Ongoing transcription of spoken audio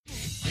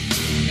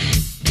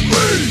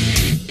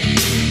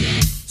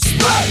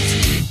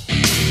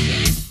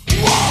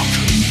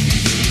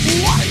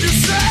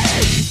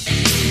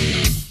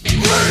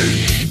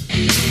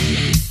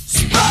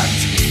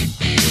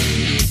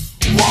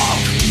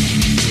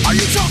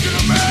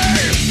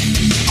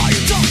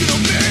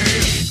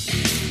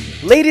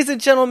Ladies and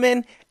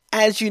gentlemen,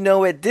 as you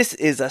know it, this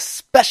is a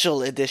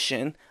special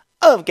edition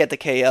of Get the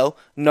KO.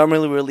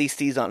 Normally we release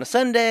these on a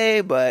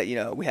Sunday, but,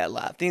 we had a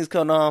lot of things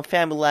going on,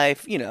 family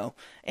life,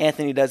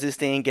 Anthony does his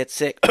thing, gets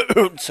sick,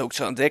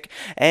 soaks on dick,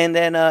 and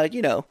then,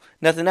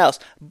 nothing else.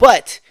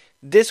 But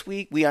this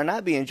week we are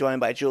not being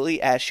joined by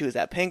Julie, as she was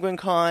at Penguin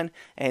Con,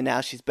 and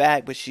now she's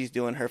back, but she's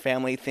doing her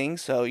family thing,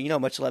 so,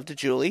 much love to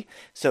Julie.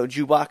 So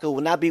Chewbacca will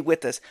not be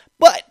with us,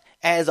 but,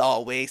 as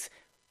always,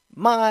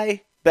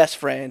 my best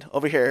friend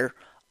over here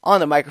on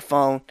the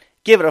microphone.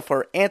 Give it up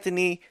for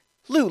Anthony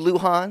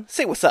Lujan.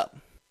 Say what's up.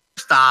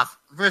 First off,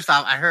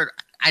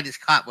 I just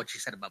caught what you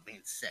said about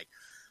being sick.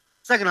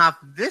 Second off,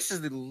 this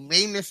is the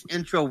lamest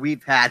intro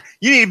we've had.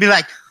 You need to be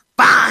like,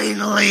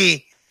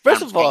 finally.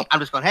 First of all, I'm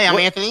just going, hey, I'm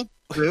Anthony.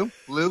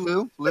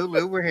 Lou,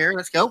 we're here.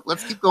 Let's go.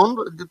 Let's keep going.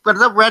 What's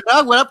up, Red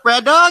Dog? What up,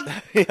 Red Dog?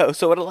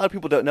 So what a lot of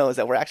people don't know is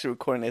that we're actually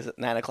recording this at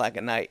 9 o'clock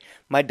at night.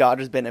 My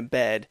daughter's been in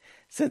bed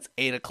since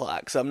 8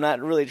 o'clock, so I'm not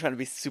really trying to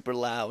be super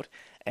loud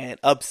and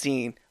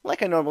obscene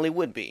like I normally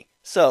would be.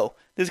 So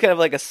this is kind of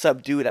like a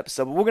subdued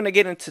episode, but we're going to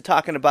get into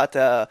talking about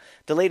the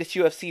latest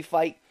UFC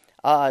fight.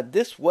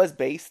 This was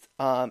based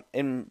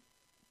in,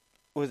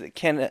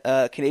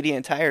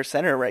 Canadian Tire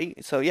Center,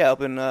 right? So yeah,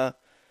 up in,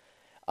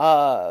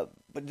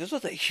 but this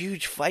was a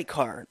huge fight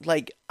card.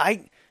 Like,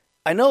 I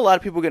know a lot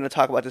of people are going to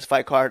talk about this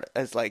fight card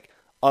as like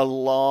a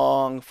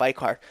long fight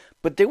card,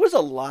 but there was a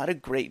lot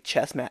of great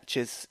chess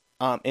matches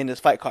in this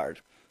fight card.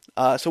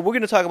 So we're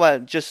going to talk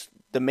about just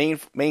the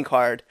main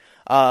card,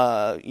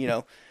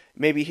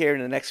 maybe here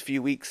in the next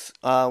few weeks,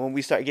 when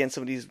we start getting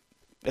some of these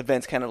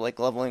events kind of like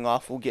leveling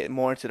off, we'll get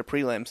more into the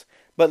prelims.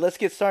 But let's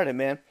get started,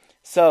 man.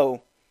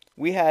 So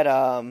we had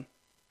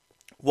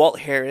Walt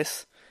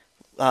Harris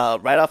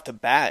right off the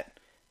bat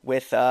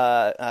with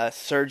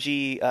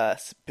Sergey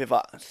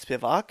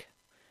Spivak.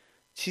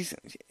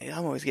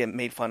 I'm always getting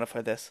made fun of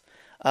for this.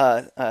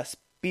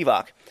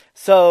 Spivak.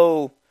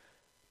 So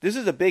this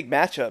is a big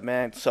matchup,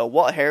 man. So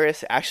Walt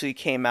Harris actually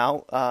came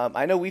out.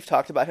 I know we've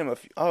talked about him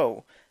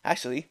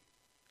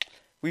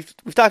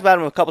we've talked about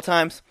him a couple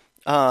times.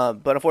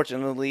 But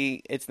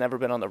unfortunately, it's never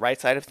been on the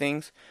right side of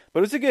things.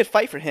 But it was a good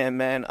fight for him,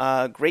 man.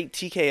 Great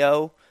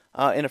TKO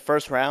in the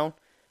first round.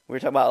 We were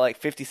talking about like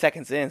 50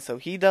 seconds in. So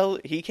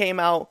he came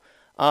out.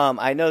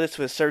 I know this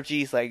was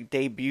Sergey's like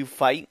debut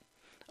fight,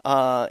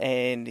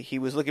 and he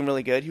was looking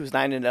really good. He was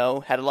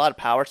 9-0, had a lot of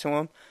power to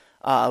him.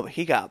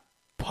 He got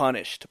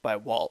punished by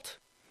Walt.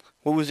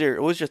 What was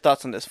your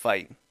thoughts on this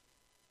fight?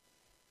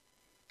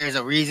 There's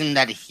a reason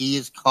that he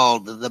is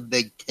called the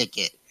Big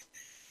Ticket.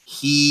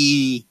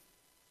 He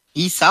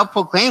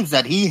self-proclaims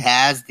that he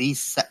has the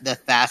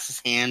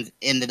fastest hands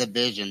in the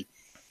division,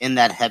 in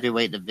that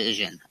heavyweight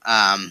division.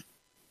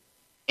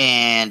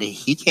 And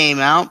he came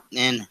out,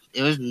 and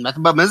it was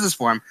nothing but business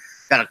for him.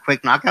 Got a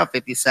quick knockout,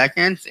 50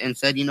 seconds, and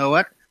said, you know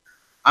what?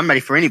 I'm ready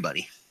for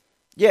anybody.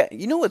 Yeah,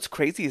 you know what's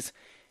crazy is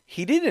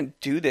he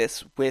didn't do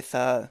this with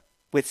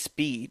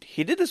speed.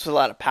 He did this with a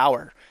lot of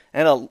power.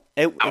 And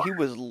he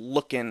was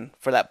looking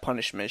for that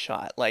punishment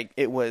shot. Like,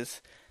 it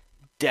was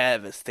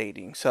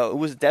devastating. So it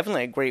was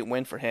definitely a great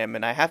win for him.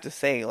 And I have to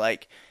say,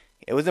 like,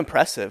 it was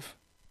impressive.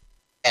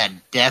 Yeah,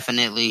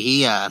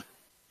 definitely.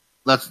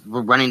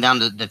 We're running down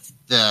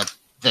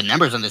the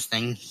numbers on this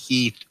thing.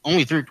 He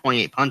only threw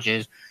 28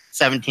 punches,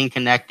 17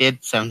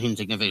 connected, 17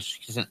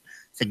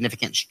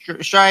 significant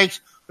strikes,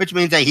 which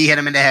means that he hit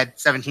him in the head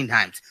 17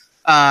 times.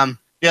 The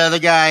other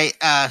guy,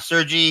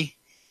 Sergey,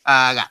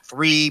 got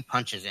 3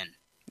 punches in.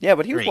 Yeah,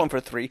 but he was 1 for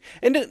 3.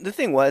 And the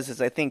thing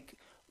is I think,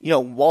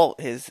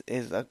 Walt he's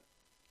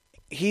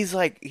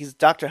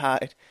Dr.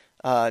 Hyde,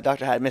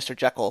 Mr.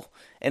 Jekyll,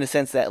 in a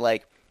sense that,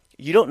 like,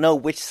 you don't know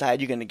which side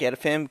you're going to get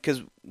of him,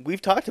 because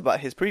we've talked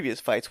about his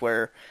previous fights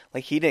where,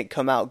 like, he didn't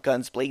come out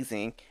guns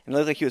blazing, and it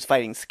looked like he was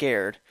fighting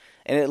scared.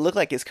 And it looked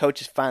like his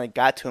coaches finally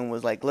got to him,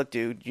 was like, look,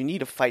 dude, you need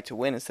to fight to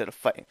win instead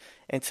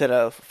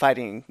of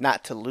fighting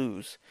not to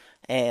lose.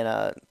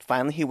 And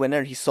finally he went there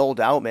and he sold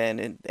out,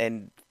 man,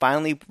 and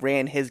finally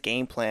ran his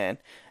game plan,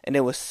 and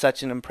it was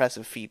such an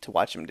impressive feat to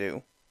watch him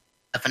do.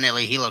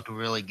 Definitely, he looked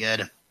really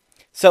good.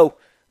 So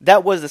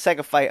that was the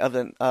second fight of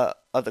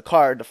the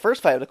card. The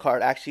first fight of the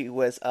card actually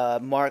was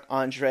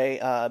Marc-Andre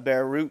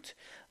Barrett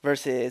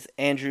versus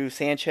Andrew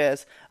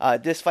Sanchez.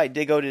 This fight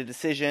did go to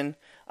decision.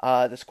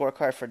 The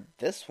scorecard for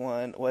this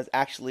one was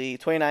actually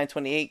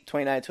 29-28,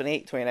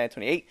 29-28,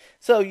 29-28.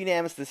 So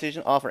unanimous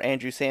decision all for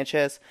Andrew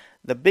Sanchez.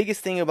 The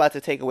biggest thing about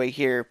the takeaway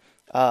here,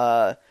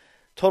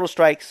 total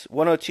strikes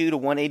 102 to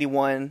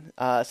 181,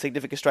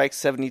 significant strikes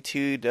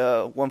 72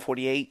 to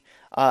 148.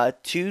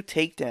 2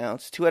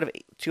 takedowns, 2 out of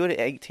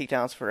 8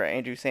 takedowns for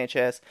Andrew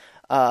Sanchez.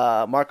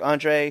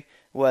 Marc-Andre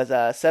was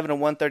 7 of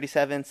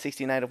 137,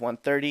 69 of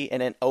 130,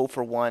 and then 0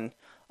 for 1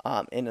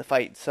 in the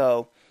fight.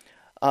 So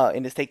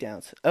in his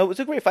takedowns, it was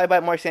a great fight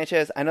by Mark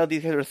Sanchez. I know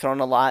these guys were throwing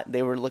a lot.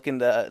 They were looking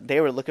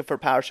for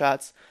power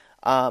shots.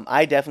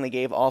 I definitely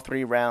gave all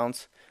 3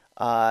 rounds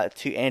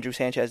to Andrew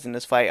Sanchez in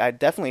this fight. I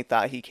definitely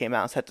thought he came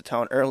out and set the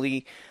tone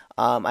early.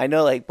 I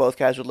know like both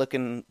guys were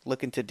looking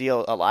to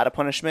deal a lot of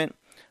punishment,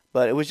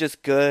 but it was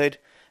just good.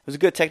 It was a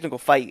good technical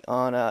fight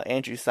on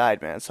Andrew's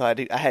side, man. So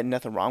I had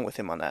nothing wrong with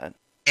him on that.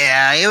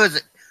 Yeah, it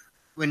was.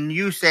 When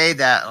you say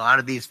that a lot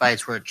of these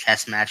fights were a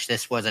chess match,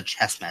 this was a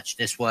chess match.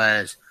 This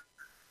was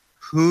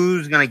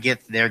who's going to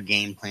get their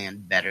game plan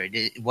better.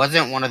 It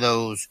wasn't one of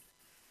those,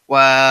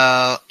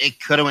 well, it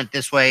could have went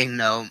this way.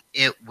 No,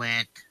 it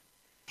went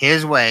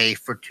his way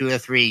for 2 or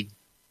 3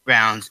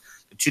 rounds.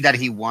 The 2 that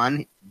he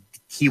won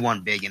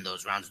big in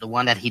those rounds. The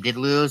one that he did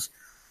lose,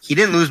 he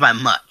didn't lose by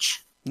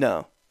much.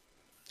 No,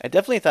 I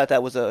definitely thought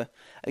that was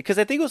because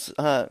I think it was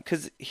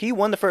because he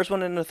won the first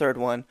one and the third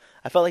one.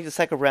 I felt like the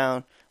second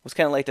round was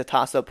kind of like the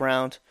toss-up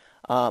round.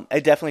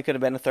 It definitely could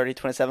have been a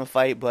 30-27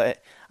 fight, but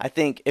I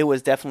think it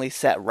was definitely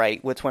set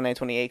right with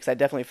 29-28 because I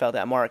definitely felt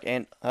that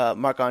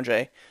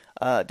Marc-Andre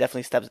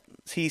definitely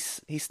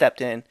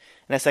stepped in, and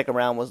that second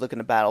round was looking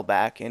to battle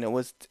back, and it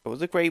was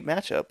a great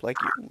matchup. Like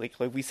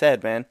we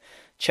said, man,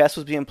 chess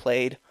was being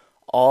played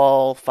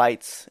all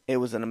fights. It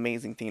was an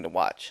amazing thing to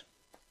watch.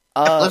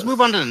 Let's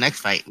move on to the next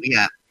fight. We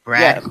got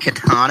Brad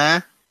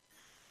Katana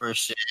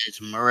versus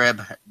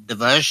Merab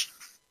Dvalishvili.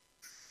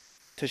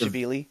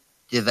 Dvalishvili?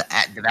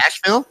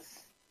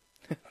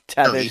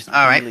 Dvalishvili.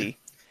 All right.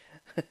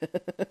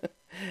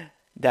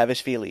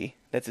 Dvalishvili.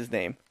 That's his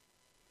name.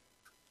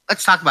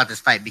 Let's talk about this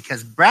fight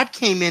because Brad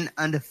came in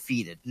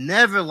undefeated.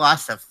 Never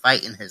lost a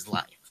fight in his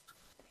life.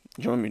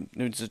 You know what I mean?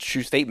 It's a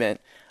true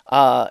statement.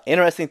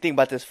 Interesting thing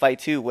about this fight,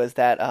 too, was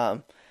that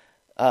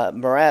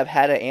Merab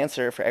had an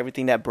answer for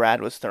everything that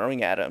Brad was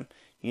throwing at him.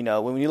 You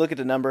know, when you look at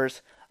the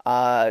numbers,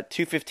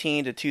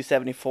 215 to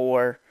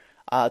 274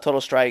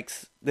 total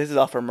strikes. This is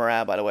all for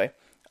Merab, by the way.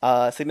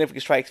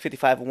 Significant strikes,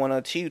 55 of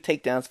 102.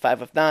 Takedowns,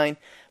 5 of 9.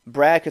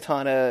 Brad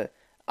Katana,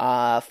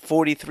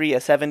 43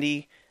 of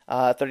 70.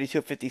 32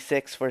 of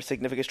 56 for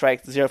significant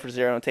strikes, 0 for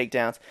 0 on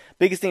takedowns.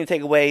 Biggest thing to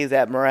take away is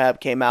that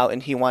Merab came out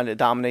and he wanted to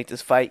dominate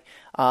this fight.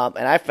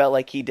 And I felt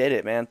like he did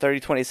it, man.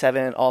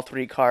 30-27, all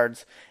 3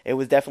 cards. It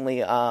was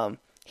definitely,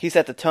 he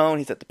set the tone,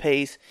 he set the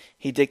pace,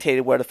 he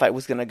dictated where the fight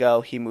was going to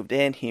go. He moved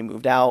in, he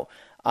moved out.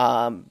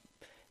 Not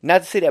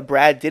to say that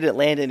Brad didn't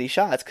land any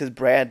shots, because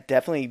Brad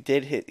definitely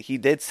did hit, he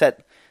did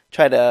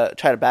try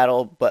to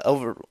battle, but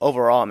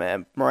overall,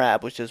 man,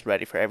 Merab was just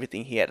ready for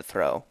everything he had to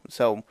throw.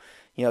 So,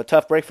 you know,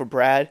 tough break for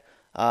Brad.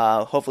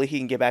 Hopefully he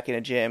can get back in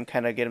the gym,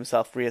 kind of get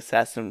himself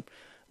reassessed and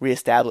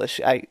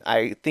reestablished.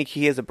 I think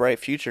he has a bright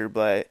future,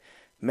 but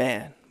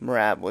man,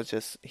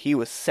 Merab he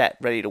was set,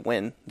 ready to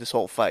win this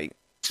whole fight.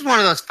 This is one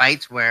of those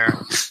fights where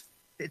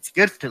it's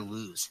good to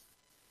lose.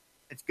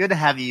 It's good to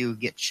have you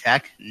get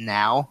checked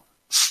now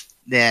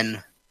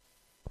than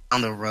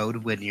on the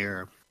road when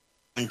you're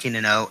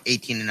 17-0,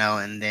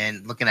 18-0, and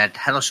then looking at a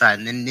title shot,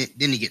 and then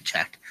you get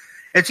checked.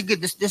 It's a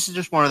good. This is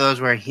just one of those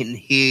where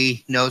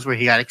he knows where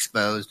he got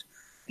exposed.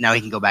 Now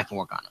he can go back and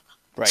work on it.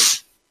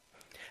 Right.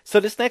 So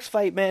this next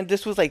fight, man,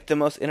 this was like the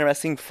most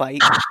interesting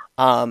fight.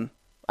 I'm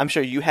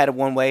sure you had it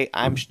one way.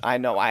 I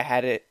know I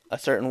had it a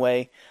certain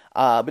way.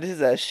 But this is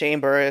a Shane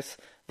Burris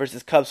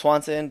versus Cub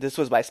Swanson. This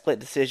was by split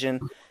decision,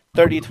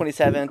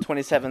 30-27,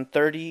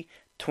 27-30,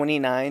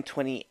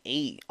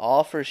 29-28,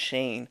 all for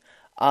Shane.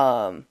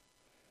 The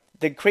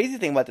crazy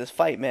thing about this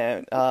fight,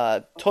 man,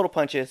 total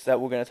punches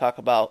that we're going to talk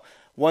about.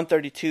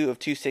 132 of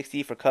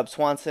 260 for Cub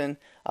Swanson,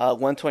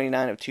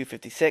 129 of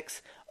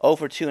 256, 0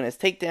 for 2 in his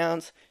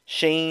takedowns.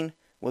 Shane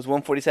was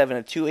 147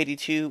 of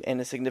 282, and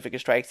the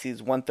significant strikes,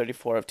 he's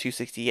 134 of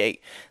 268.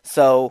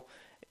 So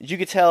you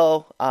could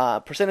tell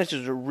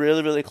percentages were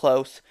really, really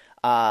close.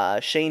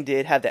 Shane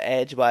did have the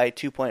edge by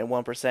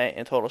 2.1%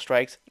 in total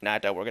strikes.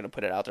 Not that we're going to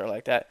put it out there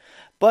like that.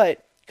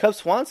 But Cub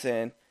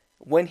Swanson,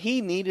 when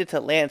he needed to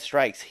land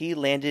strikes, he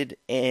landed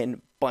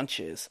in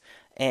bunches.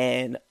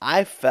 And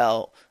I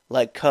felt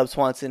like Cub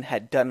Swanson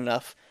had done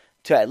enough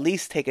to at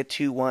least take a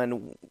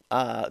 2-1,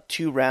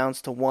 2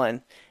 rounds to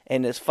 1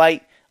 in this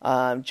fight.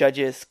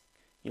 Judges,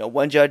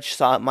 one judge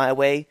saw it my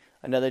way,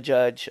 another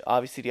judge,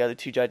 obviously the other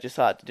 2 judges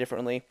saw it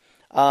differently.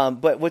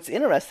 But what's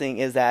interesting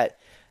is that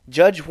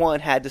Judge 1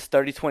 had this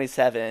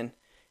 30-27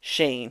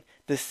 Shane.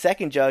 The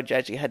second judge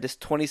actually had this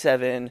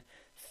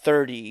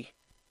 27-30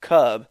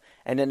 Cub.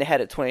 And then they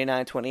had a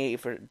 29-28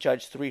 for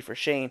Judge 3 for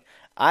Shane.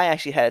 I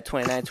actually had a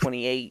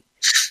 29-28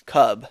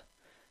 Cub.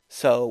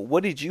 So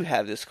what did you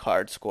have this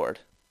card scored?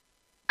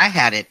 I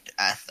had it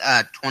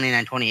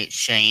 29-28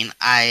 Shane.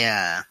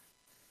 I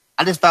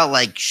just felt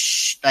like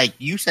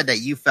you said that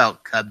you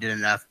felt Cub did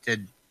enough to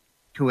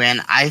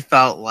win. I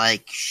felt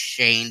like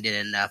Shane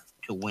did enough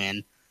to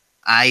win.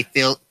 I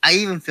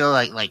even feel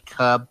like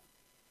Cub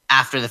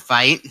after the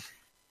fight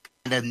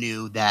kind of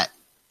knew that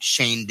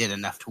Shane did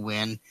enough to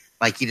win.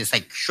 Like he just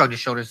shrugged his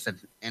shoulders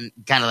and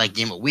kind of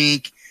gave him a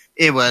week.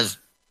 It was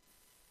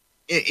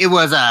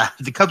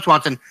the Cub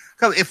Swanson.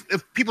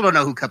 If people don't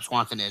know who Cub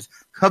Swanson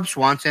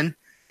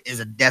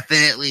is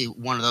definitely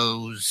one of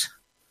those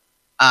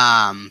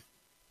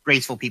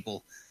graceful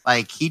people.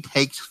 Like he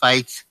takes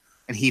fights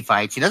and he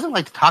fights. He doesn't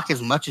like to talk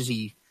as much as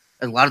a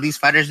lot of these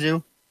fighters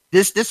do.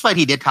 This fight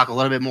he did talk a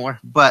little bit more,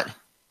 but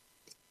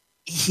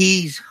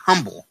he's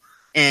humble.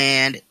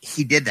 and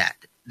he did that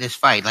this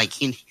fight. Like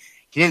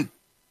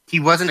he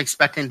wasn't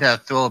expecting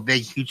to throw a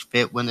big huge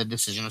fit when the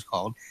decision was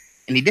called,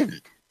 and he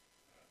didn't.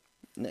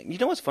 You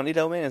know what's funny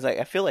though, man, is like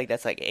I feel like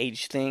that's like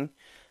age thing,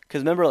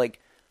 because remember like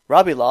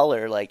Robbie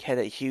Lawler like had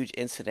a huge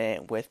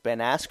incident with Ben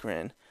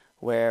Askren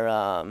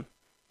where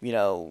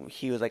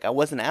he was like, I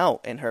wasn't out,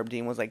 and Herb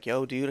Dean was like,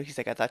 yo dude, he's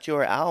like, I thought you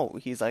were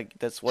out. He's like,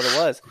 that's what it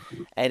was.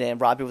 And then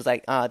Robbie was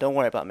like, don't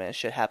worry about it, man,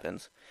 shit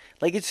happens.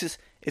 Like it's just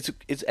it's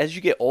as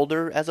you get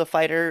older as a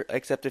fighter,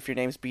 except if your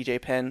name's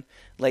BJ Penn,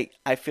 like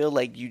I feel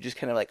like you just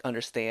kind of like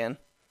understand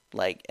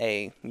like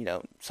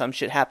some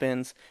shit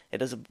happens, it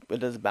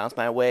doesn't bounce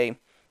my way,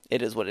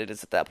 it is what it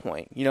is at that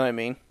point. You know what I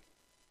mean?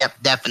 Yep,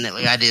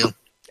 definitely, I do.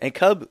 And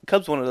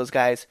Cub's one of those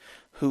guys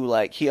who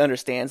like he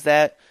understands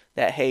that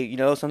hey,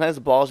 sometimes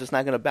the ball's just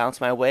not going to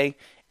bounce my way.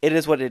 It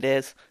is what it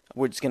is.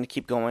 We're just going to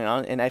keep going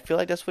on, and I feel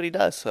like that's what he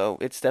does. So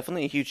it's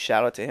definitely a huge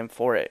shout out to him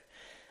for it.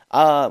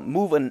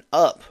 Moving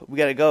up, we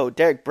got to go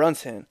Derek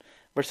Brunson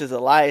versus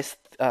Elias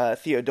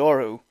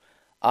Theodorou.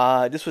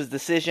 This was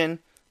decision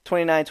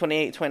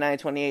 29-28,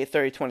 29-28,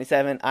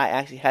 30-27. I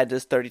actually had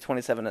this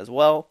 30-27 as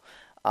well.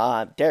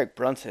 Derek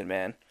Brunson,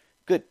 man.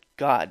 Good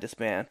God, this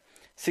man.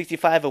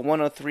 65 of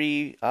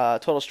 103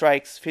 total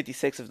strikes,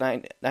 56 of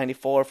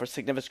 94 for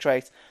significant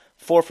strikes,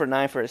 4 for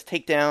 9 for his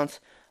takedowns.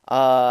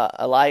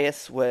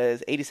 Elias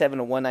was 87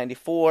 of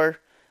 194,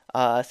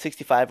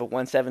 65 of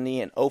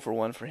 170, and 0 for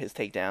 1 for his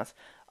takedowns.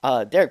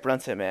 Derek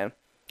Brunson, man,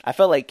 I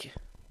felt like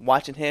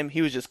watching him,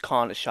 he was just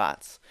calling the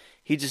shots.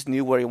 He just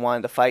knew where he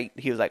wanted to fight.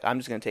 He was like, I'm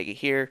just going to take it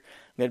here.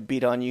 I'm going to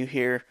beat on you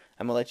here.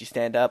 I'm going to let you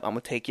stand up. I'm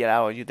going to take you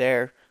out on you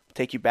there.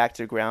 Take you back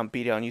to the ground,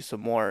 beat on you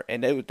some more.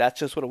 And that's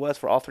just what it was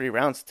for all 3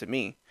 rounds to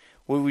me.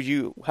 How were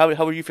you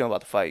feeling about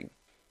the fight?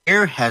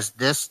 Where has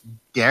this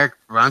Derek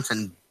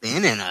Brunson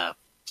been in a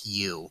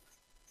few?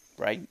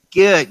 Right?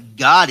 Good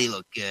God, he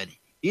looked good.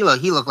 He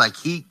looked like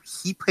he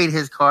played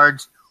his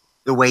cards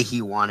the way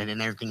he wanted,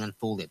 and everything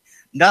unfolded.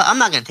 No, I'm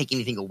not going to take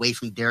anything away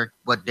from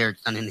what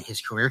Derek's done in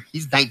his career.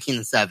 He's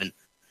 19-7.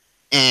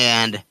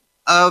 And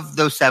of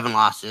those 7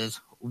 losses,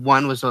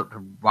 one was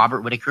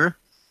Robert Whitaker.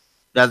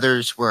 The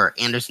others were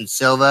Anderson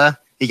Silva.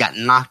 He got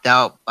knocked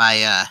out by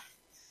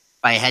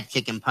a head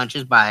kick and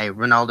punches by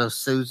Ronaldo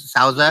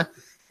Souza.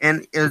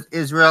 And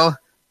Israel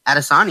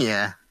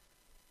Adesanya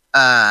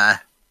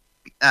TKO'd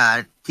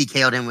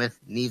him with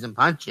knees and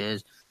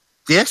punches.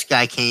 This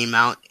guy came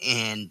out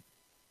and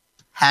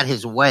had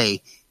his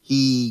way.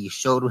 He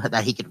showed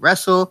that he could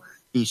wrestle.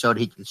 He showed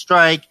he can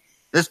strike.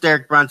 This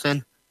Derek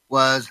Brunson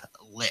was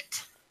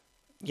lit.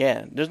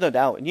 Yeah, there's no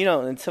doubt.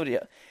 And somebody,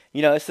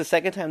 it's the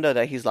second time though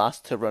that he's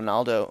lost to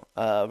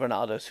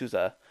Ronaldo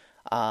Souza.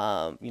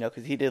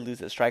 Because he did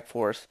lose at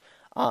Strikeforce.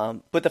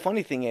 But the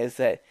funny thing is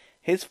that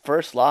his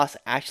first loss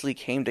actually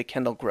came to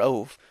Kendall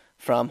Grove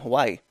from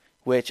Hawaii,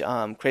 which,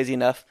 crazy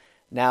enough,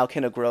 now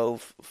Kendall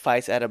Grove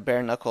fights at a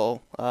bare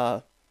knuckle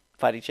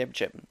fighting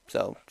championship.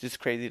 So just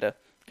crazy to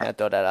kind of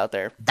throw that out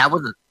there. That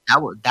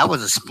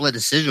was a split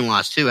decision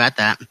loss too. At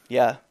that,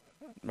 yeah,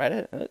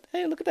 right.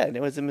 Hey, look at that!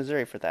 It was in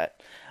Missouri for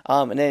that.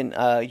 And then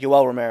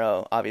Yoel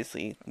Romero,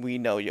 obviously we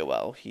know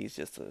Yoel. He's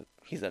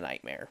a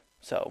nightmare.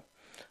 So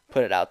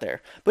put it out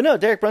there. But no,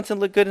 Derek Brunson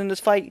looked good in this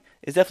fight.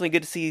 It's definitely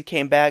good to see he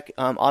came back.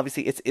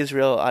 Obviously it's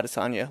Israel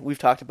Adesanya. We've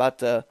talked about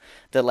the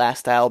last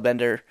style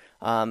bender.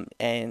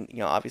 And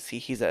obviously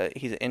he's an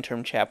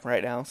interim champ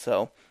right now.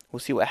 So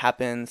we'll see what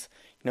happens,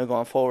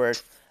 going forward.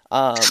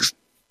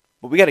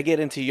 But we got to get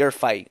into your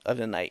fight of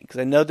the night, because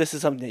I know this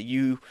is something that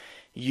you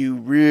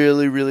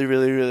really, really,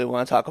 really, really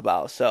want to talk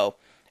about. So,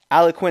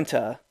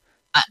 Aliquinta,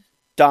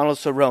 Donald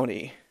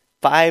Cerrone,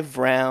 5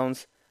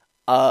 rounds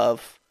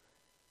of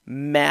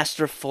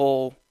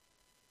masterful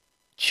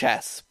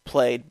chess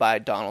played by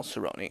Donald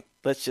Cerrone.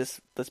 Let's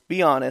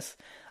be honest.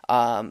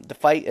 The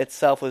fight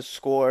itself was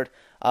scored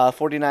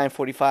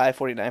 49-45,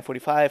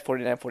 49-45,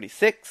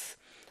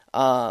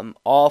 49-46,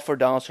 all for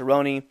Donald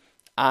Cerrone.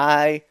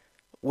 I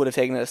would have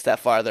taken it a step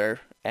farther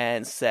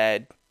and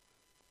said,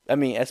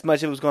 as much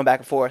as it was going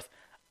back and forth,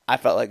 I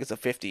felt like it's a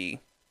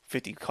 50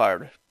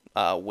 card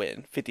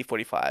win,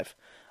 50-45.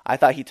 I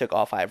thought he took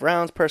all 5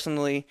 rounds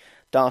personally.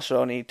 Donald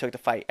Cerrone took the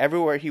fight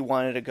everywhere he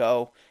wanted to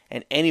go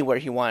and anywhere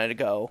he wanted to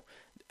go.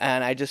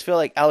 And I just feel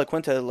like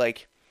Aliquinta,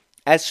 like,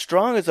 as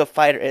strong as a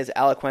fighter as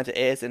Aliquinta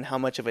is and how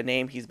much of a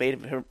name he's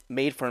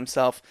made for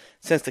himself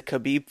since the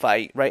Khabib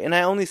fight, right? And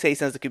I only say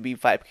since the Khabib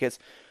fight because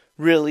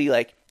really,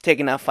 like,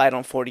 taking that fight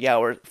on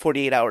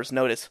 48 hours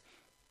notice,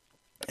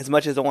 as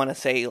much as I want to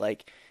say,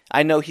 like,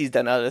 I know he's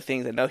done other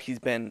things, I know he's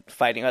been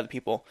fighting other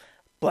people,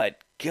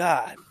 but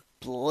God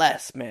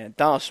bless, man,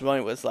 Donald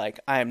Cerrone was like,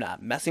 I am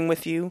not messing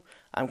with you,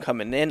 I'm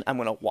coming in, I'm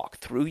going to walk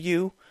through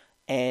you,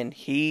 and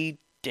he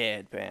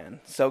did, man.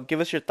 So give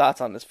us your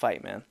thoughts on this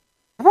fight, man.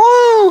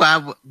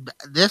 Woo!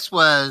 This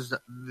was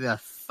the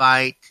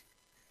fight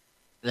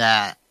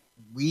that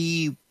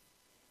we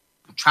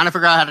were trying to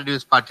figure out how to do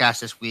this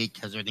podcast this week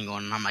because everything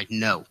going on. I'm like,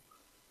 no,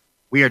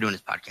 we are doing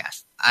this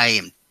podcast. I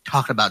am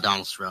talking about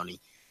Donald Cerrone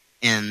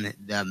and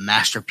the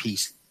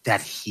masterpiece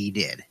that he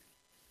did.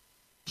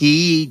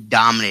 He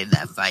dominated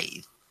that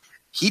fight.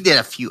 he did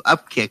a few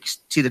up kicks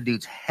to the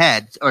dude's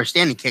head, or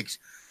standing kicks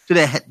to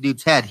the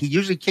dude's head. He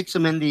usually kicks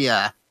him in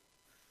the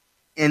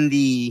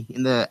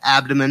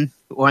abdomen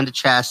or in the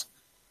chest.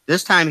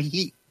 This time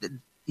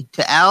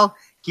to Al,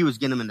 he was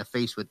getting him in the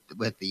face with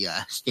the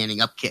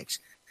standing up kicks.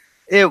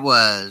 It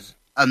was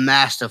a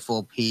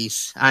masterful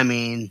piece. I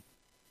mean,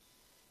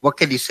 what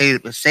could you say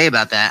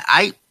about that?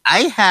 I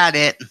had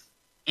it,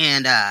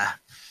 and I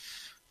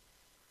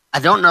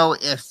don't know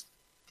if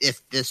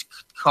this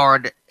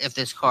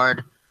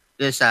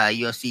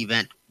UFC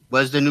event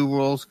was the new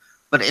rules,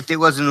 but if it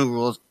was the new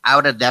rules, I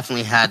would have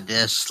definitely had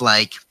this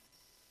like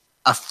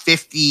a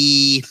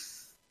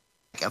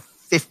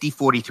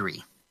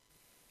 50-43.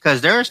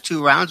 Because there's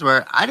 2 rounds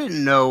where I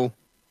didn't know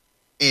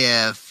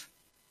if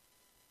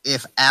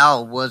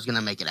Al was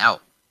gonna make it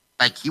out.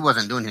 Like, he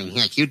wasn't doing anything.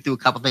 Like, he would do a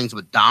couple things,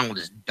 but Donald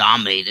just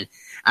dominated.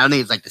 I don't think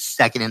it was like the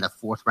second and the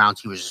fourth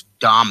rounds he was just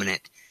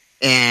dominant.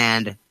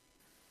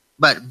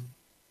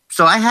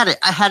 So I had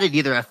it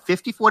either a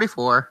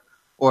 50-44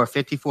 or a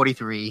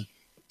 50-43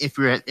 if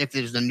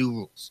there's the new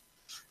rules,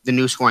 the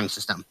new scoring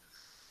system.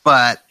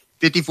 But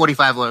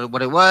 50-45 was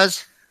what it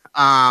was.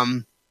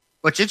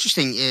 What's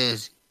interesting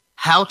is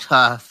how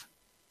tough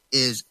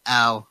is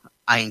Al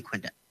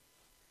Iaquinta?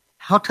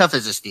 How tough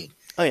is this dude?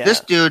 Oh yeah.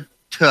 This dude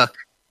took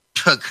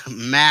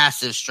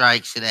massive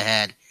strikes to the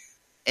head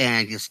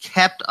and just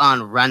kept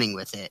on running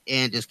with it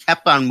and just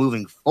kept on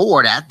moving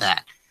forward at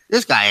that.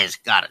 This guy has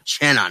got a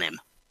chin on him.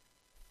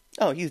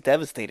 Oh, he's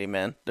devastating,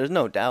 man. There's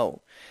no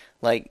doubt.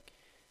 Like,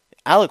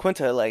 Al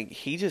Iaquinta, like,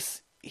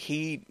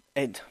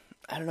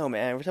 I don't know,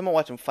 man. Every time I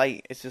watch him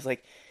fight, it's just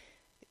like,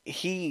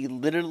 he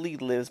literally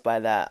lives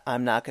by that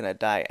 "I'm not gonna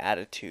die"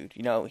 attitude.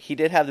 You know, he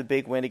did have the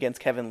big win against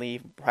Kevin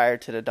Lee prior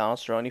to the Donald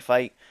Cerrone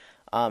fight,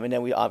 and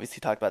then we obviously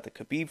talked about the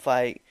Khabib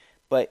fight.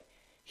 But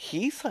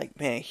he's like,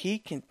 man, he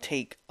can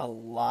take a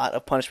lot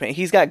of punishment.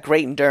 He's got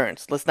great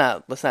endurance. Let's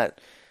not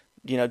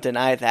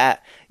deny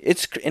that.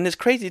 It's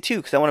crazy too,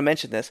 because I want to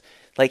mention this.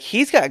 Like,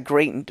 he's got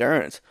great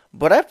endurance,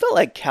 but I felt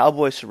like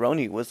Cowboy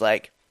Cerrone was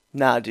like,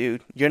 nah,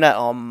 dude, you're not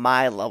on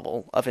my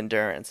level of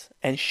endurance,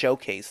 and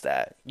showcase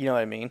that. You know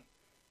what I mean?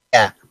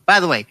 Yeah. By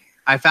the way,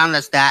 I found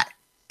that stat: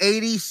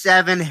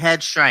 87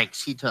 head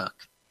strikes he took.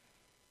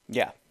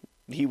 Yeah,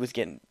 he was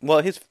getting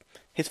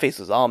his face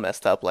was all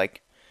messed up.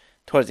 Like,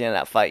 towards the end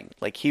of that fight,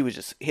 like,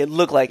 it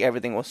looked like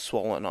everything was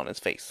swollen on his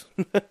face.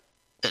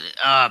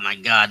 Oh my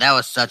god, that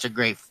was such a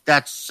great.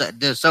 That's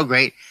so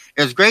great.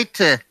 It was great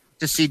to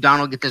see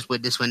Donald get this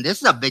win.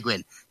 This is a big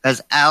win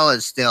because Al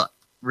is still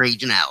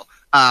raging out.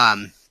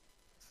 On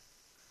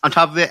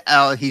top of it,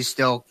 Al, he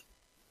still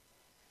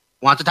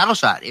wants a title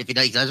shot. If he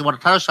doesn't want a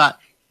title shot,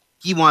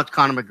 he wants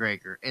Conor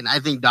McGregor. And I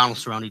think Donald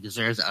Cerrone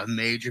deserves a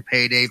major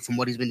payday from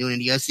what he's been doing in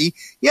the UFC.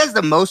 He has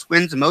the most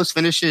wins and most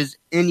finishes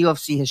in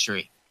UFC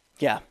history.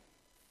 Yeah,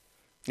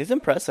 it's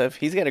impressive.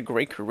 He's got a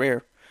great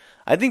career.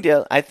 I think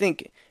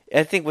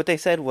what they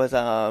said was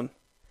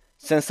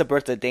since the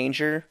birth of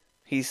Danger,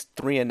 he's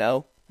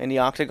 3-0 in the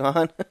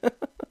octagon.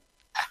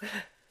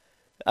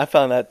 I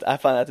found that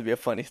to be a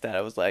funny stat.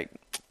 I was like,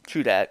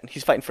 true that.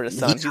 He's fighting for the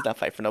son. He's not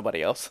fighting for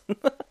nobody else. He's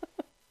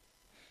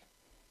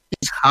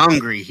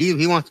hungry.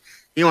 He wants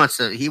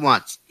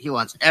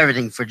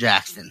everything for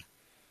Jackson.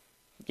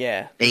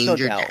 Yeah,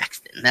 Danger no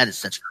Jackson. That is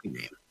such a cool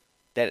name.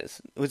 That is.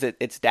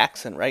 It's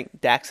Daxon, right?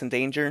 Daxon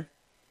Danger.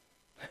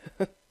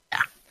 Yeah.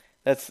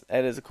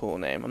 That is a cool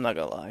name. I'm not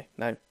gonna lie.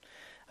 I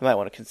might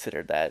want to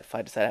consider that if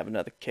I decide to have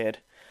another kid.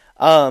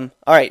 All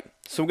right,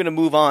 so we're gonna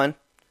move on.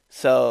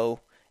 So,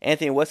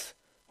 Anthony, what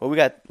we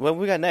got? What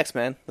we got next,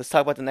 man? Let's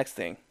talk about the next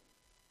thing.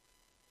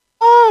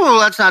 Oh,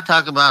 let's not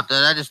talk about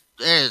that.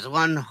 It's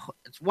one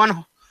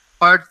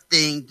hard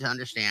thing to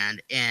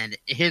understand. And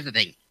here's the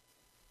thing: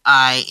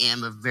 I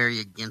am very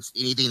against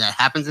anything that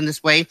happens in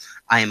this way.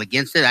 I am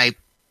against it.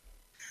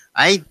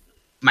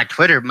 My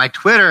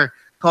Twitter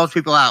calls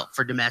people out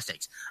for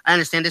domestics. I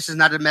understand this is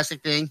not a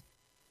domestic thing,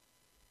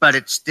 but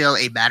it's still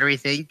a battery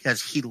thing because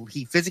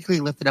he physically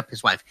lifted up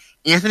his wife.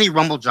 Anthony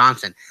Rumble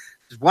Johnson.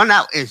 He's one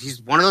of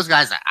those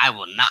guys that I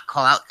will not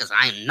call out because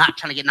I am not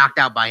trying to get knocked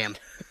out by him.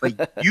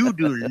 But you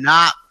do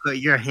not put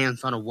your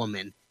hands on a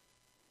woman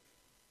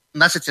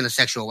unless it's in a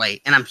sexual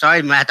way. And I'm sorry,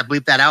 I'm going to have to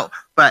bleep that out.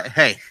 But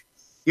hey,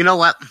 you know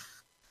what?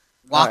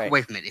 Walk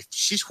away from it. If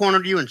she's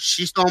cornered you and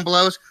she's throwing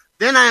blows,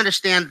 then I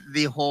understand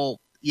the whole,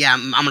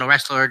 I'm going to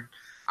wrestle her,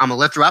 I'm going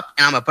to lift her up,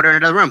 and I'm going to put her in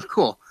another room.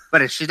 Cool.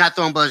 But if she's not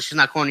throwing blows, she's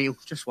not cornering you,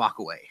 just walk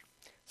away.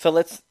 So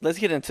let's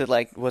get into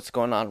like what's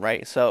going on,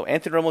 right? So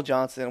Anthony Rumble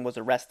Johnson was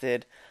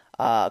arrested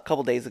a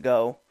couple days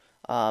ago,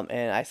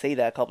 and I say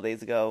that a couple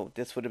days ago.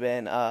 This would have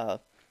been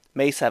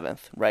May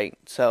 7th, right?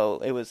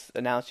 So it was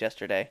announced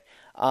yesterday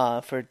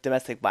for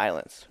domestic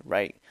violence,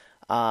 right?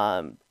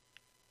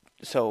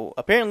 So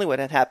apparently what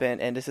had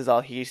happened, and this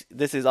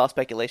is all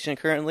speculation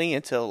currently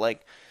until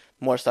like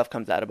more stuff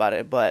comes out about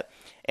it. But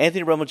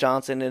Anthony Rumble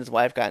Johnson and his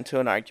wife got into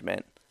an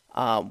argument.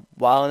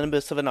 While in the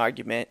midst of an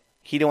argument,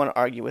 he didn't want to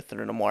argue with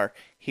her no more.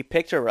 He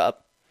picked her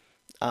up,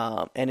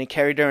 and he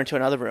carried her into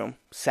another room,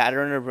 sat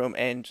her in her room,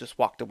 and just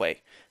walked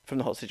away from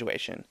the whole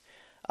situation.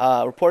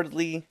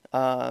 Reportedly,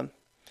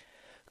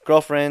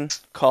 girlfriend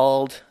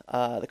called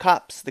the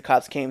cops. The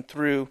cops came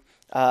through.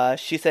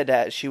 She said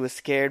that she was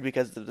scared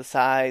because of the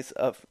size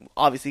of,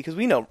 obviously, because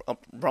we know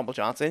Rumble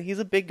Johnson. He's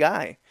a big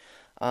guy.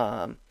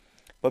 Um,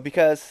 but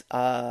because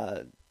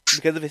of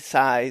his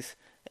size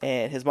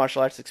and his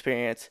martial arts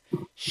experience,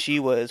 she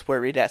was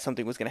worried that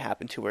something was going to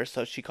happen to her,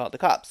 so she called the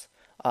cops.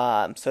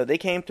 So they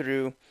came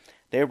through,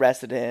 they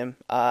arrested him.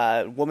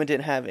 Woman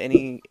didn't have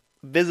any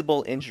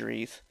visible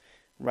injuries,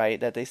 right,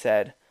 that they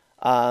said.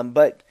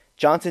 But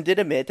Johnson did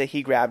admit that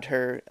he grabbed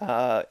her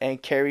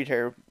and carried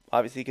her,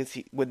 obviously, because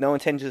with no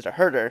intentions to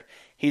hurt her.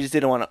 He just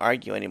didn't want to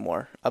argue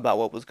anymore about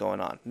what was going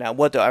on. Now,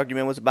 what the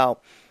argument was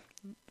about,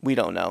 we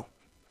don't know,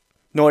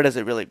 nor does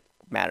it really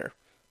matter.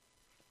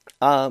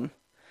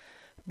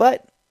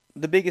 But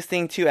the biggest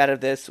thing too out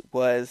of this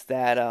was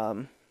that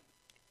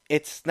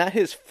it's not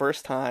his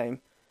first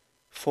time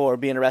for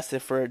being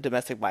arrested for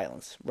domestic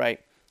violence, right?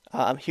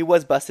 He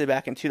was busted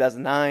back in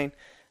 2009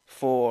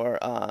 for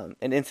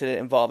an incident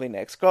involving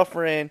an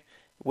ex-girlfriend,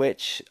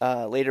 which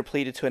later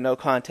pleaded to a no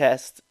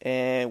contest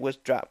and was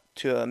dropped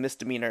to a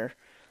misdemeanor.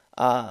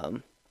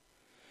 Not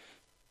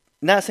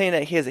saying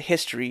that he has a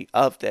history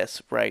of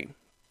this, right?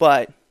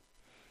 But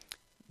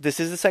this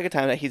is the second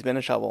time that he's been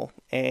in trouble.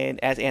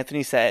 And as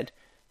Anthony said,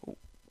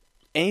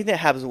 anything that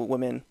happens with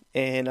women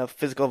in a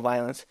physical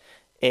violence,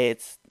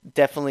 it's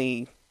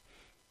definitely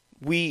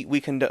we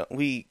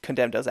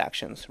condemn those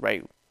actions,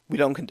 right? We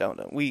don't condone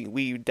them.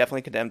 We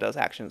definitely condemn those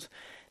actions.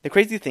 The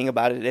crazy thing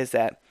about it is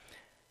that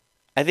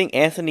I think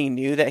Anthony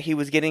knew that he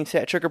was getting to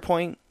that trigger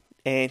point,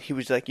 and he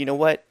was like, you know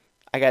what,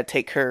 I gotta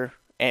take her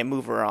and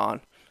move her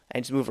on,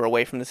 and just move her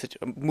away from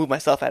move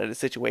myself out of the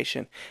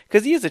situation,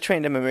 because he is a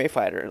trained MMA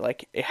fighter.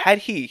 Like, had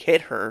he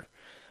hit her,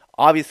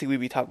 obviously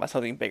we'd be talking about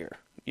something bigger,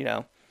 you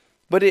know.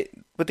 But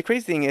the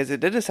crazy thing is, it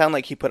didn't sound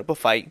like he put up a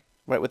fight,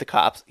 right, with the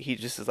cops. He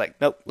just is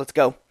like, nope, let's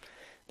go.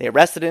 They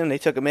arrested him, they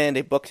took him in,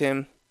 they booked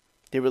him,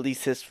 they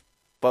released his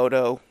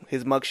photo,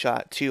 his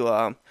mugshot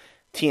to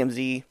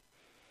TMZ.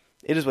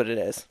 It is what it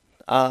is.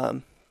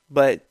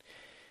 But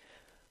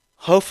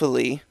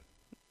hopefully,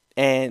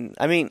 and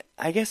I mean,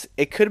 I guess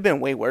it could have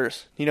been way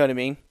worse. You know what I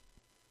mean?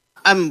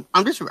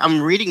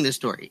 I'm reading this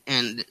story,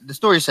 and the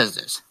story says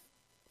this.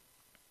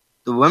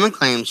 The woman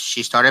claims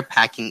she started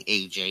packing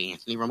AJ,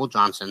 Anthony Rumble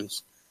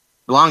Johnson's,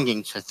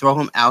 belongings to throw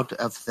him out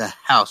of the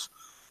house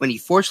when he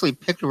forcibly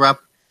picked her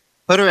up,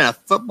 put her in a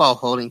football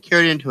hold, and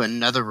carried her into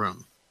another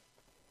room.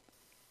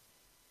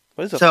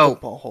 What is a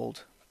football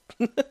hold?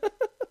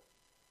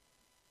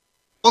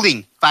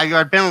 Holding,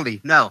 5-yard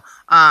penalty. No.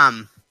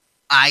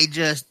 I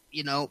just,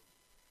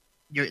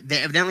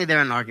 evidently they're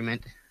in an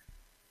argument.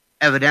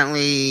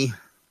 Evidently,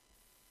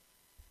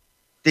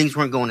 things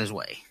weren't going his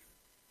way.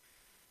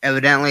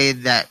 Evidently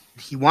that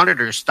he wanted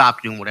her to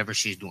stop doing whatever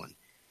she's doing.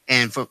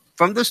 And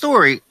from the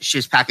story,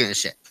 she's packing his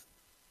shit.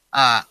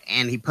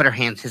 And he put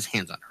his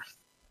hands on her.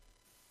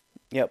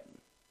 Yep.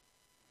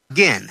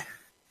 Again,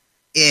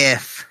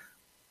 if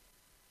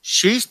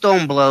she's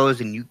throwing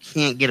blows and you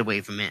can't get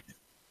away from it,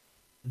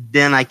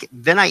 then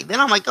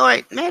I'm like, all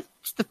right, man,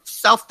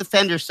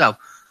 self-defend yourself.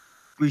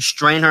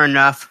 Restrain her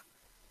enough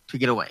to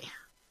get away.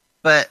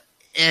 But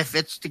if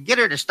it's to get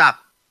her to stop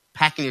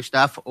packing your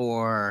stuff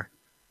or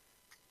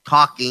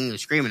talking or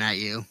screaming at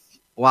you,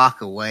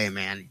 walk away,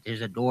 man.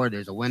 There's a door,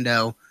 there's a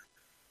window.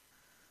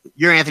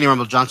 You're Anthony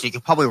Rumble Johnson. You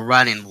could probably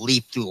run and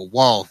leap through a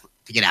wall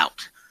to get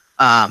out.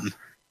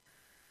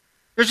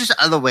 There's just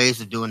other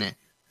ways of doing it.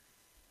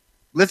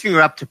 Lifting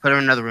her up to put her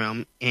in another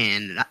room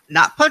and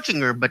not punching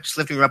her, but just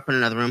lifting her up in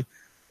another room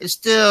is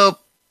still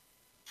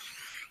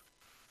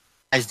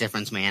size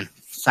difference, man.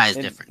 Size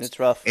difference. It's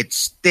rough. It's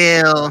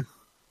still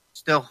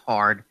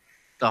hard.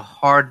 The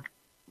hard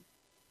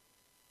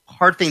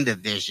thing to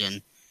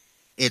vision.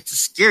 It's a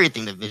scary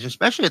thing to vision,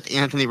 especially with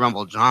Anthony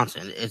Rumble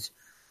Johnson.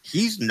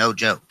 He's no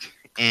joke.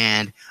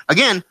 And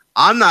again,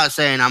 I'm not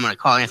saying I'm going to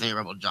call Anthony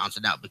Rumble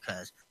Johnson out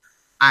because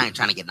I ain't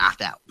trying to get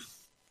knocked out.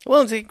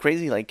 Well, it's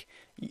crazy. Like,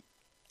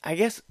 I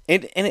guess,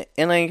 and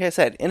like I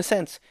said, in a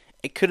sense,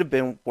 it could have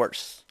been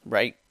worse,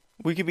 right?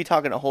 We could be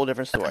talking a whole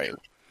different story.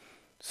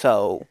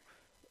 So,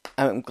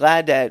 I'm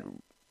glad that,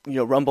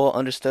 Rumble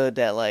understood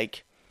that,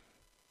 like,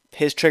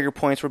 his trigger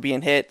points were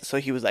being hit, so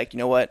he was like, you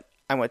know what,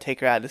 I'm going to take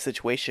her out of the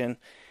situation.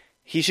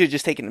 He should have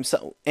just taken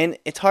himself. And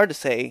it's hard to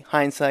say,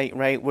 hindsight,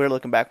 right? We're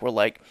looking back, we're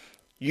like,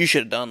 you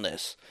should have done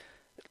this.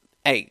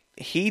 Hey,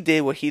 he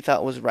did what he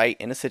thought was right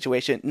in a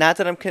situation. Not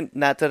that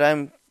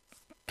I'm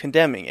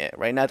condemning it,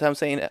 right? Not that I'm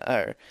saying,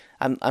 or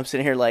I'm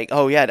sitting here like,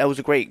 oh yeah, that was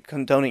great,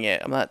 condoning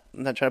it. I'm not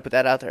trying to put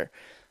that out there,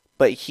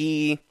 but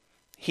he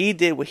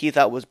did what he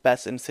thought was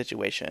best in the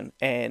situation,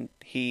 and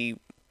he,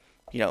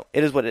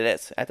 it is what it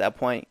is at that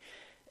point.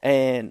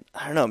 And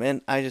I don't know,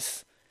 man.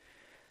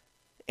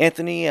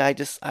 Anthony,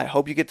 I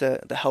hope you get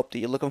the help that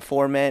you're looking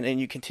for, man, and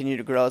you continue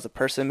to grow as a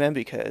person, man,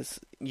 because,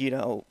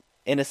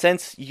 in a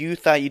sense, you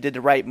thought you did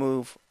the right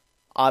move.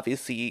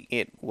 Obviously,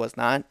 it was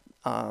not.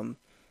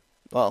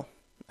 Well,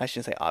 I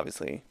shouldn't say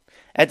obviously.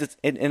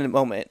 In the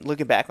moment,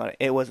 looking back on it,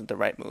 it wasn't the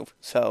right move.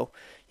 So,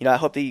 I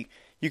hope that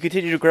you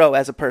continue to grow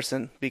as a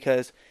person,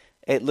 because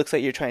it looks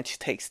like you're trying to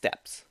take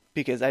steps.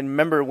 Because I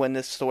remember when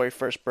this story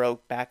first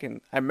broke back in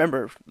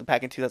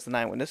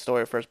 2009 when this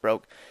story first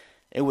broke,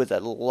 it was a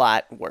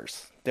lot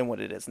worse than what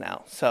it is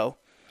now. So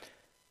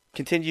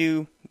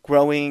continue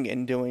growing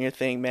and doing your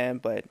thing, man.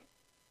 But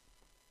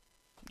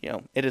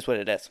it is what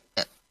it is.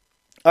 Yeah.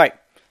 All right,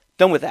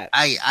 done with that.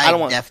 I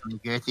definitely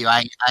agree with you.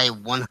 I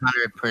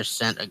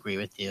 100% agree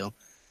with you.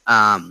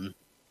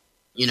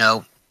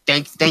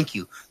 Thank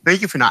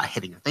you for not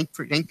hitting her. Thank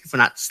you for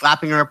not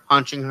slapping her,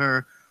 punching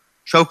her,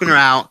 choking her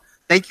out.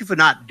 Thank you for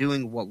not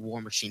doing what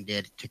War Machine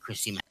did to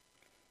Chrissy Mack.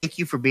 Thank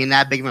you for being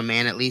that big of a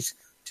man, at least,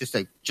 just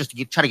to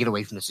try to get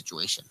away from the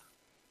situation.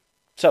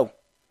 So,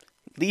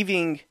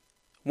 leaving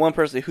one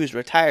person who's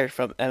retired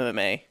from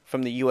MMA,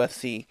 from the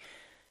UFC,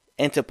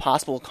 into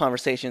possible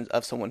conversations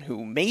of someone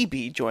who may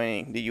be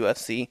joining the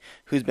UFC,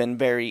 who's been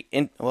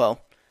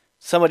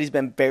somebody's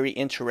been very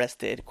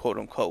interested, quote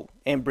unquote,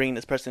 in bringing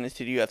this person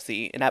into the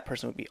UFC, and that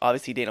person would be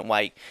obviously Dana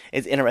White,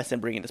 is interested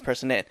in bringing this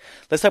person in.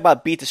 Let's talk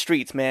about Beat the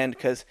Streets, man,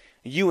 because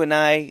you and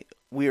I,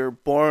 we were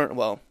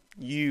born,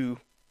 you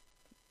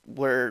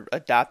were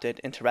adopted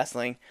into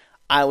wrestling.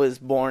 I was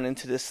born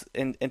into the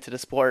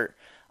sport.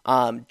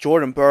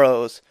 Jordan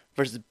Burroughs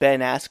versus Ben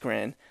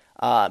Askren.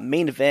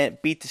 Main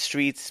event, Beat the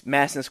Streets,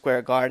 Madison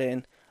Square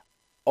Garden.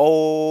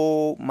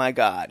 Oh my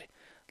God.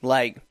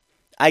 I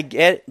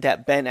get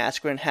that Ben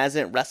Askren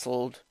hasn't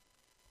wrestled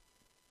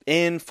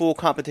in full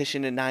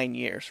competition in 9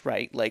 years,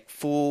 right?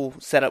 Full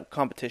setup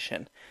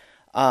competition.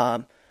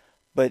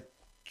 But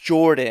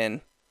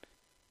Jordan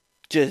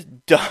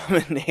just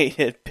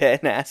dominated Ben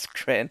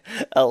Askren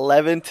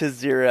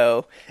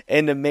 11-0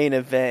 in the main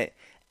event.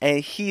 And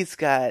he's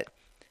got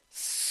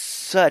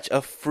such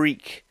a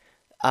freak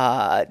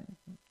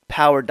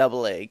power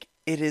double leg.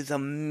 It is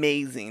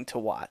amazing to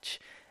watch.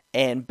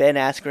 And Ben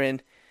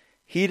Askren,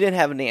 he didn't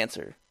have an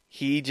answer.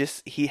 He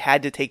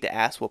had to take the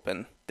ass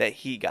whooping that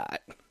he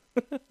got.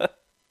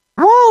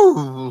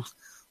 Woo!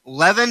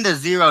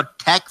 11-0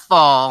 tech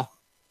fall.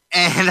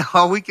 And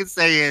all we can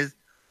say is,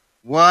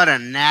 what a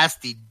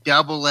nasty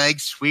double leg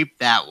sweep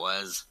that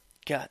was.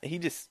 God, he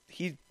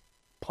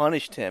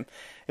punished him.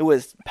 It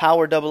was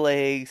power double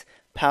legs,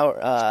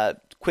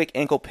 quick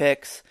ankle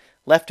picks,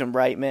 left and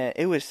right, man.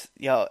 It was,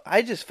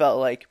 I just felt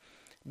like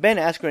Ben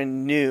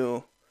Askren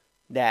knew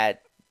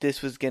that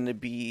this was going to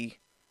be,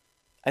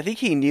 I think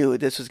he knew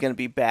this was going to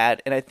be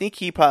bad, and I think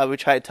he probably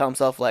tried to tell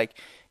himself,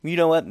 you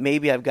know what,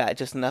 maybe I've got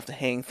just enough to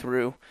hang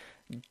through.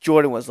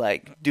 Jordan was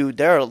like, dude,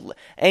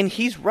 and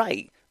he's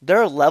right,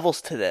 there are levels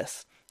to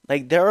this.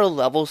 There are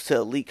levels to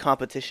elite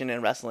competition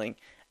in wrestling,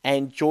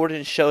 and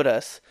Jordan showed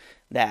us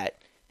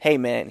that, hey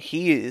man,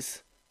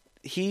 there's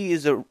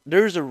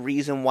a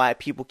reason why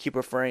people keep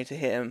referring to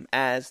him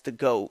as the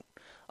GOAT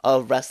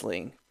of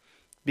wrestling,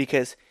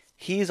 because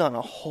he's on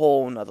a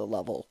whole nother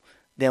level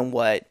than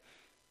what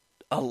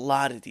a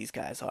lot of these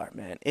guys are,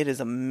 man. It is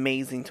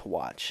amazing to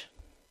watch.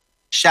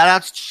 Shout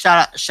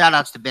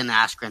outs to Ben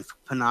Askren for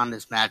putting on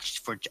this match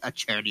for a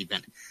charity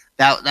event.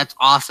 That's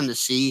awesome to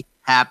see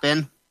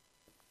happen.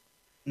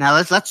 Now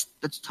let's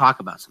talk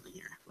about something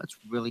here. Let's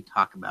really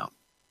talk about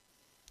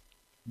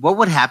what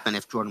would happen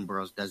if Jordan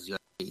Burroughs does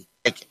UFC.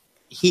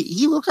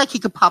 He looks like he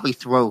could probably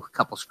throw a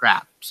couple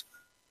scraps.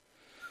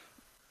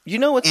 You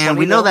know what's funny? And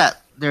we know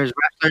that there's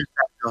wrestlers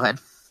that go ahead.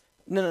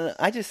 No.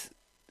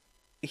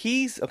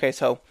 Okay,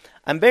 so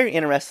I'm very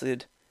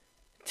interested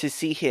to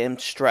see him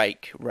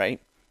strike, right,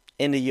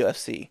 in the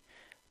UFC.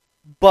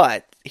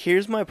 But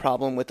here's my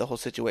problem with the whole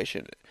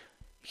situation.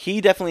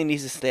 He definitely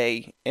needs to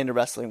stay in the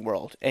wrestling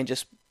world and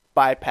just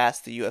bypass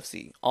the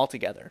UFC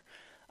altogether.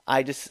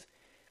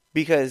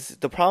 Because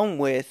the problem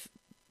with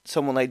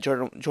someone like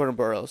Jordan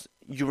Burroughs,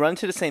 you run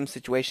into the same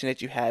situation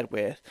that you had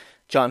with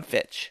John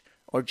Fitch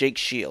or Jake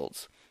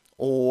Shields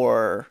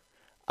or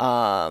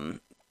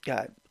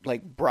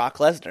like Brock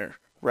Lesnar,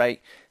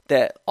 right?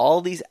 That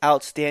all these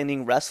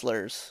outstanding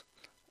wrestlers,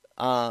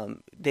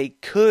 they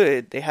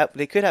could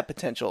have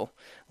potential,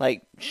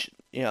 Evans,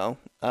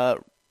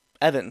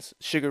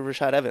 Sugar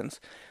Rashad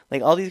Evans,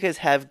 all these guys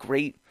have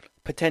great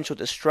potential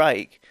to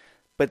strike,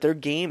 but their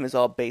game is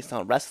all based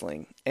on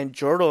wrestling. And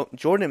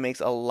Jordan makes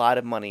a lot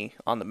of money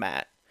on the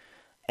mat,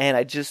 and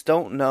I just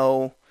don't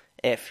know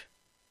if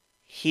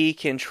he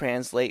can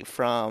translate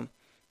from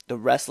the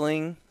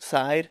wrestling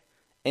side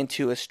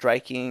into a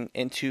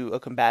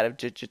combative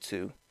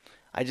jiu-jitsu.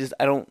 I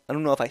don't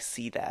know if I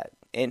see that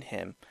in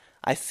him.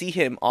 I see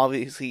him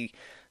obviously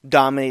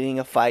dominating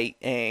a fight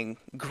and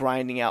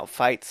grinding out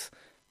fights,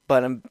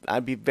 but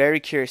I'd be very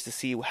curious to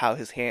see how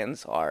his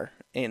hands are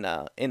in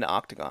the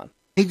octagon.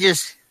 He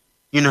just,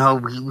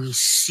 we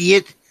see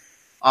it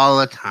all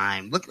the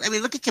time. Look at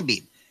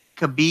Khabib.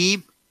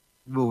 Khabib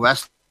will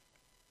wrestle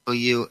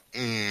you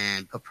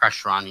and put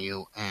pressure on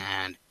you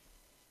and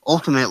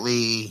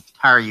ultimately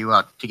tire you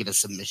out to get a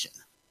submission.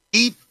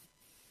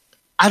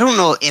 I don't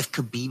know if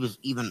Khabib is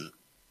even,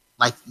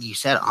 like you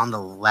said, on the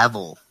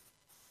level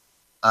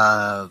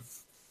of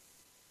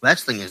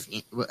wrestling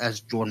as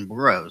Jordan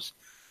Burroughs.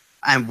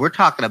 And we're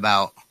talking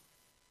about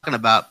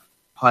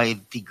probably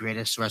the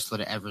greatest wrestler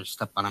to ever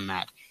step on a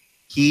mat.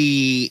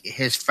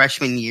 his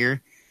freshman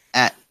year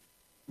at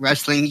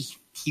wrestling,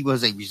 he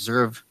was a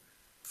reserve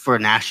for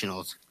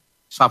nationals.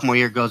 Sophomore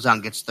year goes out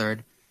and gets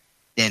third,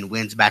 then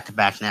wins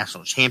back-to-back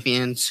national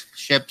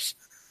championships.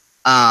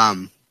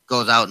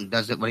 Goes out and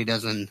does what he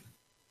does in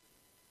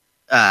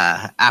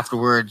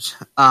afterwards.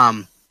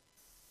 I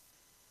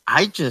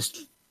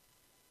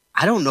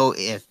don't know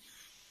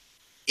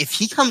if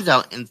he comes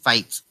out and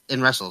fights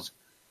and wrestles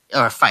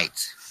or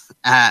fights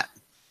at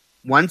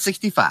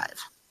 165.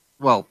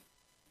 Well,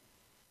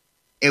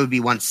 it would be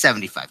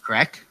 175,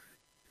 correct?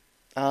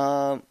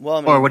 Well,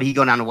 I mean, or would he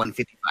go down to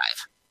 155?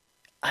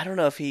 I don't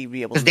know if he'd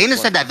be able to. Because Dana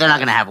said that they're not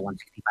going to have a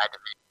 165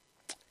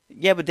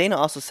 division. Yeah, but Dana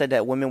also said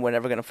that women were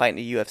never going to fight in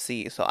the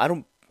UFC, so I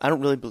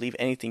don't really believe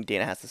anything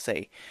Dana has to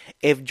say.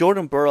 If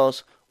Jordan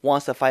Burroughs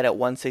wants to fight at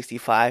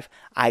 165,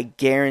 I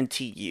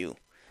guarantee you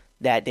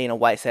that Dana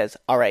White says,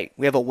 all right,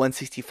 we have a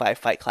 165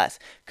 fight class.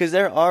 Because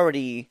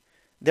every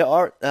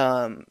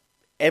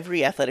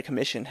athletic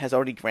commission has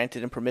already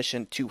granted him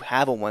permission to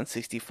have a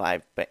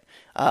 165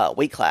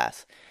 weight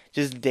class.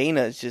 Just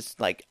Dana is just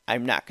like,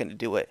 I'm not going to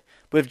do it.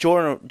 But if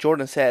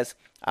Jordan says,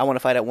 I want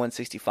to fight at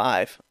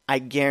 165, I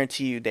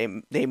guarantee you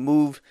they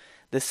move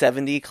the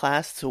 70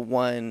 class to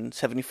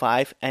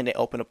 175 and they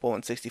open up a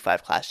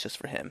 165 class just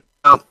for him.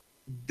 Oh,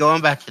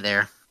 going back to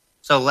there.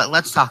 So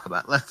let's talk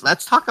about let's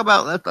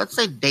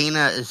say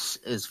Dana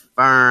is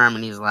firm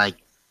and he's like,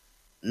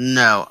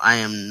 no, I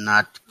am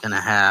not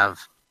gonna have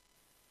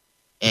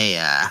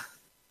a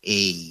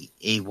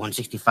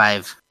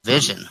 165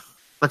 vision.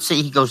 Let's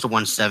say he goes to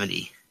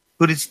 170.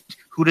 Who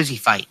does he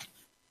fight?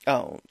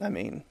 Oh, I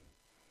mean,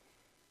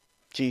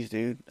 geez,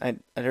 dude,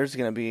 there's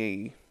gonna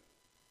be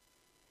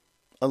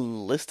a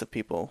list of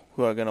people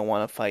who are gonna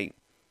want to fight,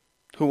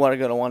 who are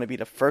gonna want to be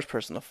the first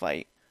person to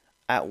fight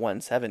at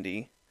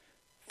 170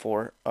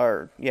 for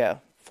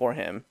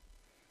him.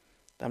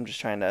 I'm just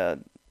trying to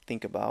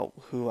think about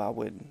who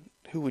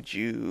would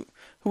you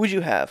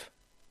have?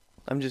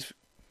 I'm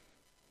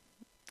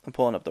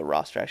pulling up the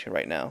roster actually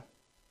right now.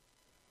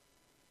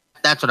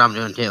 That's what I'm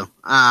doing too.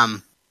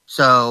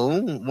 So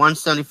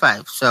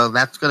 175. So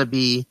that's gonna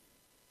be.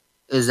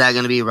 Is that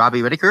gonna be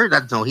Robbie Whittaker?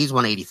 No, he's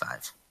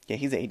 185. Yeah,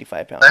 he's an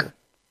 85 pounder.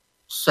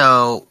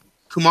 So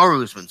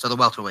Kamaru Usman, so the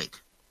welterweight.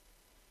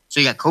 So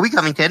you got Kobe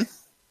Covington,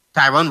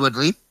 Tyron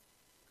Woodley,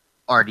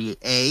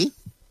 RDA,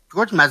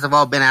 George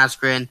Masvidal, Ben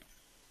Askren,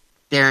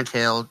 Darren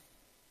Till,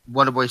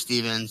 Wonderboy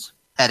Stevens,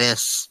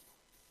 Pettis,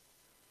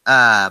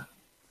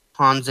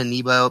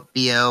 Ponzinibbio,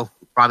 Bio,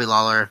 Robbie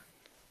Lawler,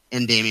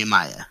 and Damian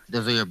Maia.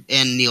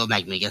 And Neil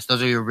Magny. I guess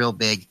those are your real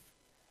big.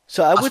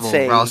 So I would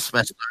say,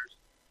 wrestlers.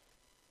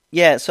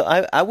 Yeah. So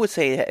I would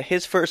say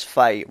his first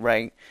fight,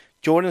 right?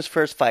 Jordan's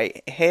first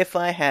fight. If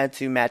I had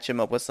to match him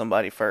up with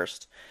somebody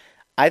first,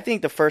 I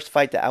think the first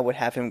fight that I would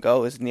have him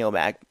go is Neil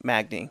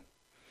Magny.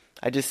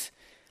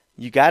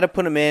 You got to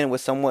put him in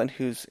with someone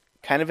who's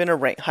kind of in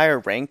a higher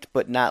ranked,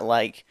 but not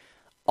like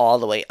all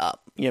the way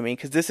up. You know what I mean?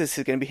 Because this is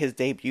going to be his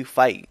debut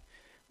fight,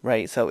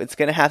 right? So it's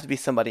going to have to be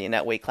somebody in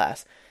that weight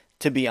class.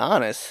 To be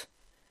honest,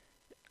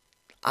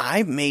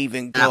 I may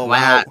even go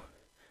out.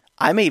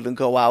 I may even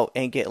go out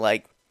and get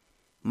like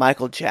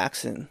Michael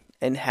Jackson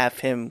and have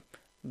him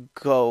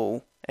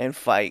go and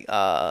fight.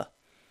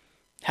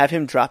 Have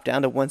him drop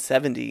down to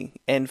 170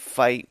 and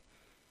fight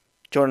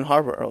Jordan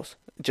Burroughs.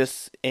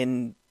 Just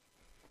in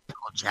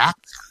Michael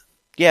Jackson.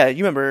 Yeah,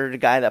 you remember the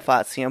guy that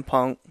fought CM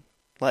Punk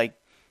like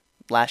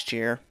last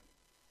year?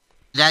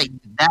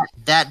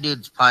 That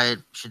dude's probably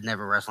should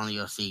never wrestle in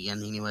the UFC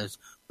again. Anyways,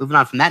 moving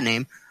on from that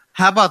name.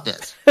 How about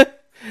this?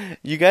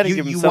 You got to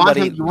give him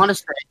somebody. You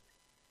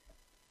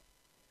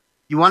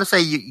want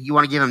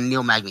to give him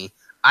Neil Magny.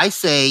 I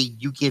say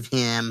you give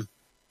him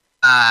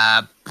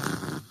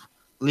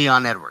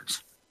Leon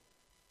Edwards.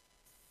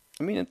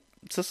 I mean,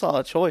 it's a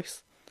solid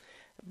choice.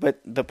 But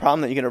the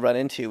problem that you're going to run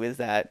into is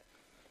that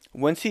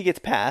once he gets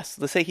past,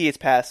 let's say he gets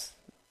past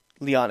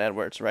Leon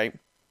Edwards, right?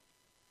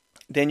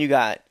 Then you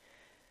got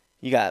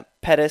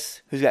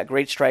Pettis, who's got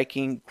great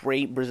striking,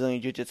 great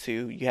Brazilian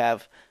Jiu-Jitsu. You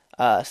have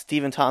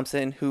Stephen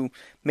Thompson, who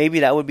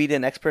maybe that would be the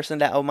next person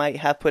that I might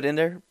have put in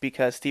there,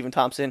 because Stephen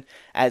Thompson,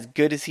 as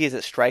good as he is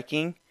at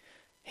striking,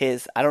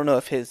 I don't know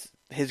if his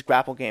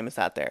grapple game is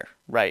not there,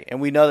 right? And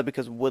we know that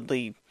because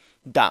Woodley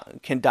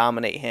can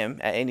dominate him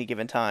at any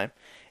given time.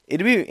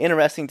 It'd be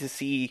interesting to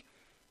see,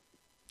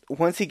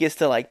 once he gets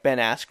to like Ben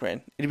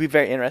Askren, it'd be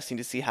very interesting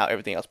to see how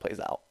everything else plays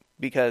out,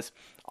 because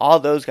all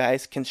those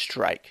guys can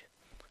strike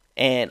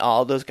and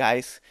all those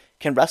guys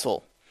can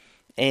wrestle,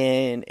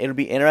 and it'll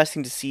be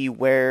interesting to see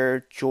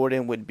where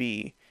Jordan would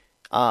be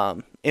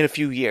in a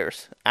few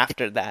years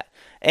after that.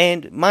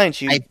 And mind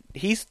you,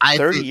 he's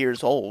 30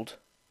 years old.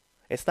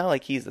 It's not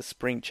like he's a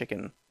spring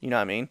chicken, you know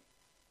what I mean?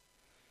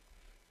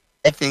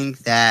 I think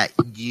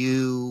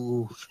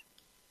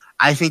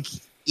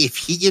if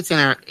he gets in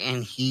there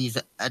and he's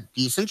a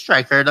decent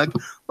striker, like,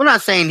 we're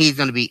not saying he's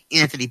going to be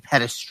Anthony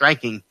Pettis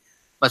striking,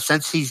 but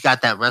since he's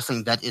got that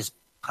wrestling, that is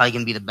probably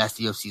going to be the best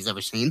UFC's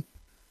ever seen.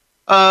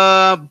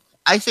 I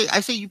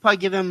say you probably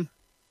give him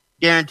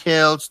Darren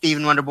Till,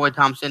 Stephen Wonderboy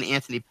Thompson,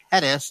 Anthony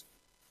Pettis,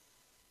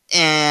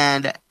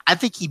 And I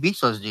think he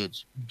beats those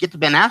dudes. Get to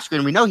Ben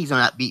Askren, we know he's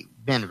going to beat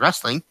Ben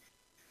wrestling.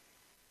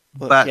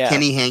 But yeah.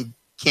 Can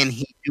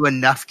he do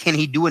enough? Can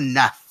he do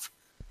enough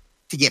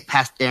to get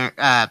past Ben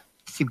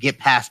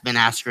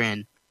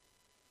Askren?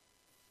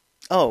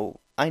 Oh,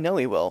 I know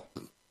he will.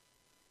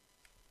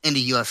 In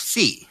the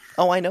UFC.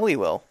 Oh, I know he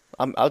will.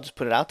 I'll just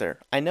put it out there.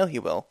 I know he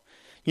will.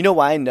 You know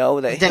why I know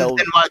that Then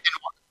why?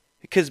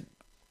 Because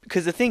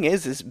the thing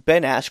is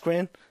Ben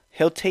Askren,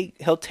 he'll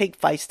take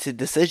fights to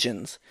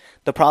decisions.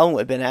 The problem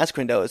with Ben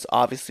Askren though is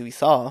obviously we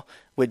saw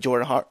with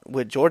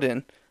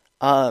Jordan,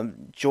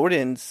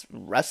 Jordan's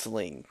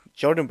wrestling,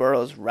 Jordan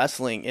Burroughs'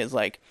 wrestling is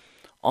like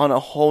on a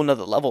whole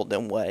nother level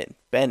than what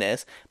Ben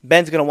is.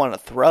 Ben's gonna want to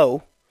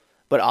throw,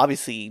 but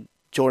obviously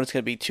Jordan's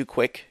gonna be too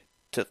quick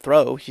to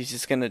throw. He's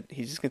just gonna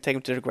take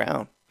him to the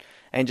ground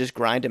and just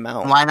grind him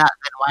out. Why not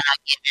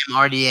give him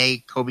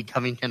RDA, Kobe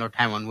Covington, or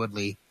Tyron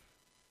Woodley?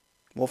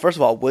 Well, first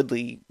of all,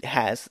 Woodley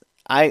has.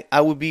 I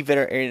would be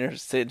very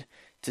interested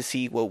to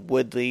see what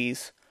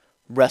Woodley's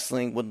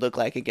wrestling would look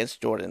like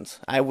against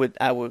Jordan's. I would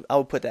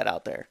put that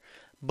out there.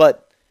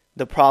 But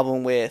the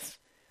problem with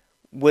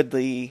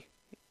Woodley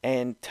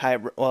and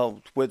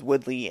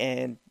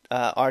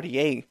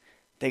RDA,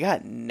 they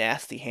got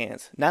nasty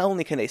hands. Not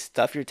only can they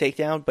stuff your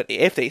takedown, but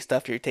if they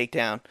stuff your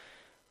takedown,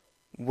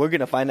 we're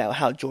gonna find out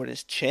how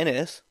Jordan's chin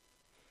is.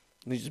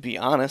 Let's just be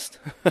honest.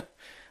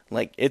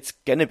 Like, it's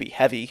gonna be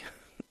heavy,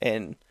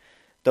 and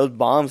those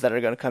bombs that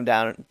are gonna come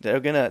down, they're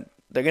gonna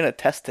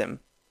test him,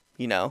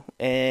 you know.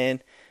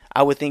 And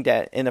I would think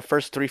that in the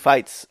first 3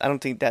 fights, I don't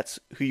think that's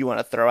who you want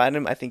to throw at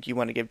him. I think you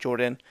want to give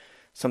Jordan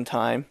some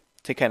time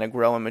to kind of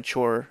grow and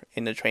mature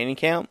in the training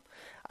camp.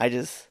 I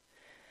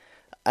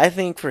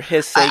think for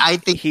his sake, I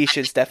think he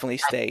should definitely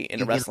stay in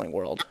the wrestling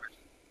world.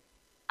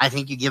 I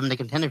think you give him the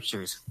Contender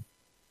Series.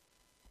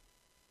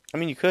 I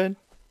mean, you could.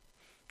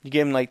 You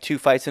give him like 2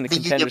 fights in the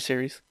Contender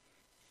Series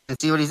and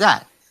see what he's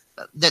at.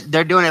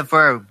 They're doing it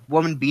for a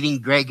woman beating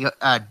Greg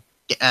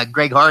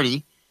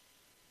Hardy.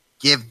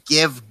 Give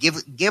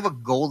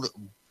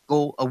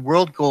a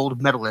world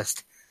gold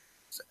medalist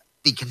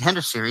the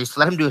Contender Series.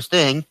 Let him do his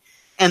thing,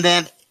 and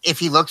then if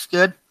he looks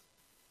good,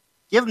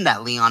 give him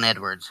that Leon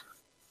Edwards.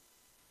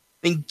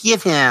 Then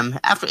give him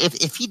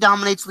if he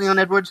dominates Leon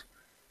Edwards,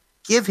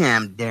 give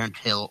him Darren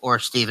Till or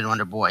Stephen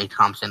Wonderboy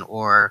Thompson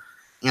or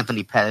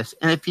Anthony Pettis,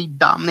 and if he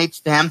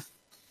dominates them,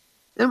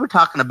 then we're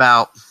talking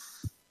about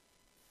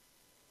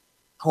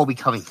Colby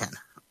Covington.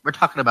 We're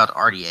talking about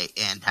RDA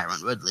and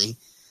Tyron Woodley.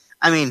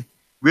 I mean,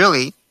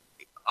 really,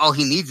 all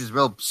he needs is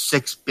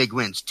 6 big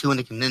wins, 2 in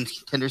the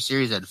Contender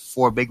Series and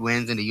 4 big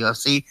wins in the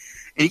UFC,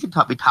 and he can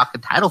be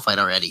talking title fight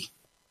already.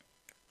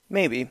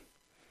 Maybe,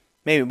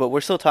 but we're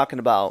still talking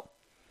about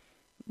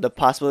the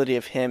possibility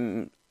of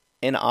him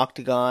in an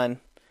octagon.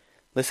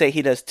 Let's say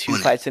he does 2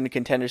 fights in the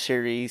Contender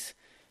Series.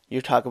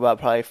 You're talking about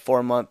probably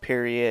 4-month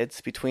periods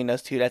between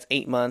those 2. That's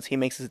 8 months. He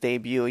makes his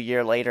debut a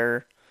year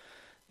later.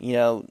 You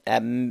know,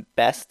 at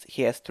best,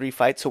 he has 3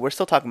 fights. So we're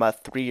still talking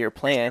about a 3-year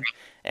plan.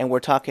 And we're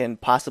talking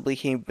possibly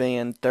he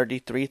being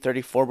 33,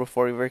 34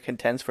 before he ever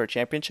contends for a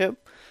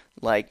championship.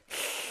 Like,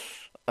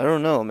 I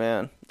don't know,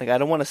 man. Like, I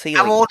don't want to say...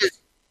 How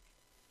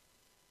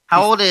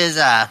old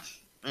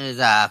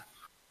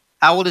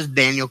is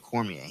Daniel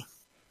Cormier?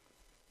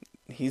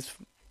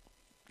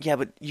 Yeah,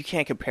 but you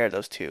can't compare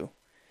those two.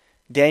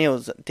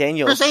 Daniel's been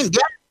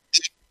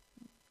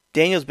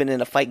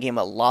in a fight game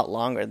a lot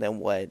longer than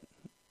what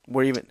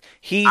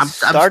he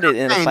started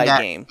in a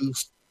fight game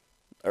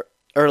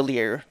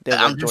earlier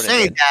than what Jordan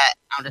did.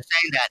 I'm just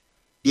saying that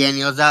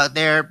Daniel's out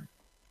there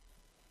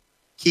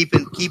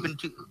keeping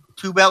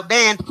two belt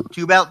Dan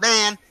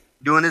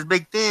doing his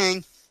big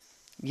thing.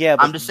 Yeah,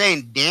 but I'm just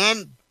saying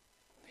Dan.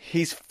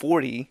 He's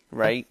 40,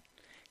 right?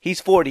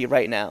 He's 40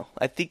 right now.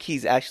 I think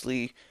he's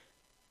actually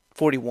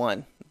 41.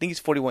 I think he's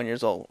 41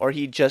 years old. Or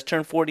he just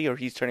turned 40 or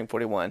he's turning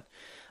 41.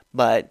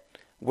 But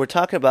we're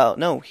talking about,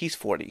 no, he's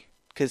 40.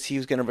 Because he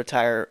was going to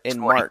retire in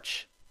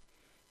March.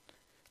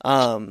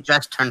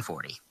 Just turned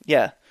 40.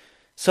 Yeah.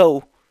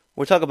 So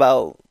we're talking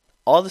about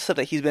all the stuff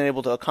that he's been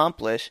able to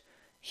accomplish.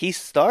 I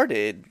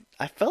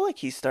felt like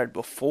he started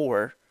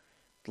before,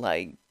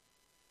 like,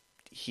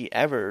 he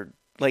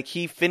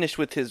finished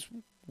with his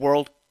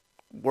world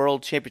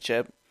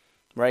championship,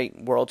 right?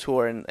 World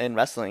tour in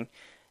wrestling.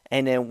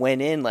 And then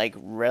went in, like,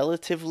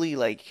 relatively,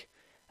 like,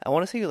 I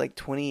want to say, like,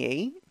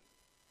 28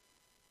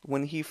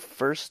 when he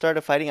first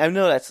started fighting. I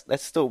know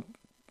that's still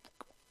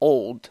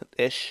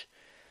old-ish.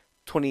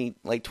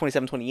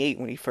 27, 28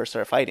 when he first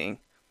started fighting.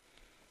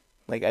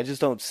 Like, I just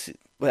don't see...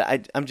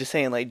 But I'm just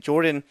saying, like,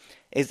 Jordan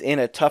is in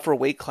a tougher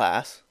weight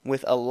class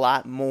with a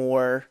lot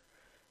more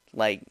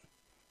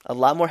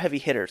heavy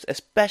hitters,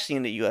 especially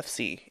in the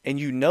UFC. And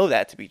you know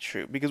that to be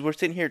true because we're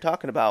sitting here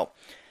talking about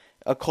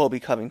a Colby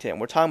Covington.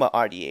 We're talking about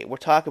RDA. We're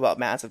talking about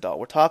Masvidal.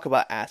 We're talking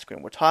about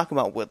Askren. We're talking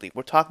about Woodley.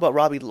 We're talking about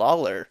Robbie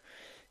Lawler.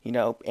 You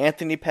know,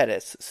 Anthony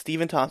Pettis,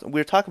 Stephen Thompson.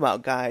 We're talking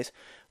about guys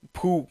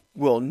who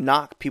will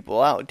knock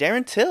people out.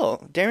 Darren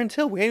Till.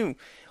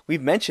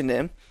 We've mentioned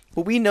him,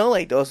 but we know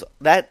like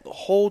that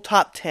whole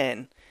top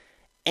 10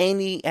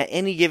 at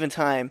any given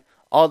time,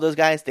 all those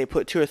guys, they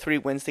put 2 or 3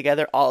 wins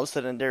together, all of a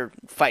sudden they're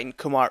fighting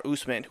Kamaru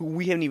Usman, who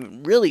we haven't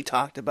even really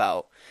talked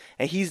about,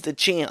 and he's the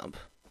champ.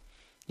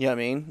 You know what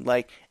I mean?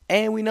 Like,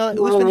 and we know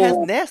that Usman has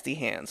nasty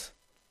hands.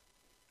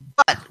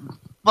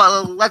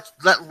 But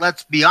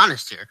let's be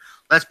honest here.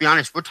 Let's be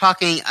honest. We're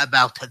talking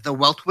about the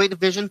welterweight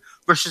division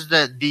versus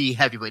the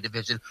heavyweight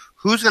division.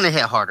 Who's going to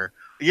hit harder?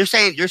 You're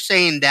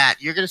saying that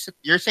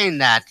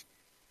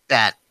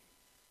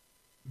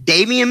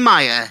Damian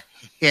Maia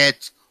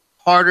hits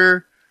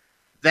harder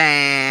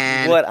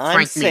than what I'm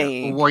Frank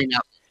saying. Mir.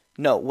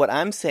 No, what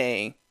I'm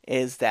saying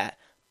is that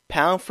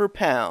pound for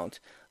pound,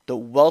 the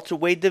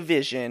welterweight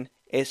division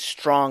is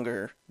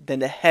stronger than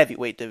the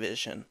heavyweight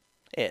division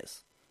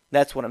is.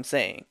 That's what I'm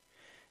saying.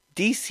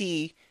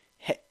 DC,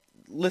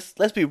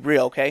 let's be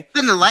real, okay?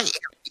 No,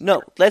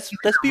 let's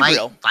be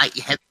real.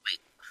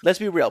 Let's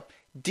be real.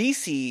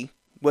 DC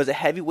was a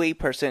heavyweight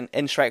person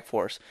in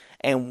Strikeforce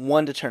and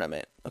won the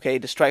tournament, okay?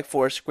 The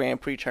Strikeforce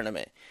Grand Prix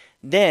tournament.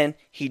 Then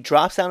he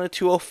drops down to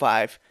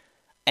 205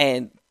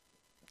 and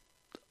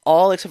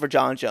all except for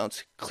John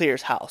Jones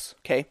clears house,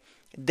 okay?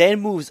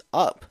 Then moves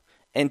up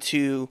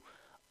into,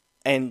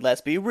 and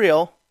let's be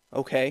real,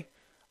 okay,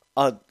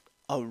 a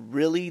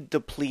really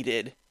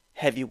depleted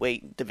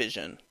heavyweight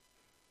division.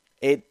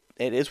 It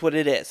is what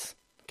it is,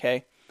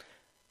 okay?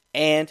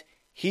 And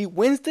he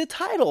wins the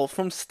title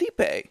from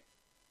Stipe.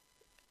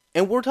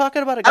 And we're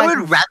talking about a guy I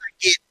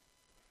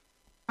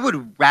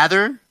would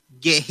rather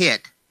get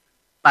hit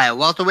by a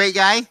welterweight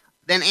guy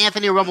than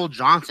Anthony Rumble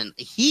Johnson.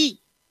 He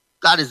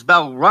got his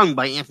bell rung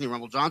by Anthony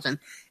Rumble Johnson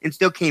and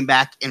still came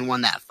back and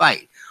won that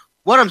fight.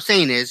 What I'm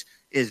saying is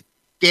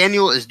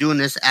Daniel is doing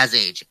this as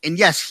age. And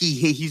yes,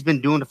 he's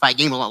been doing the fight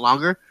game a lot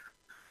longer.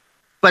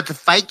 But the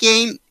fight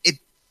game,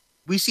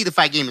 we see the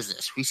fight game as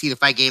this. We see the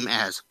fight game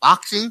as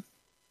boxing,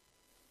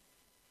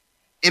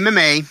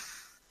 MMA,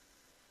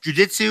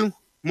 jiu-jitsu,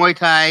 Muay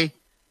Thai,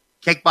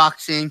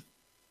 kickboxing.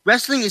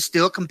 Wrestling is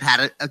still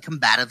a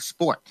combative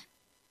sport.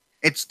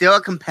 It's still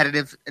a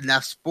competitive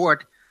enough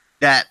sport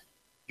that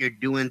you're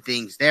doing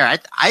things there.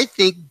 I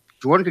think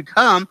Jordan could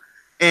come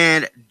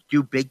and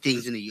do big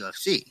things in the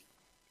UFC.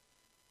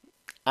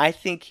 I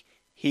think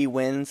he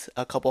wins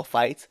a couple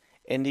fights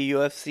in the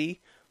UFC,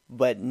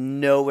 but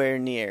nowhere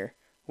near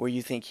where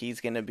you think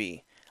he's going to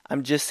be.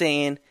 I'm just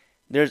saying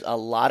there's a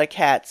lot of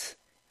cats,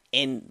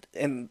 and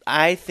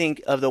I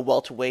think of the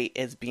welterweight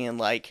as being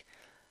like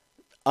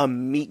a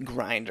meat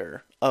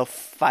grinder of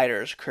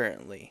fighters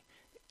currently.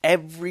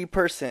 Every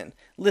person,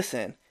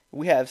 listen,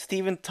 we have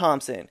Stephen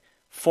Thompson,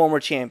 former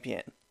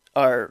champion,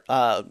 or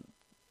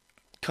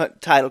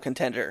title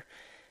contender.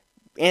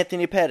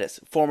 Anthony Pettis,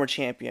 former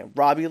champion.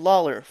 Robbie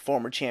Lawler,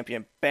 former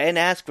champion. Ben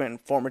Askren,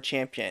 former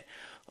champion.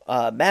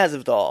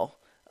 Masvidal,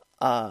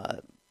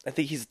 I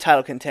think he's a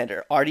title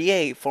contender.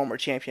 RDA, former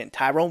champion.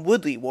 Tyron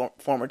Woodley,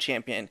 former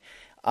champion.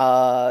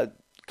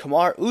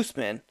 Kamaru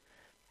Usman,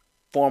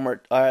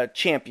 former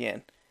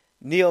champion.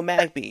 Neil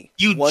Magny,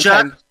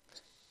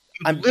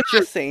 I'm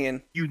just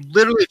saying. You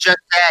literally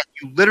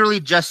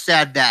just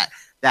said that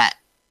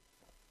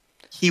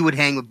he would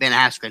hang with Ben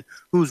Askren,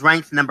 who's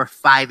ranked number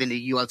 5 in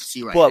the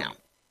UFC now.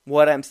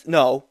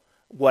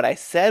 What I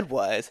said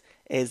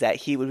is that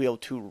he would be able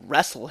to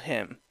wrestle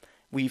him.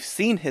 We've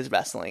seen his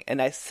wrestling,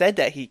 and I said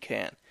that he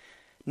can.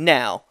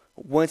 Now,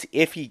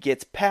 if he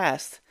gets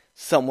past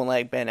someone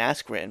like Ben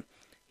Askren,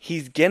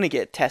 he's gonna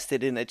get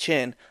tested in the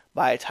chin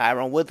by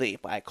Tyron Woodley,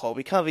 by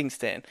Colby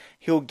Covington.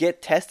 He'll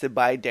get tested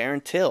by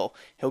Darren Till.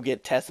 He'll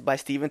get tested by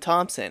Stephen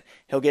Thompson.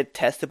 He'll get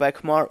tested by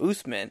Kamaru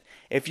Usman.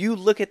 If you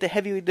look at the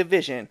heavyweight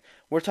division,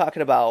 we're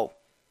talking about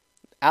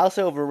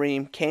Alistair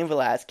Overeem, Cain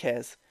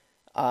Velasquez,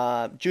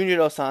 Junior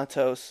Dos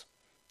Santos,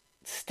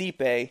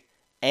 Stipe,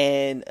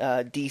 and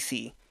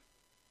DC.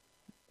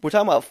 We're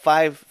talking about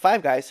five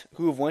guys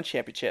who have won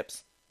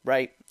championships,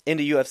 right, in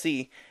the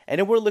UFC. And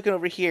then we're looking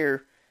over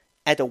here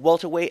at the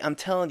welterweight. I'm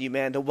telling you,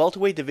 man, the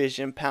welterweight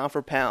division, pound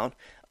for pound,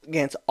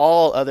 against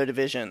all other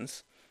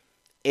divisions,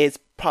 is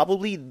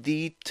probably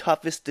the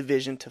toughest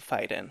division to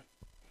fight in.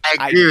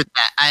 I agree with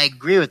that.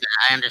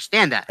 I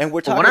understand that. And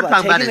we're talking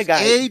about taking a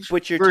guy,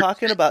 but you're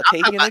talking about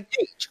taking a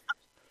age.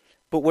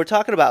 But we're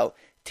talking about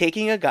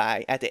taking a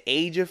guy at the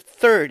age of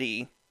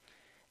 30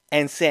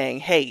 and saying,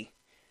 "Hey,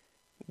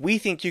 we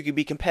think you could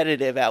be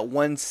competitive at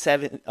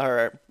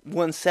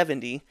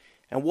 170,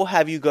 and we'll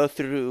have you go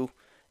through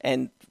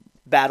and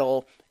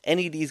battle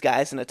any of these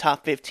guys in the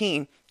top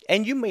 15,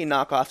 and you may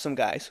knock off some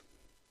guys.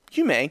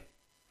 You may.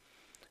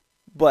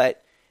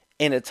 But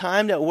in a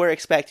time that we're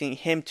expecting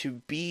him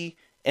to be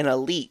an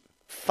elite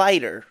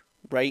fighter,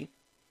 right,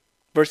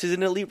 versus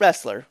an elite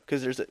wrestler,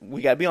 because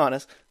we gotta be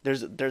honest,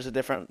 there's a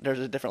different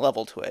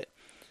level to it.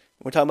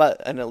 We're talking about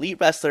an elite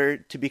wrestler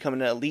to become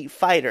an elite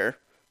fighter.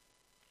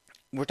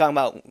 We're talking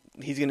about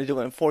he's gonna do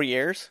it in 4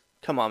 years.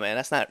 Come on, man,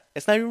 it's not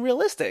even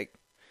realistic.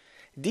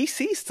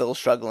 DC's still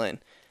struggling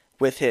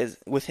with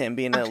him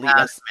being an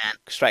elite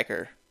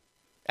striker.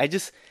 I'm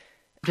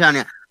telling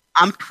you,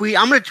 I'm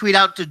gonna tweet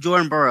out to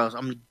Jordan Burroughs.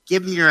 I'm gonna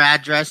give him your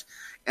address.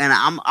 and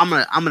I'm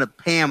gonna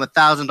pay him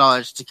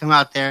 $1,000 to come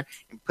out there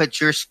and put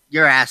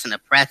your ass in a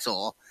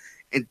pretzel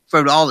and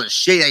for all the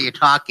shit that you're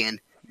talking.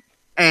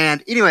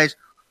 And anyways,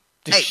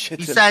 hey,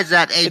 besides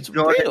that, hey,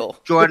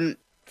 Jordan,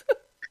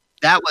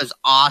 that was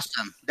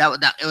awesome.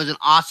 It was an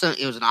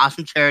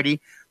awesome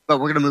charity. But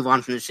we're gonna move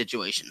on from this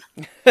situation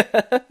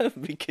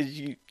because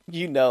you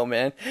know,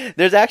 man.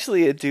 There's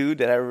actually a dude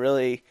that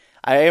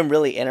I am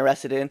really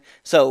interested in.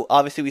 So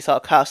obviously we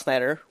saw Kyle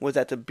Snyder was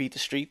at the Beat the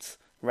Streets,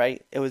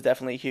 right? It was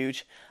definitely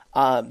huge.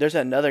 There's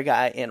another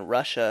guy in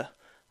Russia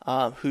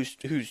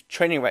who's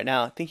training right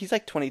now. I think he's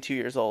like 22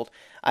 years old.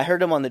 I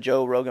heard him on the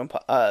Joe Rogan.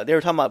 They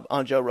were talking about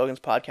on Joe Rogan's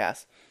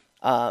podcast.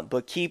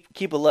 But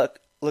keep a look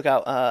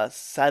out.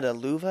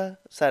 Sadulovet.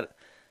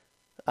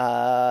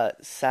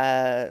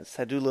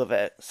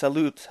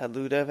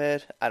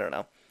 Saludovet. I don't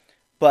know,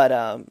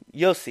 but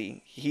you'll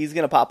see. He's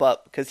gonna pop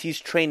up because he's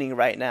training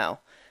right now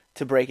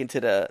to break into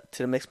the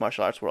mixed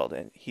martial arts world,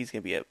 and he's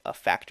gonna be a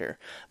factor.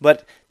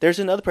 But there's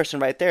another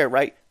person right there,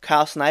 right?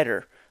 Kyle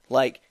Snyder.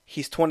 Like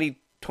he's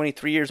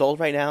 23 years old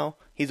right now.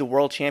 He's a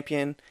world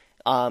champion.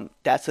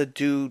 That's a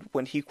dude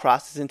when he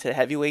crosses into the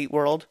heavyweight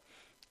world,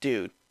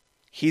 dude.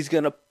 He's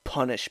gonna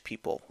punish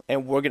people,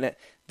 and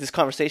this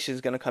conversation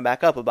is gonna come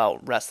back up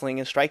about wrestling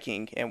and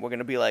striking, and we're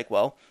gonna be like,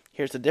 well,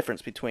 here's the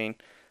difference between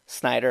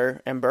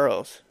Snyder and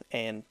Burroughs,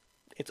 and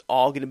it's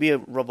all gonna be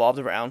revolved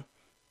around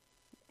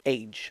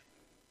age.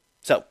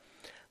 So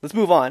let's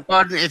move on.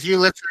 Gordon, if you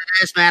listen to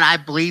this, man, I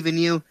believe in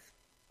you.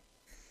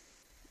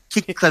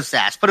 Kick Cliff's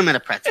ass. Put him in a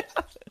pretzel.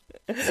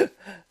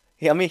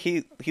 Yeah, I mean,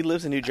 he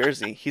lives in New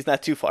Jersey. He's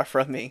not too far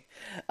from me.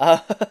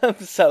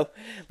 So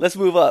let's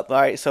move up.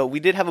 All right, so we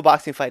did have a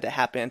boxing fight that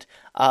happened.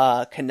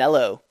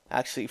 Canelo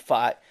actually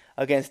fought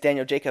against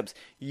Daniel Jacobs.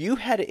 You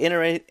had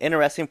an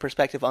interesting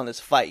perspective on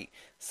this fight.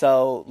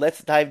 So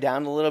let's dive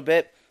down a little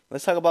bit.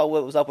 Let's talk about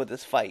what was up with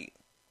this fight.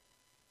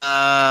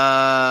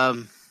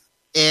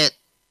 It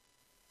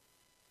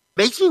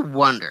makes me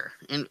wonder,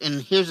 and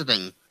here's the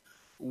thing.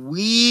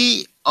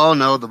 We all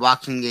know the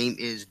boxing game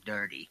is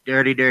dirty,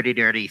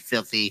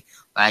 filthy,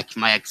 like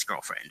my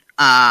ex-girlfriend.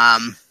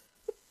 Talking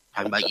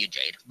about you,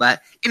 Jade.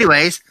 But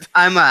anyways,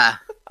 I'm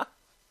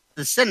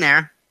just sitting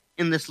there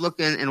in this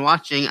looking and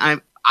watching. I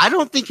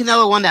don't think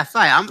Canelo won that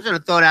fight. I'm just gonna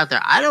throw it out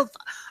there.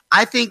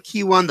 I think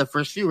he won the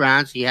first few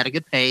rounds. He had a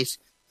good pace,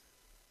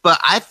 but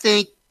I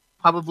think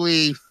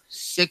probably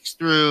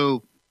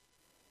 5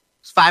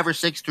 or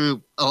 6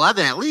 through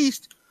 11 at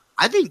least.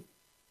 I think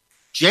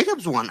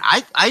Jacobs won.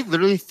 I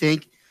literally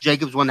think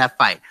Jacobs won that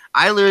fight.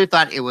 I literally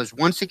thought it was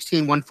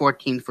 116,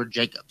 114 for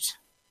Jacobs.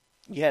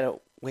 Yeah,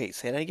 wait,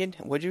 say that again.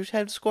 What did you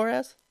have the score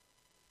as?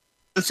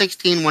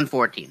 116,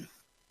 114.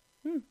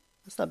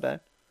 That's not bad.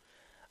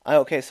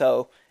 Okay,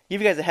 so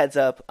give you guys a heads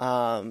up.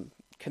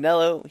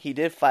 Canelo, he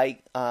did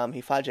fight.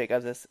 He fought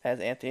Jacobs, as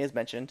Anthony has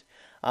mentioned.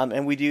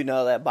 And we do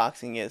know that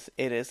boxing is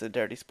a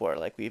dirty sport,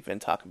 like we've been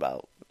talking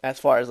about, as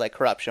far as like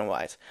corruption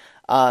wise.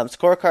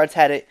 Scorecards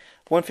had it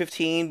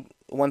 115,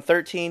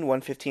 113,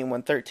 115,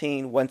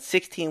 113,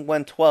 116,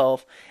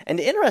 112. And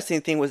the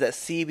interesting thing was that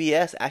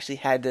CBS actually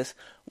had this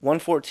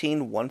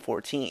 114,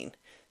 114.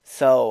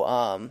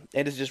 So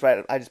it is just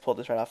right. I just pulled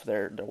this right off of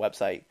their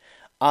website.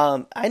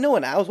 I know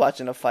when I was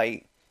watching a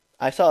fight,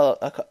 I saw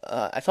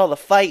the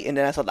fight and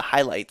then I saw the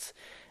highlights,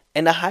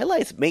 and the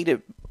highlights made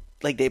it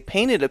like they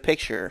painted a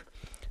picture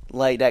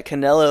like that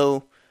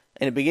Canelo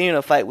in the beginning of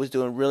the fight was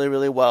doing really,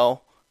 really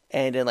well,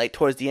 and then like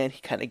towards the end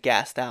he kind of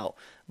gassed out.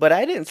 But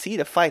I didn't see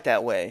the fight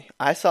that way.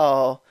 I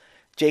saw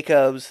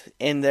Jacobs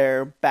in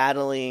there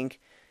battling,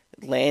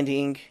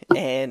 landing,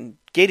 and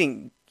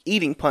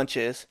eating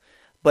punches.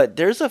 But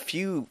there's a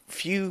few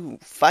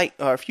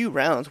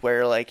rounds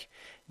where like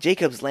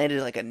Jacobs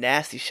landed like a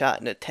nasty shot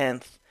in the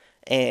 10th,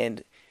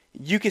 and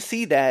you could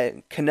see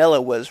that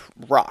Canelo was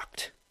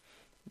rocked.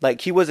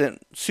 Like he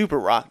wasn't super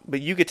rocked,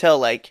 but you could tell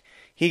like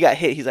he got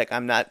hit. He's like,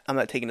 I'm not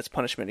taking this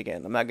punishment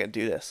again. I'm not gonna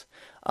do this.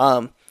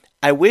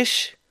 I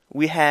wish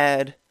we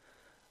had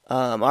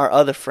our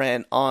other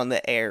friend on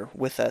the air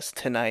with us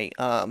tonight.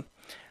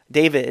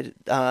 David,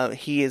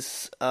 he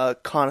is a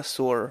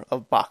connoisseur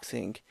of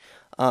boxing,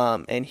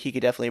 and he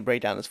could definitely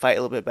break down this fight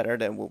a little bit better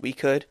than what we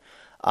could.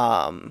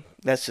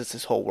 That's just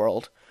his whole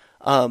world.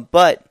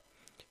 But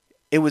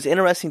it was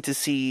interesting to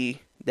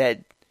see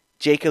that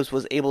Jacobs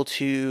was able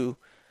to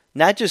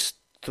not just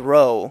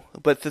throw,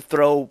 but to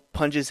throw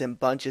punches and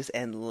bunches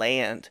and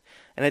land.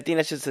 And I think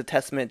that's just a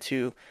testament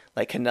to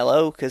like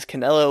Canelo, because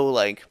Canelo,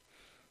 like,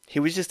 he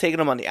was just taking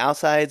them on the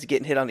outsides,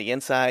 getting hit on the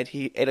inside.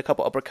 He ate a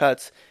couple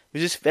uppercuts. It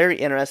was just very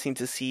interesting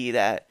to see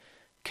that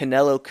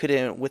Canelo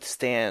couldn't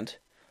withstand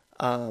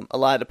a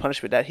lot of the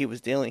punishment that he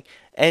was dealing.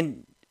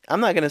 And I'm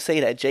not going to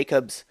say that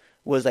Jacobs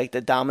was like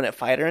the dominant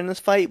fighter in this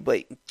fight,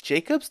 but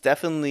Jacobs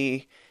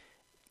definitely,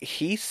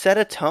 he set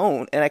a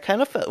tone. And I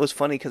kind of felt it was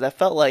funny because I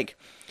felt like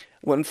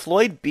when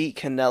Floyd beat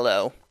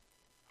Canelo,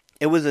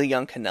 it was a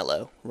young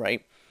Canelo,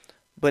 right?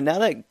 But now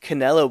that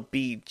Canelo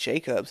beat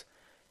Jacobs,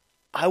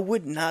 I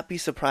would not be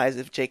surprised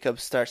if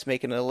Jacobs starts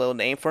making a little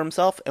name for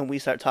himself and we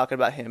start talking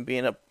about him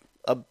being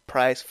a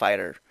prize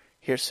fighter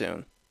here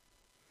soon.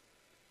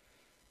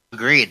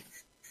 Agreed.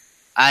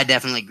 I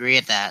definitely agree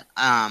with that.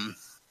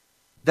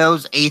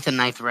 Those 8th and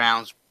ninth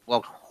rounds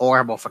looked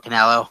horrible for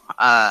Canelo.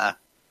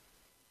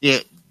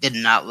 It did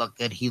not look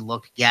good. He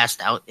looked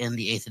gassed out in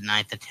the 8th and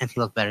ninth. The 10th, he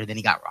looked better. Then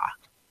he got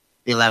rocked.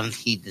 The 11th,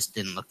 he just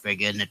didn't look very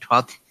good. And the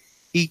 12th,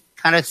 he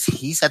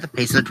set the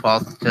pace of the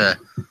 12th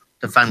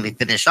to finally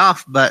finish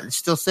off, but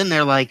still sitting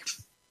there like,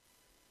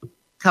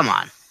 come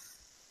on.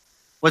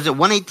 Was it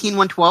 118,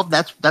 112?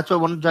 That's what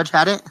one judge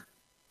had it?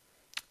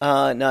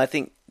 No, I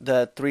think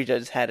the 3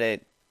 judges had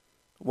it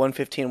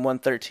 115,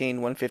 113,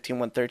 115,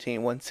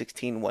 113,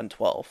 116,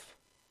 112.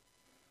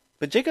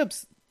 But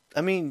Jacobs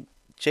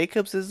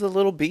is a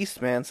little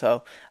beast, man.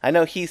 So I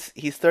know he's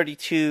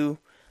 32,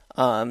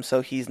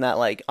 so he's not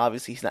like,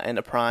 obviously he's not in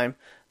the prime,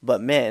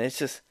 but man, it's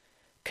just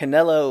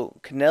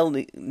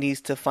Canelo needs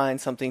to find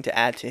something to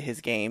add to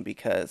his game,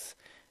 because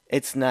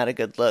it's not a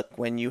good look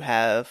when you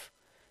have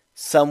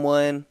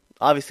someone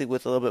obviously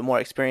with a little bit more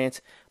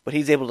experience, but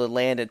he's able to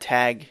land and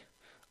tag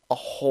a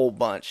whole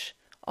bunch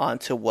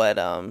onto what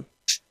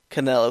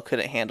Canelo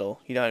couldn't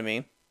handle. You know what I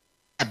mean?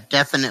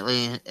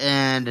 Definitely.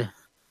 And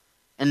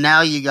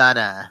now you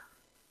got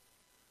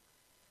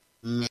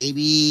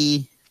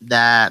maybe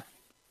a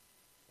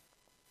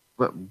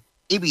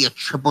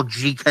Triple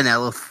G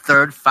Canelo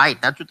third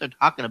fight. That's what they're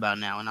talking about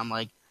now. And I'm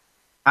like,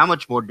 how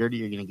much more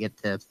dirty are you going to get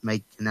to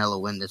make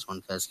Canelo win this one?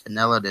 Because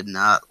Canelo did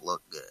not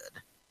look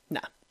good. Nah,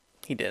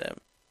 he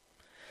didn't.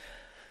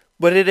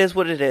 But it is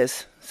what it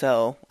is.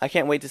 So I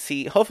can't wait to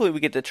see. Hopefully we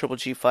get the Triple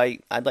G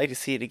fight. I'd like to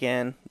see it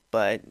again,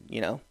 but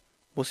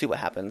we'll see what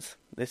happens.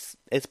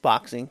 It's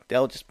boxing.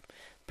 They'll just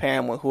pair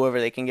him with whoever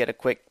they can get a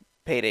quick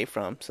payday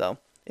from. So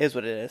it is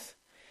what it is.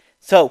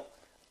 So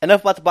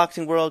enough about the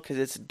boxing world, because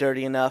it's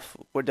dirty enough.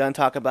 We're done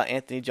talking about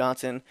Anthony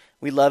Johnson.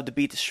 We love to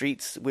beat the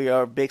streets. We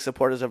are big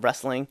supporters of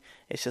wrestling.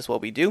 It's just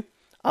what we do.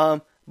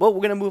 But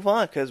we're gonna move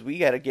on, because we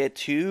gotta get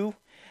to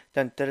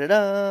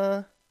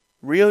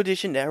Rio de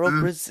Janeiro,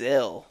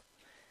 Brazil.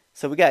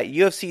 So we got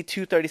UFC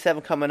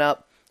 237 coming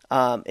up.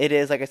 It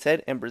is, like I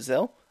said, in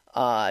Brazil.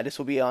 This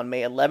will be on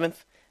May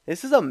 11th.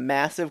 This is a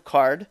massive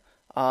card.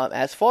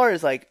 As far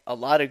as like a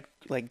lot of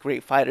like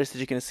great fighters that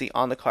you can see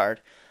on the card.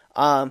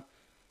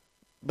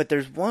 But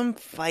there's one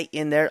fight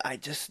in there I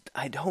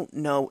don't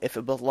know if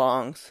it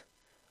belongs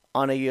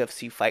on a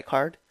UFC fight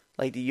card,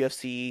 like the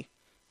UFC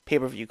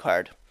pay-per-view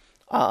card.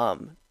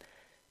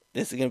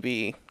 This is going to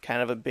be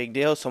kind of a big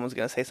deal. Someone's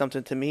going to say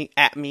something to me,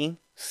 at me,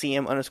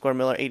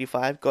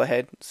 CM_Miller85. Go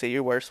ahead, say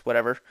your worst,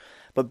 whatever.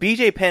 But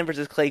BJ Penn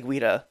versus Clay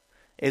Guida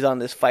is on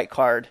this fight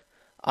card,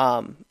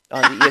 on the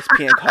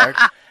ESPN card.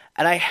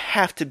 And I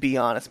have to be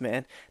honest,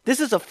 man.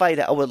 This is a fight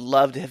that I would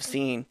love to have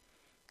seen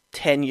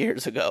 10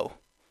 years ago.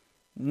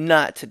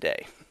 Not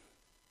today.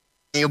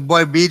 Your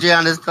boy BJ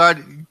on this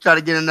card try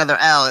to get another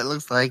L, it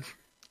looks like.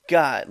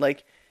 God,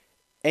 like,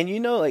 and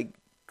like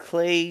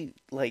Clay,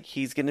 like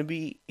he's gonna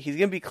be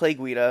Clay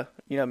Guida.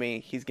 You know what I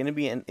mean? He's gonna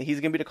be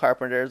the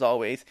Carpenter as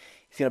always.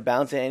 He's gonna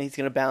bounce in, he's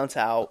gonna bounce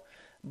out.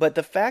 But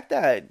the fact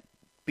that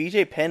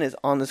BJ Penn is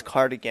on this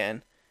card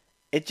again,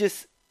 it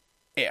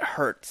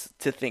hurts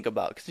to think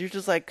about, because you're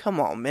just like, come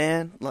on,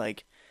 man,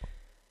 like,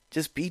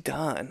 just be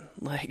done.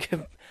 Like,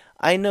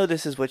 I know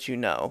this is what you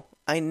know.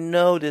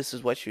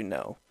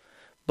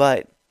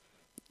 But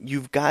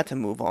you've got to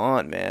move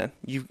on, man.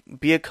 You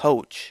be a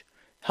coach.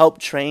 Help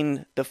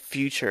train the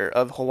future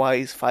of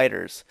Hawaii's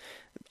fighters.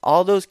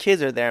 All those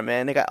kids are there,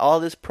 man. They got all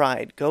this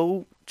pride.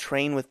 Go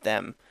train with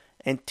them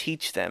and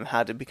teach them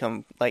how to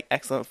become like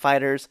excellent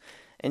fighters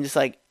and just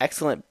like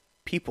excellent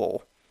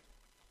people.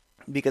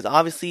 Because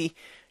obviously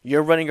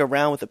you're running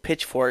around with a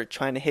pitchfork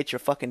trying to hit your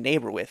fucking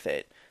neighbor with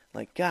it.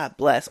 Like, God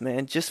bless,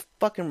 man. Just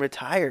fucking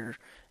retire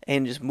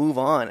and just move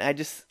on.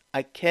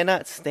 I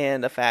cannot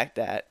stand the fact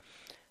that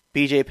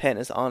BJ Penn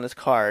is on his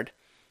card,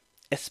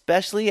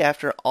 especially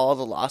after all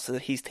the losses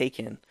that he's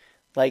taken.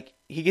 Like,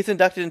 he gets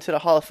inducted into the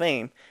Hall of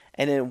Fame,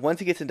 and then once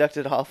he gets inducted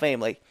to the Hall of Fame,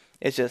 like,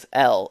 it's just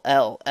L,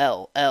 L,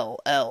 L, L,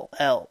 L,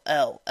 L,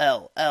 L,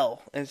 L,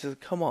 L. And it's just,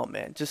 come on,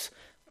 man. Just,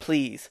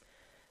 please,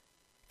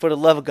 for the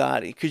love of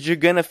God, because you're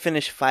going to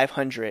finish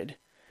 500.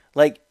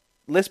 Like,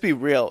 let's be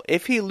real.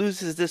 If he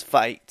loses this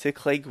fight to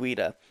Clay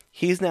Guida,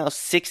 he's now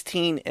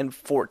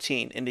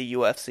 16-14 in the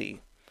UFC.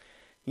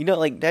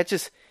 Like,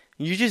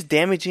 you're just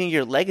damaging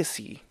your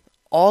legacy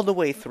all the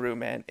way through,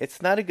 man.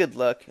 It's not a good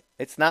look.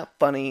 It's not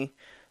funny.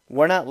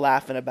 We're not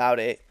laughing about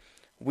it.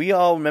 We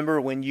all remember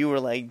when you were,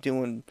 like,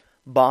 doing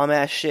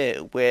bomb-ass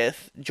shit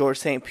with George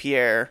St.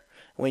 Pierre,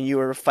 when you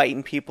were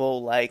fighting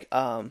people like,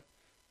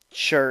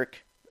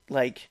 Shirk.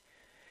 Like,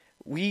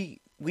 we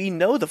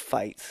know the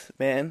fights,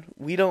 man.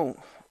 We don't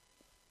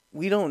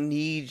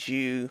need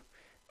you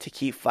to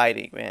keep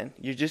fighting, man.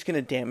 You're just going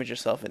to damage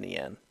yourself in the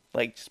end.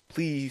 Like, just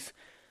please,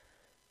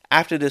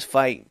 after this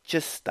fight,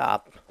 just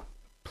stop.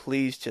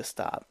 Please just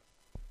stop.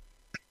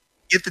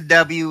 Get the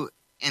W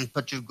and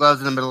put your gloves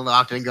in the middle of the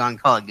octagon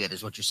and call it good,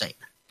 is what you're saying.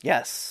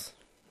 Yes,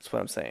 that's what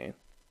I'm saying.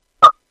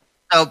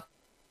 So,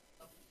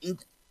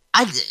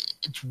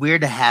 it's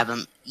weird to have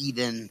him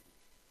even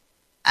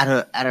at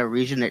a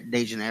Rio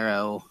de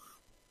Janeiro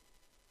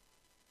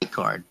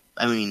card.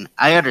 I mean,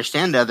 I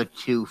understand the other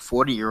two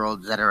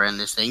 40-year-olds that are in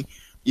this thing.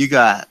 You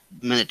got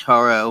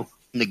Minotauro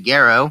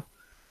Nagaro.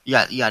 You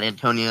got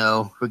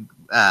Antonio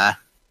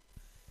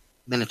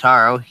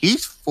Minotauro.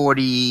 He's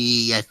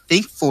 40, I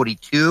think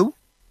 42,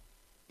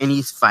 and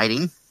he's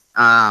fighting.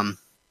 I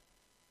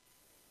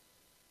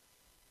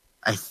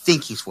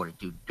think he's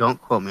 42.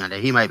 Don't quote me on that.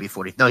 He might be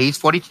 40. No, he's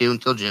 42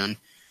 until June.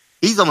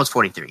 He's almost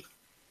 43.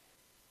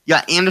 You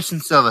got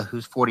Anderson Silva,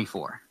 who's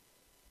 44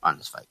 on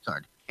this fight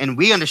card. And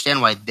we understand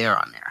why they're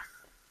on there.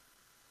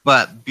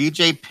 But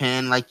BJ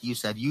Penn, like you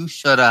said, you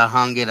should have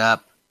hung it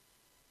up.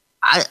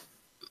 I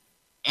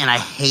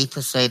hate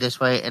to say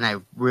this way, and I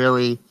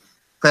really,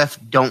 Cliff,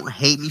 don't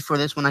hate me for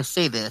this when I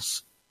say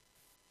this,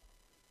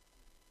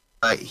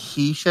 but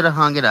he should have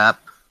hung it up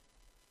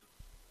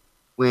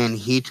when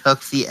he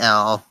took the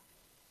L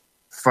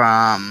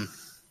from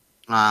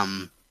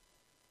El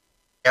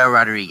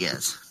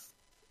Rodriguez.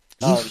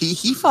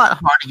 He fought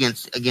hard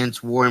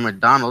against Warren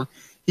McDonald.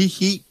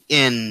 He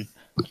in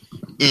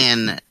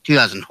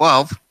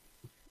 2012.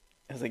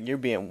 I was like, you're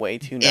being way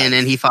too nice. And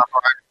then he fought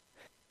hard.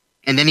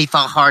 And then he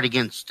fought hard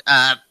against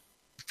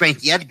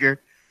Frankie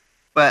Edgar.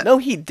 But no,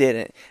 he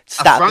didn't.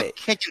 Stop it.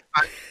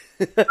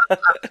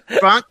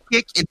 Front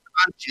kick and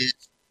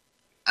punches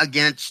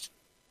against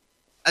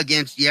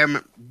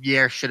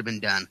Yair should have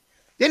been done.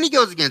 Then he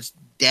goes against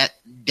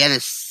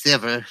Dennis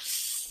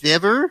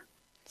Siver,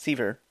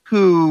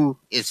 who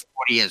is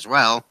 40 as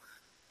well.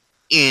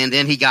 And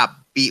then he got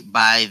beat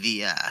by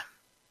the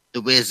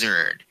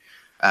Wizard,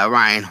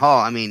 Ryan Hall.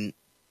 I mean,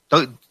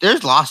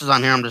 there's losses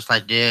on here. I'm just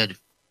like, dude,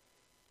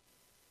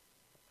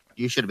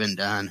 you should have been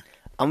done.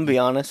 I'm gonna be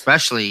honest,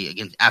 especially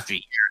against after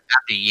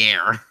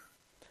year.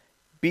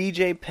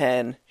 BJ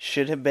Penn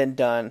should have been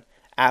done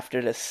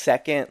after the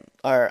second,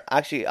 or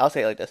actually, I'll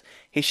say it like this: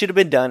 he should have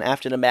been done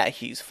after the Matt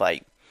Hughes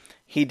fight.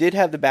 He did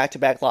have the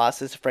back-to-back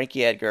losses to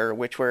Frankie Edgar,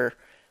 which were,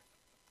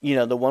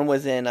 the one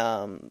was in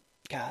Abu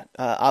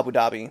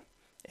Dhabi,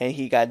 and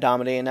he got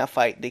dominated in that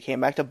fight. They came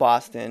back to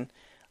Boston.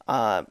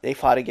 They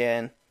fought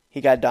again.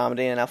 He got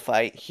dominated in that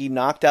fight. He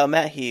knocked out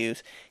Matt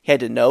Hughes. He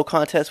had the no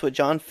contest with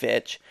John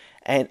Fitch,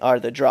 or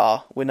the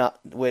draw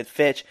with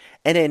Fitch.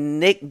 And then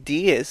Nick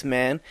Diaz,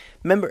 man.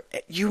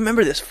 You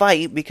remember this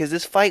fight, because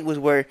this fight was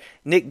where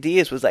Nick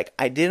Diaz was like,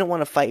 I didn't want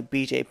to fight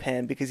BJ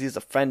Penn because he's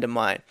a friend of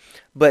mine.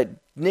 But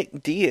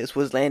Nick Diaz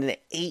was landing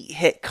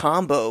 8-hit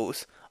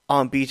combos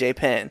on BJ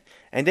Penn.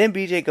 And then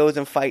BJ goes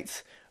and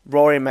fights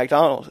Rory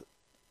McDonald.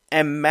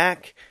 And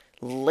Mac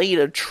laid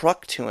a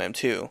truck to him,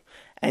 too.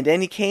 And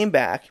then he came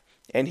back.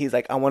 And he's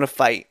like, I want to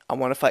fight.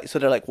 So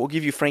they're like, we'll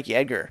give you Frankie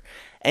Edgar.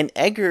 And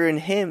Edgar and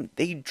him,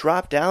 they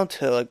dropped down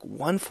to like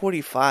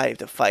 145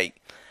 to fight.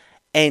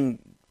 And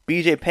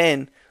BJ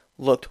Penn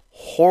looked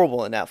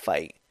horrible in that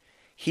fight.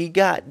 He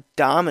got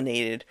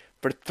dominated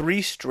for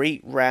 3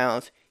 straight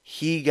rounds.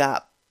 He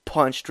got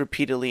punched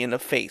repeatedly in the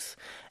face.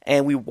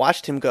 And we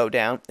watched him go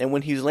down. And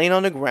when he was laying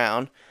on the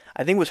ground,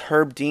 I think it was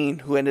Herb Dean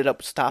who ended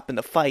up stopping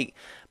the fight.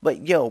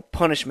 But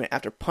punishment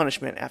after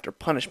punishment after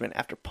punishment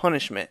after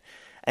punishment.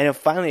 And then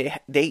finally,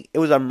 it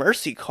was a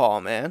mercy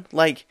call, man.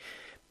 Like,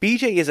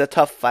 BJ is a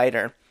tough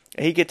fighter.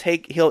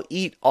 He'll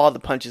eat all the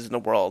punches in the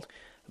world.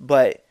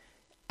 But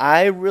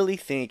I really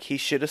think he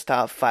should have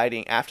stopped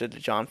fighting after the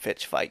John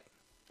Fitch fight.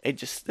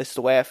 That's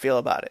the way I feel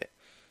about it.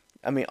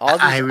 I mean, all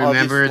these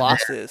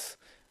losses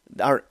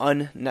are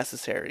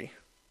unnecessary.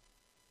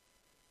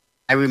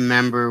 I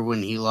remember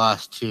when he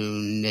lost to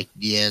Nick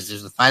Diaz.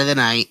 There's the fight of the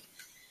night.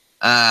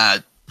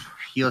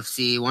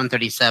 UFC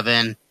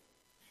 137.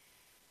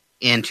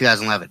 In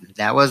 2011,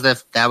 that was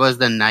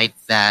the night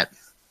that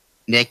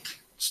Nick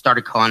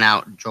started calling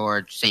out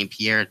George St.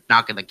 Pierre,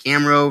 knocking the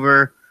camera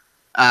over,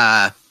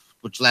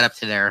 which led up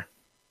to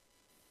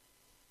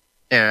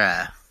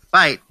their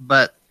fight.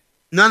 But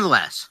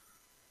nonetheless,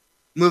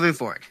 moving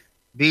forward,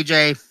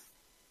 BJ,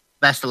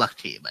 best of luck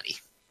to you, buddy.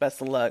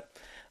 Best of luck.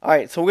 All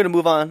right, so we're gonna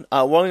move on. We're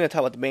only gonna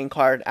talk about the main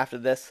card after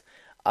this.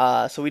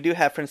 So we do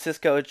have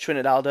Francisco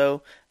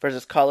Trinidaldo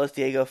versus Carlos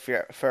Diego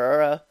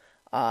Ferreira.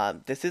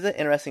 This is an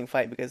interesting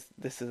fight because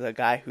this is a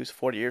guy who's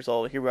 40 years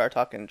old. Here we are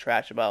talking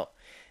trash about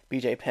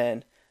BJ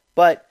Penn.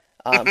 But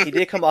he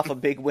did come off a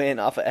big win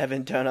off of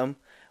Evan Dunham,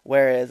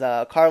 whereas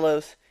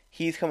Carlos,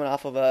 he's coming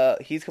off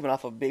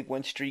a big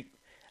win streak,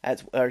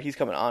 he's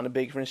coming on a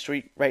big win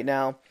streak right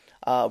now.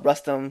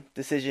 Rustam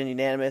decision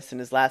unanimous in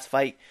his last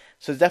fight.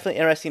 So it's definitely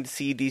interesting to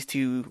see these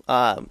two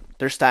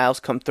their styles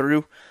come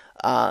through.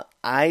 I'm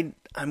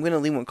gonna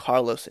lean with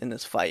Carlos in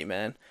this fight,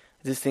 man.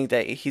 I just think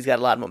that he's got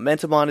a lot of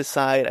momentum on his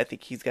side. I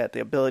think he's got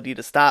the ability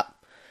to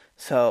stop.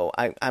 So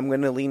I'm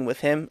going to lean with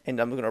him, and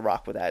I'm going to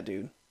rock with that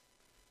dude.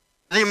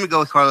 I think I'm going to go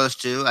with Carlos,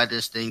 too. I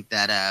just think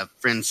that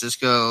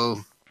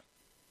Francisco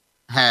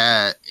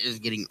is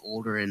getting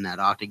older in that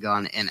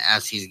octagon, and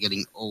as he's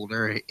getting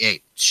older,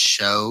 it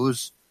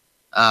shows.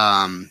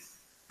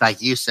 Like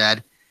you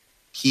said,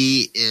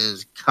 he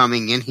is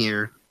coming in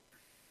here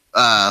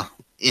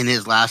in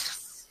his last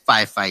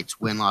 5 fights,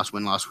 win, loss,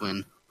 win, loss,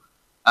 win.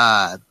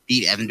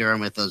 Beat Evan Durham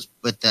with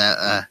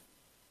the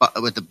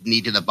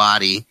knee to the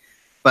body,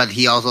 but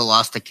he also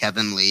lost to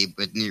Kevin Lee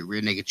with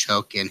rear naked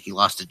choke, and he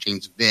lost to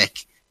James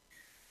Vick.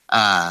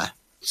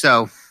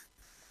 So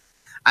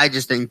I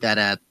just think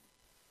that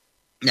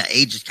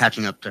age is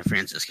catching up to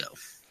Francisco.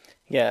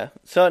 Yeah.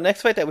 So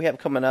next fight that we have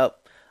coming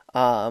up,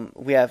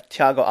 we have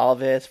Thiago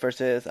Alves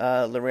versus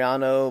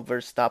Liriano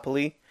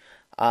Verstappen.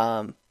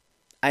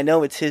 I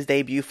know it's his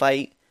debut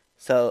fight,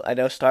 so I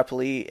know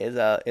Starpoli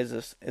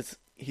is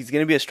he's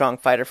going to be a strong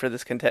fighter for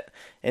this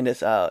in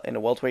the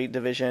welterweight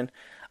division.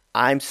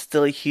 I'm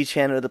still a huge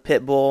fan of the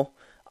Pitbull.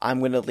 I'm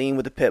going to lean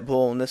with the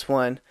Pitbull in this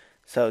one.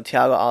 So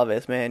Thiago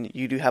Alves, man,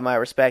 you do have my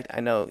respect.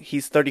 I know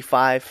he's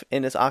 35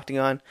 in this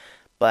octagon,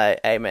 but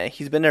hey, man,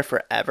 he's been there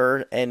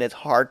forever, and it's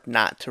hard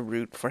not to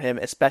root for him,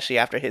 especially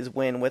after his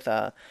win with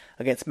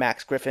against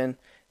Max Griffin.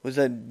 It was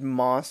a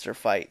monster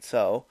fight.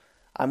 So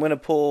I'm going to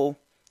pull.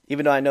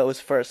 Even though I know it was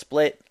for a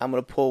split, I'm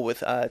gonna pull with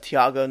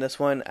Thiago in this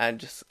one,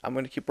 and I'm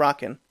gonna keep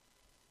rocking.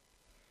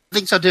 I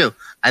think so too.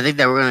 I think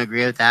that we're gonna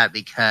agree with that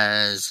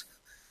because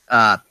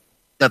the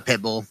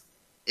Pitbull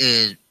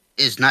is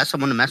not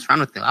someone to mess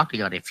around with the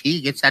octagon. If he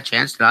gets that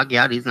chance to knock you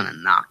out, he's gonna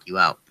knock you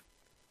out.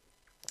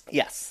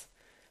 Yes.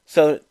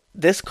 So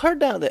this card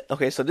down that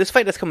so this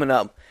fight that's coming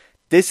up,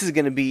 this is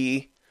gonna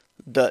be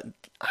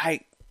I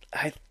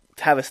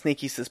have a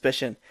sneaky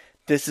suspicion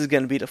this is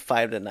gonna be the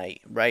fight of the night,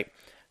 right?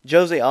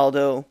 Jose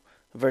Aldo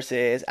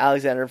versus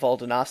Alexander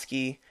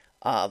Volkanovski.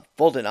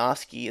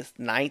 Volkanovski is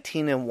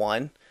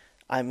 19-1.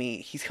 I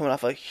mean, he's coming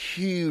off a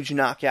huge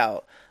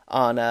knockout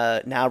on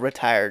now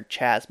retired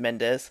Chaz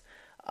Mendes.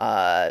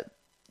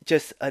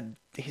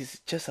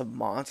 He's just a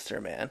monster,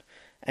 man.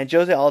 And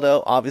Jose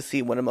Aldo,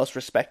 obviously one of the most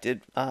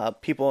respected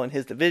people in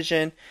his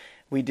division.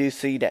 We did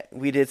see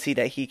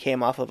that he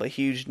came off of a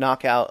huge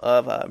knockout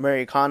of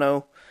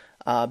Americano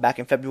back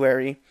in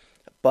February.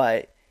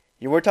 But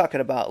we're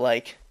talking about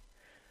like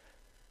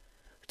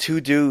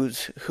two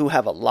dudes who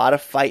have a lot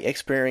of fight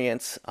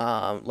experience.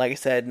 Like I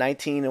said,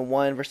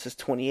 19-1 versus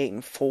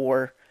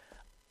 28-4.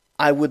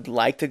 I would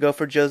like to go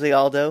for Jose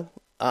Aldo,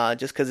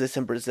 just because it's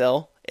in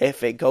Brazil.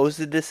 If it goes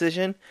to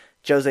decision,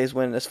 Jose's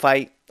winning this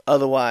fight.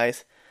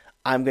 Otherwise,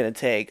 I'm gonna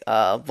take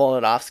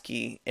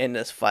Volkanovski in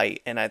this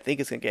fight, and I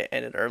think it's gonna get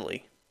ended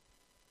early.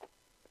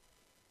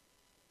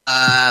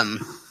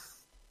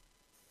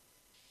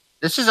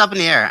 This is up in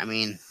the air. I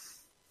mean,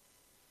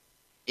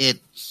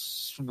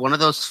 it's one of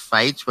those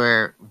fights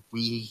where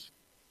we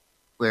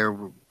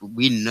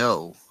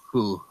know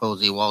who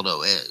Jose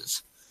Waldo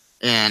is,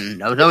 and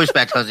no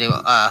respect Jose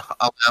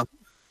Aldo,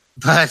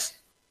 but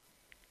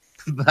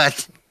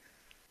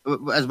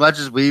as much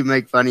as we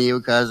make fun of you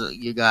because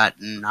you got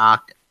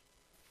knocked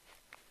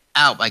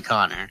out by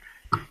Conor,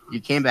 you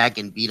came back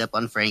and beat up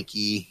on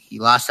Frankie.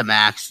 You lost to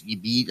Max. You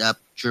beat up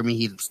Jeremy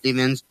Heath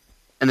Stevens,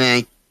 and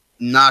then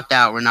knocked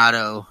out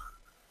Renato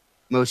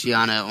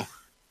Moicano.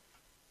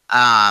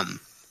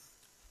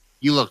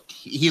 He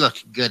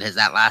looked good as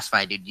that last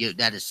fight, dude.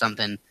 That is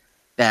something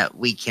that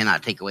we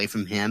cannot take away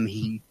from him.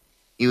 He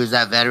was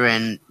that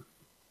veteran.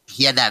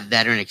 He had that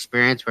veteran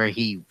experience where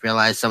he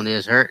realized somebody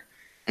was hurt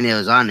and it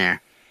was on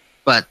there.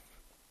 But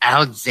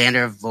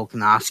Alexander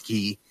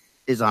Volkanovski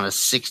is on a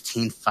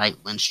 16-fight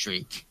win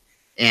streak,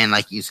 and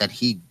like you said,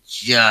 he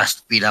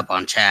just beat up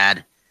on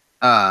Chad.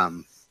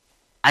 I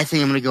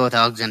think I'm going to go with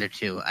Alexander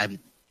too.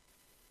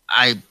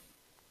 I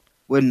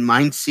wouldn't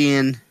mind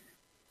seeing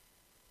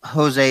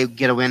Jose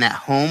get a win at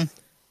home,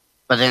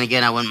 but then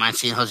again, I wouldn't mind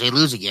seeing Jose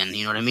lose again.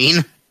 You know what I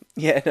mean?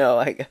 Yeah, no,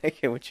 I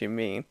get what you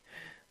mean.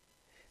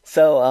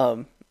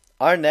 So,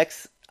 our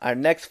next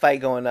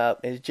fight going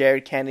up is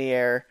Jared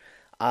Cannonier,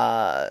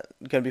 going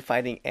to be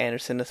fighting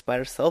Anderson the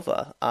Spider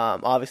Silva.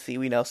 Obviously,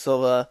 we know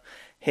Silva,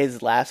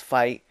 his last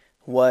fight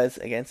was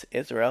against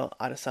Israel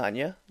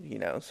Adesanya.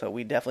 So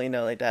we definitely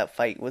know that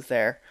fight was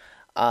there.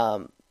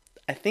 I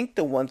think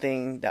the one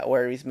thing that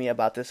worries me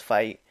about this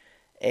fight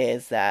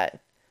is that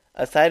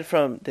aside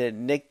from the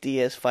Nick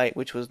Diaz fight,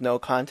 which was no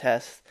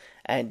contest,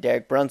 and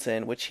Derek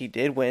Brunson, which he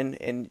did win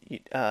in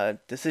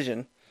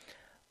decision,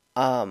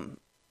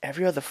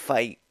 every other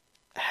fight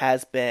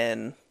has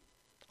been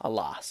a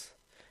loss.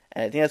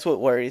 And I think that's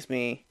what worries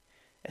me,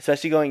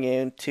 especially going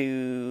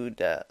into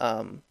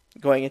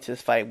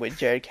this fight with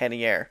Jared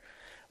Cannonier.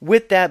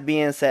 With that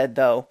being said,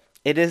 though,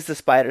 it is the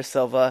Spider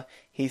Silva.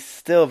 He's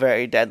still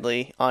very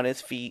deadly on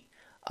his feet.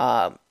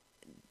 I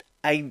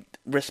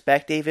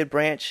respect David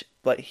Branch,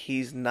 but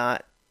he's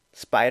not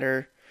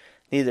Spider.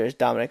 Neither is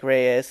Dominic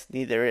Reyes.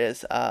 Neither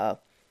is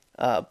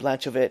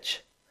Blanchovich,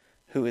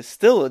 who is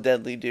still a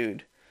deadly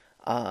dude.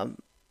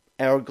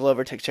 Or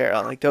Glover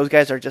Teixeira. Like, those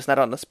guys are just not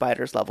on the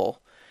Spider's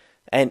level.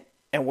 And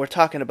we're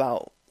talking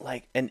about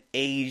like an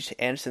aged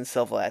Anderson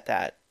Silva at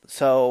that.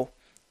 So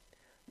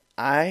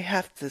I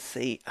have to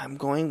say I'm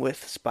going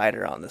with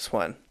Spider on this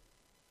one.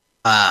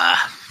 I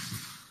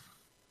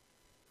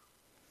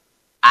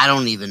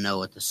don't even know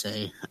what to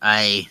say.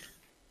 I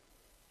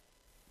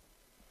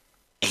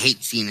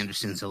hate seeing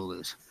Anderson Silva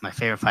lose. My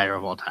favorite fighter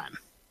of all time.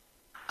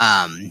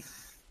 I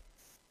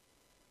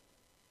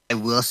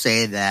will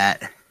say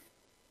that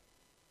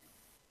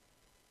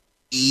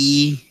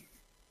he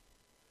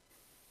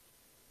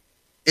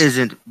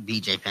isn't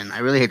BJ Penn. I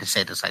really hate to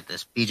say this like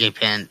this. BJ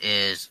Penn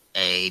is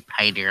a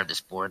pioneer of the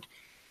sport.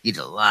 He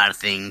did a lot of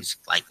things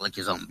like lick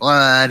his own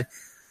blood.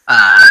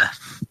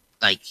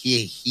 Like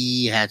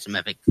he had some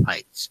epic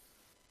fights.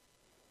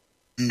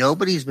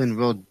 Nobody's been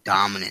real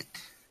dominant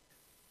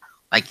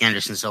like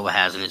Anderson Silva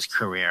has in his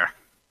career.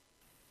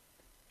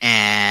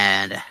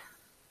 And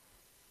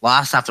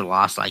loss after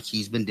loss, like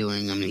he's been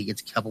doing. I mean, he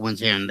gets a couple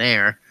wins here and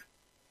there.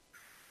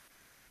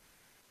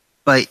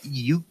 But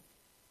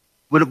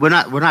we're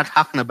not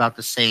talking about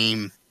the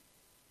same.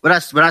 We're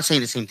not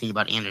saying the same thing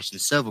about Anderson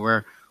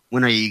Silva.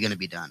 When are you going to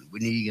be done?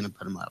 When are you going to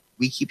put him up?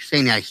 We keep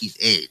saying that he's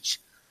aged,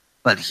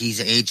 but he's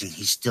aged and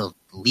he's still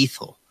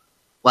lethal.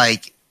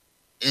 Like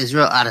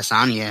Israel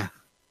Adesanya,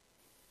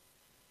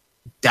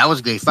 that was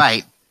a great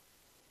fight,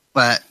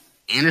 but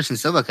Anderson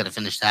Silva could have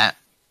finished that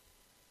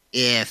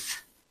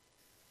if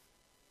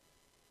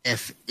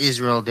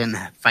Israel didn't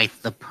fight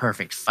the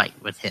perfect fight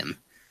with him.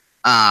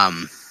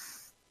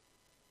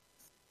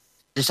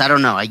 Just I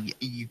don't know.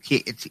 You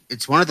can't.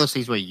 It's one of those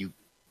things where you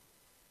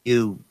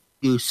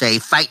say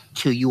fight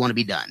till you want to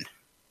be done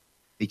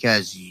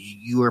because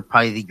you are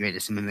probably the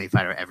greatest MMA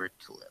fighter ever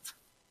to live.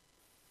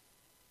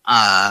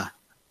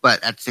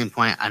 But at the same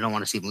point, I don't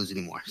want to see him lose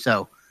anymore.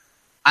 So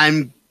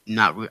I'm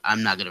not going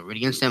to root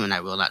against him, and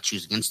I will not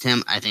choose against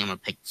him. I think I'm going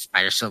to pick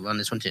Spider Silva on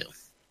this one too.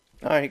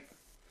 All right.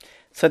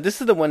 So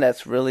this is the one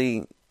that's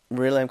really,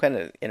 I'm kind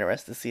of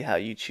interested to see how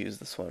you choose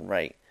this one,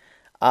 right?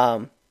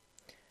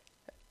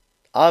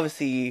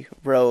 Obviously,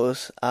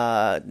 Rose,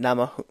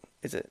 Namajunas?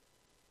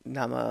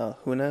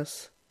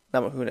 Namajunas.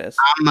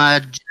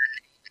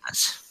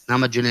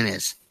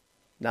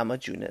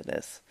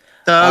 Namajunas.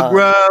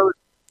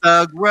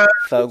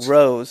 Thug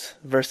Rose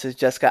versus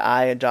Jessica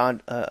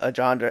Andrade.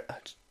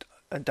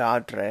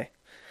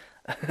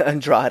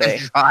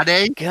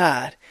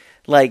 God,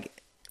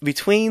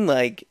 between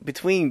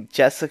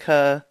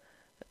Jessica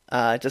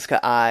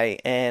I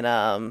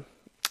and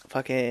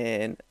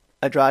fucking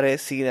Andrade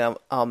Cien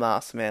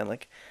Almas, man,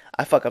 like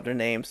I fuck up their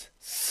names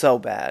so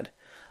bad.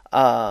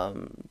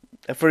 And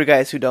for you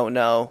guys who don't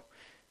know,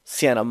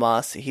 Cien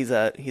Almas, he's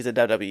a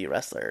WWE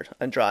wrestler,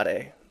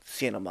 Andrade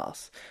Cien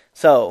Almas.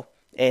 So,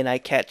 and I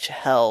catch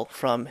hell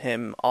from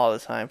him all the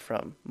time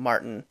from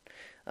Martin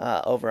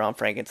over on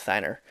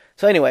Frankensteiner.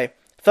 So anyway,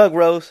 Thug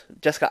Rose,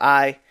 Jessica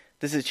I.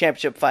 This is a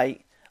championship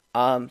fight.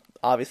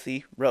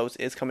 Obviously, Rose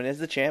is coming as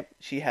the champ.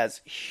 She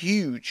has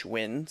huge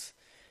wins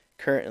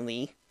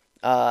currently.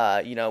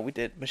 We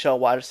did Michelle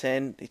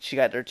Watterson. She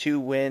got her 2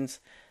 wins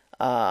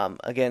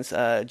against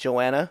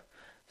Joanna.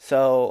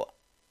 So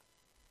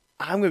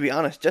I'm going to be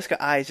honest.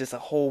 Jessica I is just a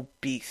whole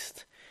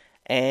beast.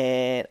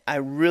 And I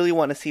really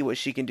want to see what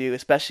she can do,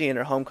 especially in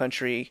her home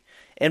country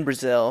in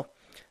Brazil.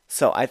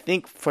 So I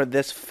think for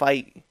this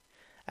fight,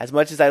 as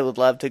much as I would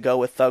love to go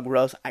with Thug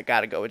Rose, I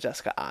got to go with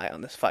Jessica I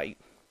on this fight.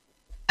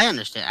 I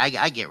understand.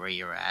 I get where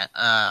you're at.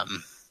 I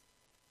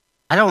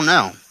don't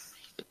know.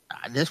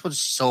 This was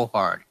so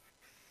hard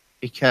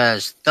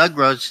because Thug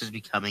Rose is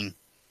becoming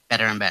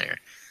better and better.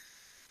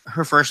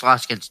 Her first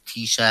loss against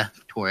Tisha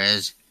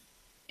Torres,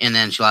 and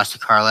then she lost to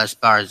Carla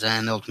Esparza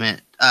in the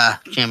Ultimate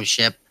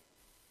Championship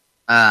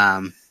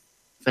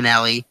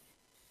finale.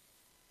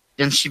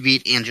 Then she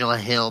beat Angela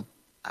Hill,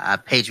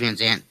 Paige Van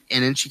Zandt,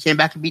 and then she came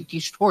back and beat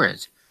Tisha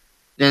Torres.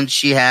 Then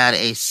she had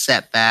a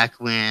setback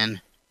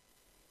when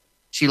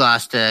she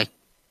lost to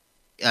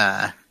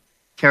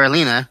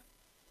Carolina,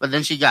 but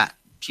then she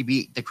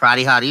beat the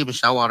karate hottie,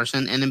 Michelle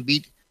Watterson, and then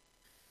beat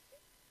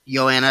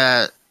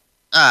Joanna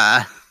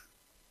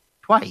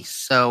twice.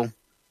 So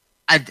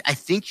I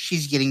think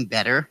she's getting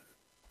better.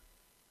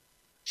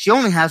 She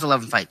only has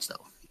 11 fights,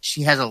 though.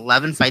 She has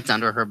 11 fights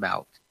under her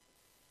belt.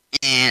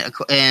 And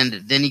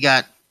then you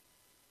got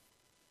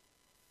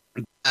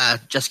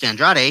Jessica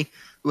Andrade,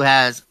 who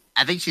has,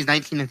 I think she's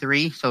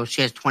 19-3, so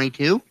she has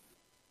 22.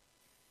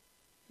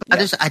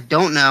 Yeah. I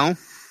don't know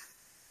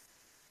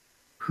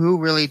who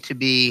really to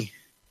be.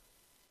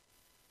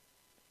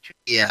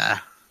 Yeah,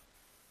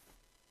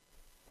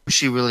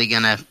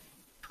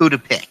 who to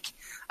pick.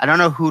 I don't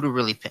know who to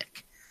really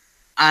pick.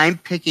 I'm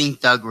picking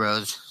Thug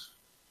Rose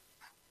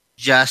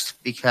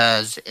just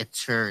because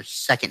it's her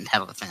second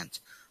title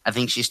defense. I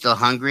think she's still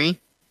hungry.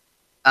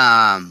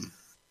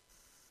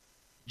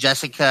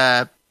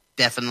 Jessica,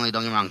 definitely,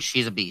 don't get me wrong,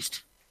 she's a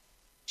beast.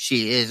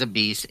 She is a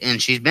beast,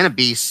 and she's been a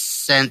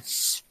beast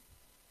since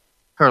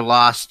her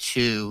loss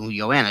to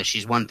Joanna.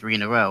 She's won 3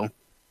 in a row.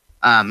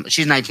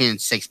 She's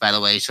 19-6, by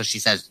the way, so she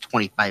has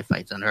 25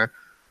 fights under her.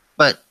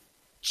 But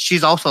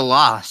she's also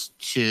lost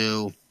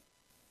to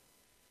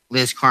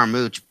Liz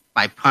Carmouche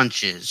by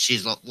punches.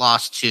 She's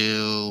lost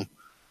to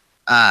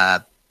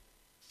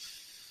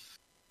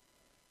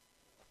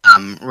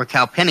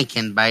Raquel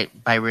Pennington by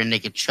rear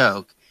naked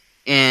choke.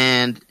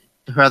 And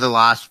her other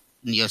loss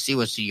in the UFC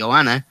was to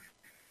Joanna.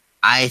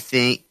 I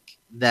think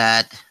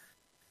that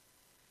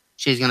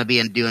she's going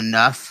to do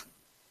enough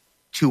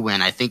to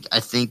win. I think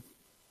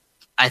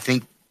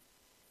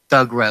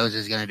Thug Rose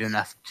is going to do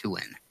enough to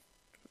win.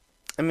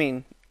 I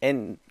mean,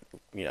 and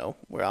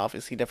we're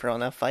obviously different on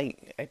that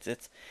fight.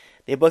 It's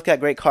they both got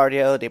great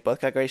cardio. They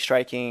both got great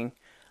striking.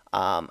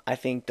 I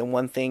think the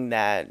one thing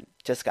that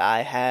Jessica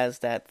Ai has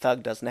that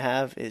Thug doesn't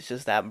have is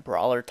just that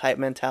brawler type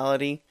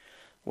mentality,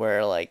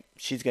 where like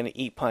she's gonna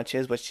eat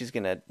punches, but she's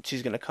gonna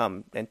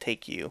come and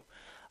take you.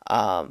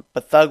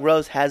 But Thug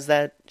Rose has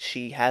that.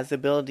 She has the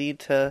ability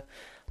to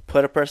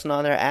put a person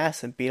on their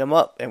ass and beat them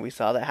up, and we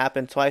saw that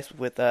happen twice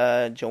with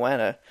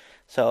Joanna.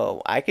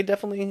 So I could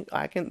definitely,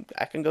 I can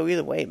go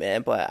either way,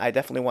 man. But I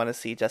definitely want to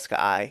see Jessica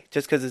Ai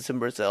just because it's in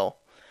Brazil.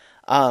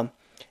 Um,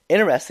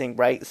 Interesting,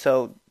 right?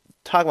 So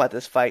talk about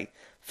this fight: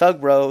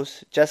 Thug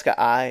Rose, Jessica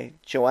Ai,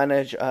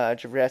 Joanna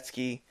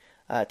Jędrzejczyk,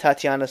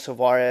 Tatiana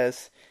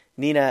Suarez,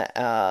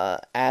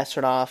 Nina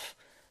Astronoff,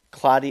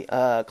 Claudia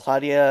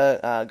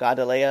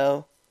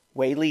Gadaleo,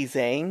 Weili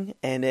Zhang,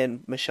 and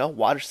then Michelle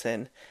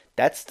Watterson.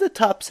 That's the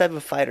top 7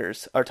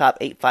 fighters, or top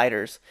 8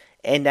 fighters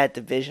in that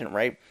division,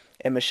 right?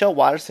 And Michelle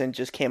Watterson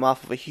just came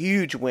off of a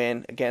huge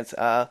win against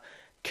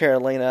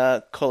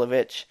Karolina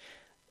Kowalkiewicz.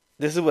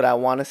 This is what I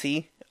want to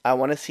see. I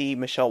want to see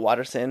Michelle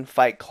Watterson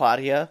fight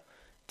Claudia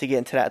to get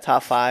into that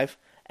top 5,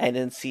 and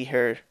then see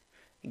her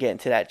get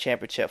into that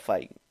championship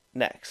fight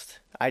next.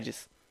 I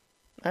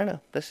don't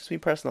know. That's just me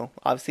personal.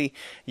 Obviously,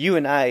 you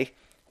and I,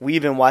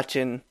 we've been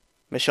watching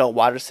Michelle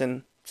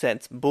Watterson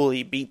since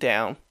Bully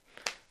Beatdown,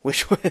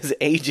 which was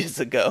ages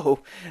ago.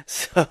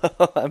 So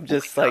I'm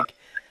just like,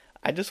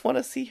 I just want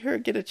to see her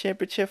get a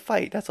championship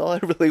fight. That's all I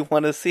really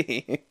want to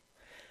see.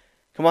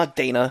 Come on,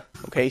 Dana.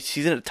 Okay,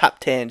 she's in the top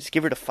 10. Just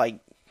give her the fight.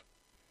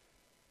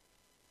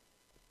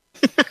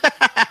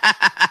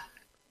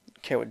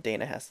 Care what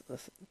Dana has.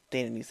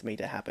 Dana needs to make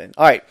that happen.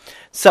 All right.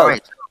 So,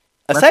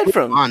 aside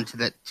from on to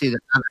the other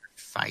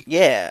fight,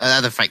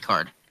 other fight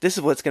card. This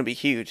is what's going to be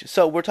huge.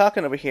 So we're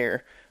talking over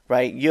here,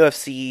 right?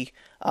 UFC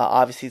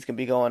obviously is going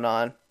to be going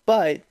on,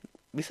 but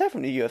aside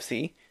from the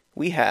UFC,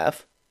 we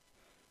have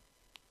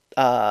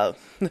we're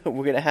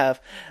going to have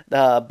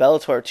the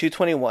Bellator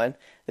 221.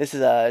 This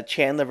is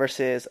Chandler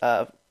versus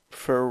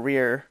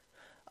Ferrer.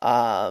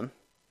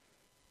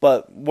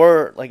 But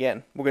we're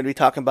going to be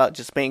talking about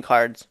just main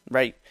cards,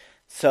 right?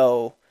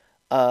 So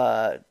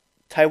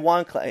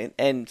Taiwan,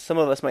 and some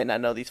of us might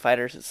not know these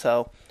fighters,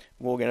 so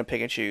we're going to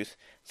pick and choose.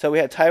 So we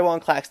have Taiwan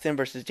Claxton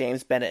versus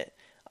James Bennett,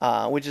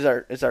 which is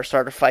our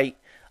starter fight.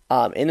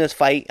 In this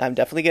fight, I'm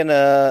just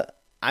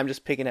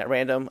picking at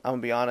random. I'm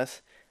going to be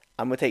honest.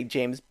 I'm going to take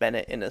James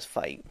Bennett in this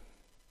fight.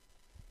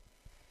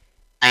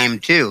 I am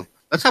too.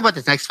 Let's talk about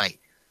this next fight.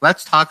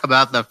 Let's talk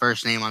about the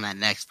first name on that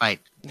next fight.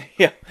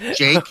 Yeah.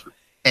 Jake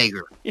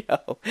Hager.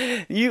 Yo,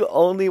 you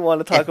only want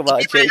to talk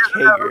about Jake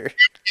Hager.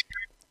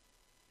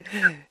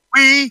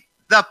 We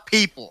the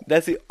people.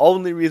 That's the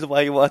only reason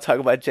why you want to talk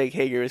about Jake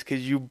Hager is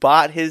because you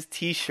bought his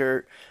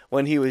T-shirt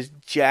when he was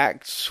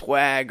Jack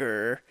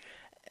Swagger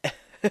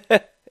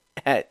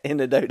in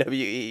the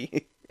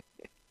WWE.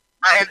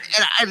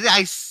 And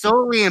I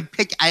solely am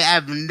picking. I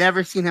have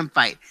never seen him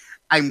fight.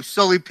 I'm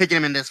solely picking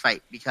him in this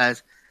fight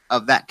because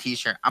of that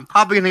T-shirt. I'm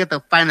probably gonna get to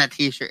find that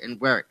T-shirt and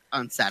wear it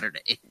on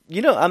Saturday.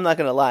 I'm not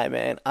gonna lie,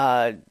 man.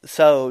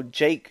 So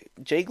Jake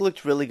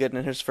looked really good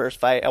in his first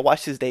fight. I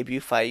watched his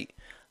debut fight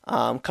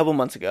a couple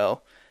months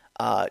ago.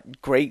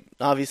 Great.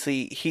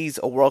 Obviously, he's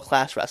a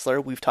world-class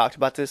wrestler. We've talked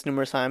about this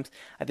numerous times.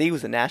 I think he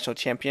was a national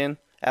champion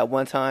at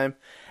one time.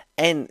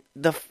 And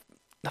the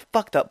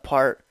fucked up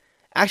part,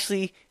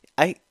 actually,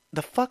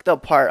 the fucked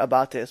up part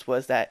about this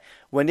was that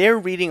when they were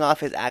reading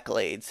off his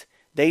accolades,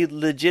 they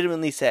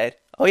legitimately said,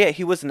 oh yeah,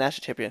 he was a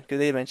national champion, because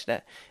they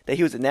mentioned that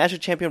he was a national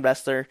champion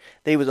wrestler,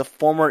 that he was a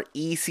former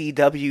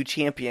ECW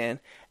champion,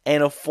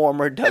 and a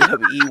former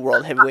WWE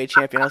World Heavyweight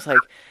Champion. I was like,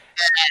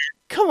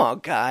 come on,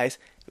 guys.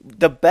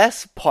 The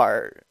best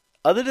part,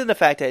 other than the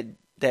fact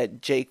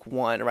that Jake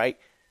won, right?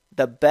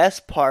 The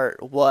best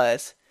part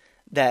was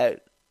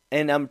that,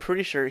 and I'm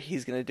pretty sure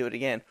he's going to do it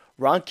again,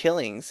 Ron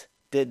Killings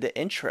did the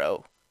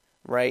intro,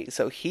 right?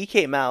 So he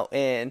came out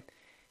and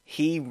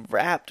he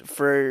rapped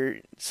for,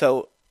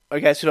 so you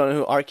guys who don't know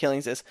who R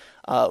Killings is,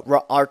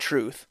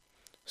 R-Truth.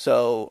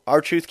 So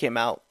R-Truth came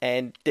out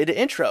and did an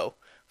intro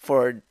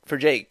for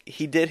Jake.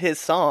 He did his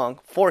song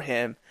for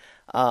him.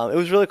 It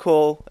was really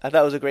cool. I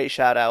thought it was a great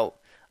shout out.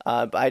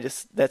 But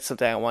that's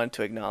something I wanted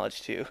to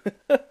acknowledge too.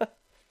 All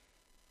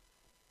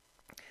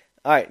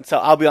right, so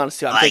I'll be honest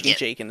too. I'm taking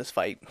Jake in this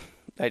fight.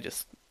 I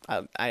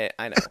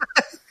know.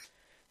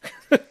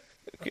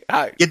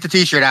 Get the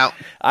T-shirt out.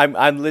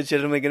 I'm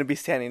legitimately going to be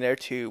standing there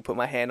to put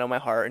my hand on my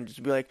heart and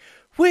just be like,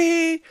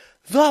 "We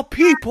the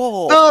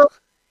people." Oh.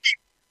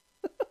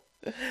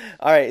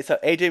 All right, so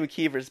AJ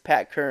McKee versus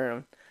Pat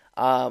Curran.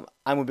 I'm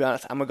gonna be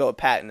honest. I'm gonna go with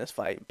Pat in this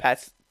fight.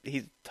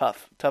 He's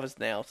tough as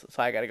nails,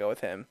 so I got to go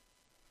with him.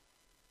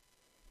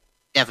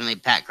 Definitely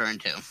Pat Curran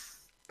too.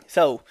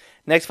 So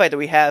next fight that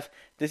we have,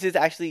 this is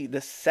actually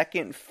the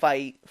second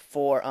fight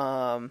for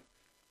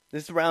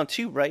this is round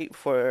 2, right,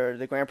 for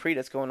the Grand Prix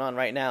that's going on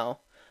right now.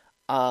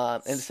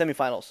 In the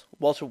semifinals,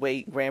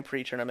 welterweight Grand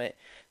Prix tournament.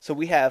 So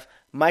we have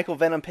Michael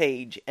Venom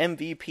Page,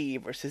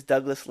 MVP, versus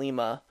Douglas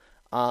Lima.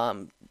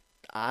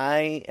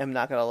 I am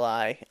not gonna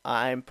lie.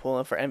 I'm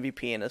pulling for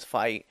MVP in this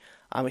fight.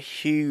 I'm a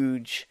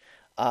huge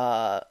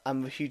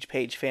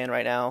Page fan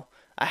right now.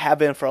 I have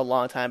been for a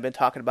long time. Been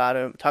talking about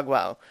him, talking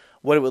about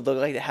what it would look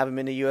like to have him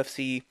in the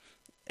UFC,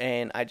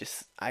 and I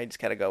just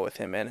gotta go with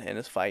him in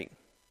this fight.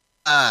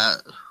 Uh,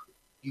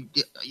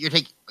 are you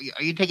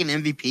taking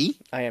MVP?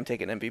 I am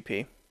taking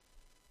MVP.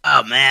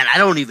 Oh man, I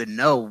don't even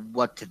know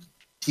what to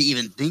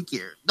even think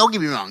here. Don't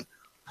get me wrong.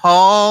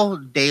 Paul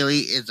Daly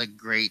is a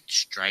great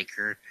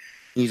striker.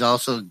 He's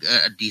also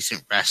a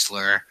decent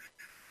wrestler.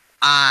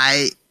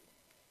 I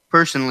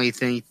personally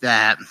think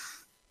that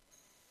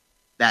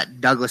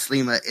Douglas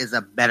Lima is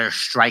a better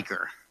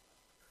striker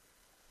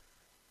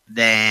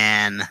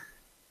than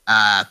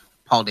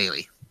Paul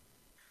Daly.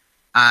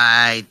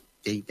 I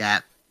think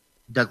that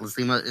Douglas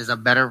Lima is a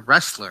better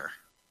wrestler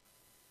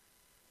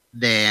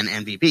than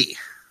MVP.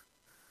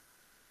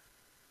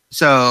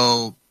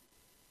 So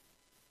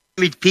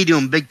MVP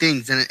doing big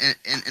things in the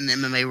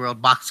MMA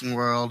world, boxing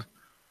world.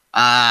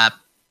 I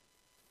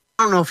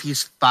don't know if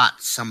he's fought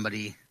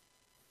somebody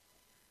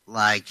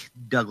like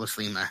Douglas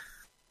Lima.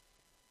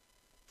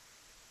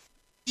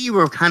 We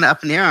were kind of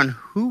up in the air on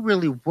who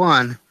really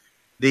won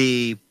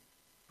the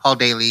Paul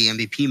Daly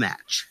MVP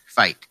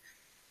fight.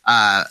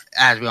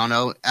 As we all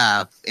know,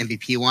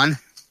 MVP won.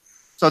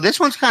 So this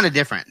one's kind of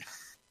different.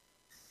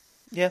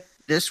 Yeah.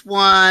 This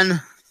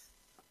one,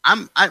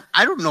 I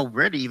don't know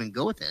where to even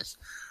go with this.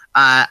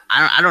 I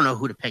don't know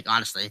who to pick,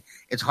 honestly.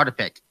 It's hard to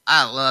pick.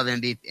 I love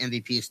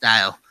MVP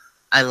style.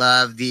 I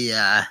love the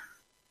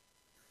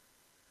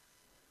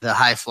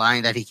high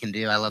flying that he can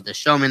do. I love the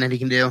showman that he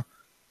can do.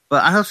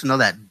 But I also know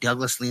that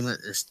Douglas Lima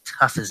is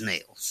tough as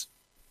nails.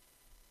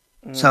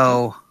 Mm-hmm.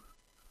 So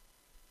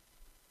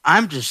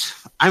I'm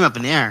up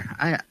in the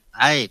air.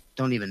 I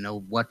don't even know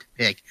what to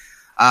pick.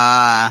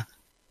 I'm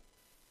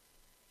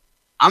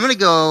going to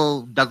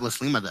go Douglas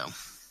Lima, though.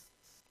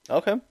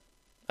 Okay.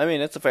 I mean,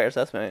 that's a fair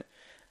assessment.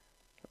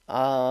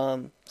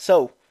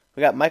 So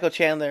we got Michael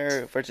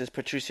Chandler versus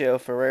Patricio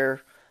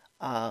Freire.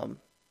 I'm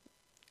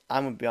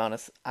gonna be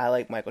honest. I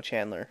like Michael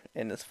Chandler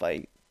in this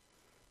fight.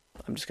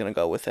 I'm just gonna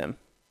go with him.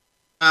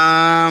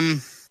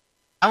 That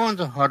one's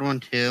a hard one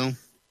too.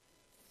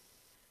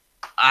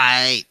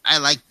 I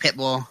like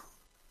Pitbull,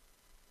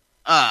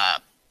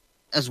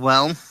 as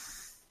well.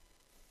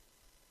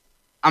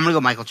 I'm gonna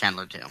go Michael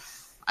Chandler too.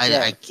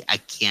 I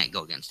can't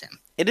go against him.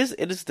 It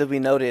is to be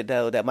noted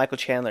though that Michael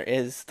Chandler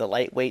is the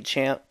lightweight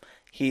champ.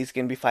 He's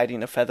gonna be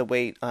fighting a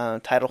featherweight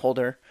title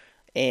holder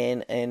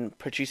in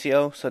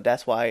Patricio, so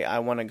that's why I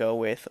want to go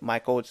with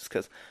Michael, just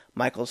because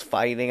Michael's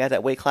fighting at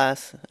that weight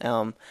class.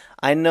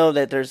 I know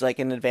that there's like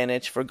an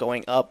advantage for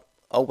going up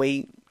a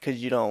weight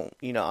because you don't,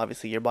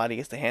 obviously your body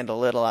gets to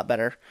handle it a lot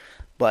better.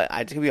 But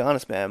I to be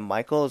honest, man,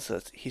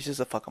 he's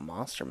just a fucking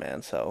monster,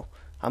 man. So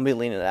I'm gonna be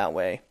leaning that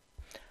way.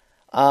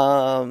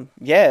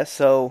 Yeah.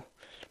 So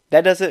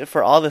that does it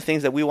for all the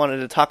things that we wanted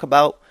to talk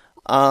about.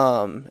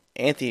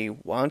 Anthony,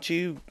 why don't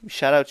you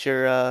shout out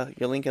your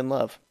Lincoln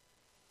Love?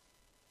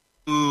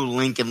 Ooh,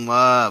 Lincoln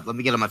Love. Let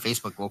me get on my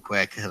Facebook real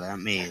quick. Let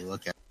me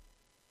look at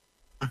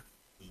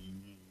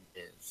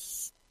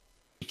this.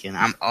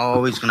 I'm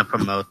always going to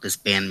promote this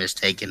band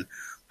Mistaken.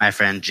 My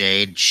friend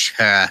Jade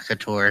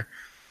Couture.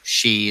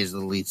 She is the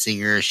lead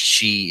singer.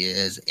 She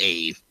is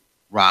a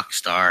rock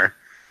star.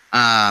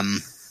 I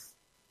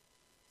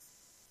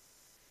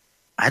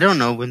don't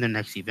know when their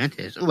next event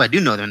is. Oh, I do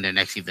know when their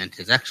next event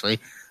is, actually.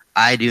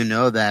 I do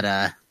know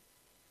that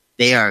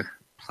they are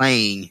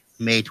playing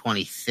May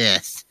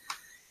 25th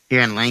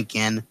here in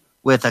Lincoln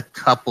with a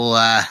couple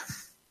of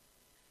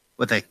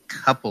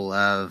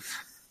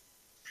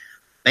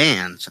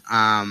bands.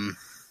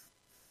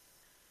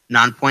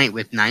 Nonpoint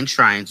with Nine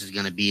Shrines is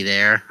going to be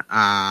there.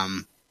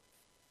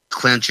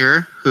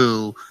 Clincher,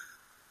 who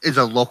is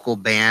a local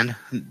band.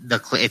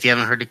 If you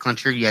haven't heard of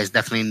Clincher, you guys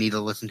definitely need to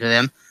listen to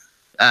them.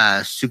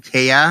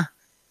 Sukeya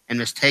and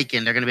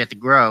Mistaken, they're going to be at the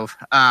Grove.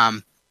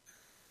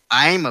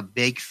 I'm a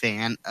big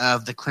fan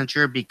of the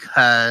Clincher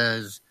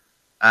because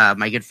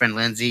my good friend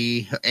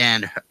Lindsay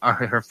and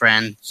her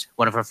friends,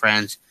 one of her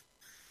friends,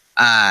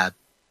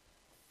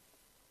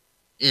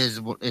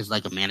 is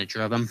like a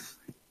manager of them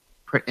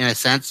in a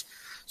sense.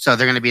 So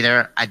they're going to be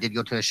there. I did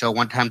go to a show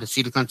one time to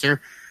see the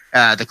Clincher.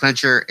 The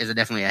Clincher is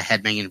definitely a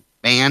headbanging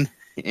band,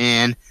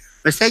 and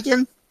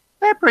Mistaken,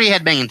 they're pretty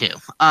headbanging too.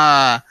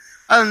 Other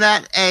than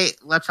that, hey,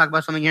 let's talk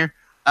about something here.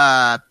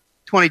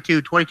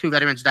 22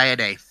 veterans die a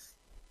day.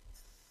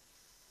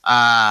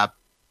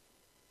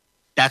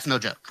 That's no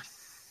joke.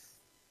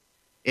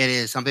 It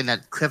is something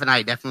that Cliff and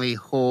I definitely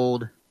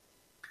hold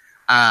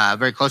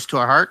very close to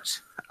our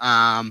hearts.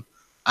 I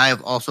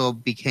have also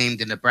became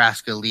the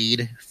Nebraska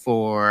lead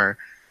for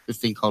this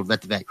thing called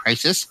Vet to Vet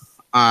Crisis.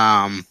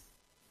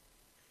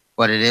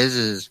 What it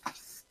is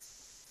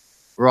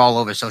we're all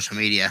over social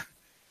media.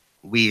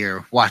 We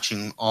are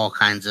watching all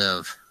kinds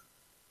of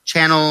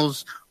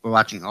channels. We're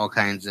watching all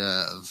kinds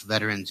of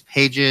veterans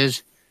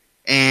pages.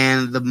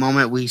 And the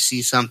moment we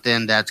see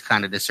something that's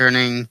kind of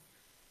discerning,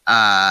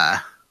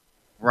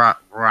 we're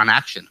on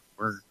action.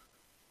 We're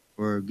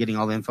We're getting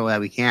all the info that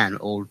we can,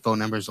 old phone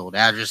numbers, old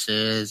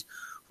addresses.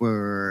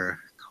 We're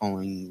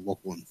calling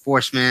local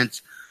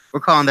enforcement.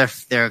 We're calling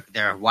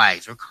their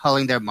wives. We're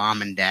calling their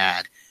mom and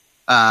dad,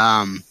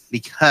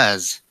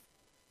 because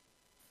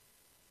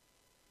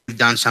we've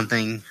done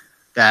something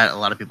that a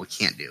lot of people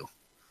can't do,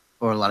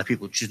 or a lot of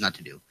people choose not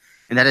to do,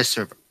 and that is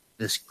serve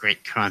this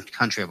great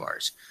country of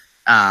ours.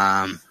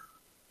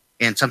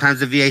 And sometimes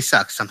the VA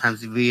sucks.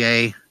 Sometimes the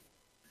VA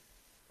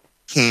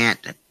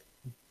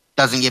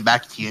doesn't get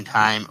back to you in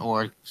time,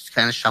 or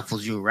kind of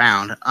shuffles you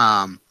around,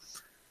 and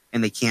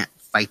they can't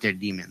fight their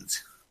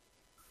demons.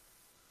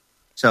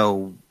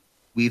 So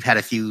we've had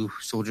a few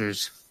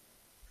soldiers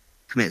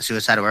commit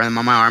suicide wearing them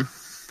on my arm.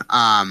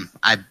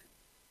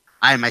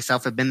 I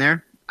myself have been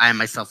there. I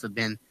myself have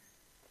been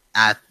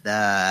at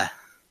the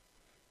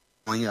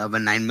point of a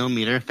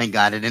 9mm. Thank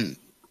God it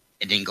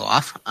didn't go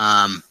off.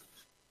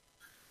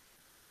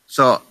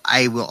 So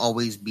I will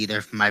always be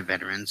there for my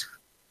veterans.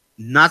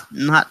 Not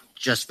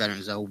just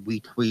veterans though.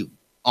 We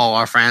all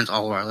our friends,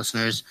 all of our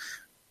listeners,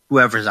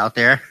 whoever's out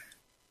there.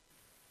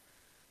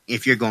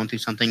 If you're going through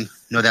something,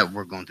 know that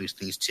we're going through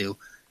things too,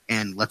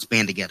 and let's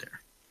band together.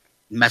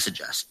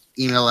 Message us,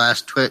 email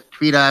us,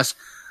 tweet us.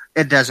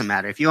 It doesn't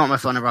matter. If you want my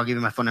phone number, I'll give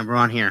you my phone number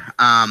on here.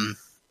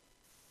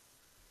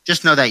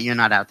 Just know that you're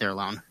not out there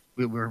alone.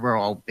 We're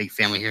all a big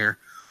family here.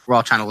 We're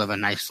all trying to live a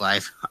nice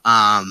life.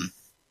 Other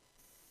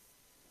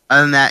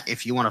than that,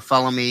 if you want to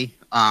follow me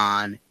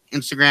on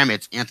Instagram,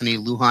 it's Anthony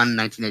Lujan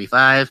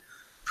 1985.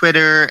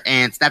 Twitter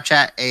and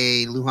Snapchat,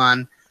 a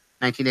Lujan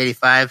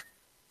 1985.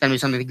 Send me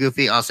something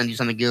goofy, I'll send you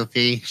something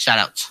goofy. Shout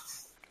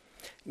outs.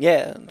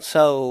 Yeah,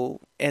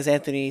 so as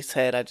Anthony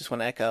said, I just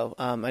want to echo.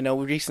 I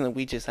know recently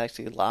we just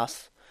actually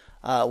lost,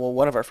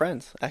 one of our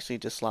friends actually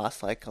just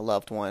lost like a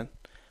loved one,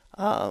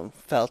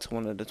 fell to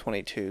one of the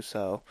 22.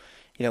 So,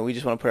 we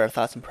just want to put our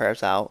thoughts and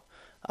prayers out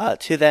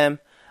to them.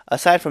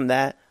 Aside from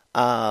that,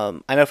 I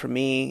know for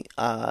me,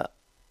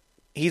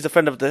 he's a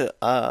friend of the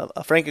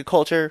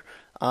Frankenculture.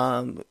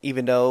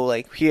 Even though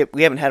like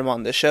we haven't had him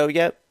on this show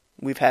yet,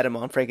 we've had him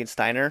on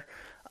Frankensteiner.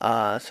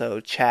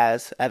 So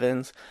Chaz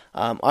Evans,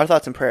 our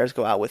thoughts and prayers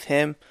go out with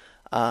him.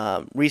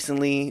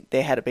 Recently,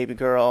 they had a baby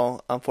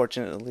girl.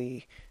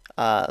 Unfortunately,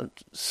 other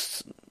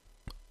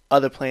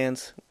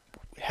plans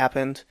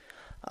happened,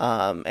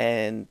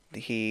 and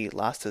he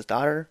lost his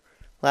daughter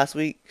last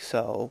week.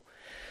 So,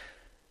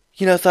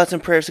 thoughts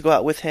and prayers to go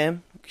out with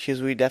him,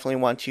 because we definitely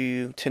want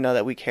you to know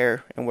that we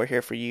care and we're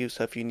here for you.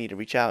 So if you need to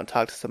reach out and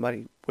talk to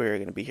somebody, we're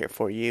going to be here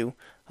for you.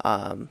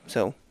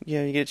 So,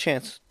 you get a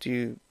chance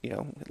to,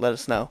 let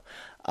us know.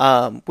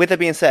 With that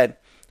being said,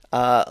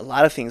 a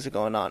lot of things are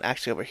going on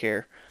actually over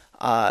here.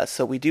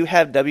 So we do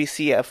have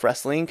WCF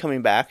Wrestling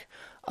coming back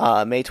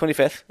May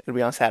 25th. It'll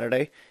be on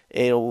Saturday.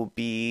 It'll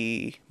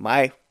be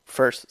my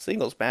first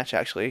singles match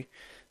actually.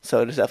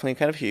 So it is definitely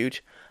kind of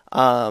huge.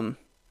 So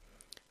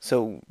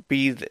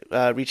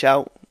reach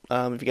out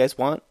if you guys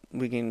want.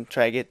 We can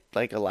try to get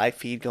like a live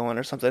feed going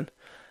or something.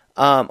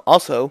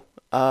 Also,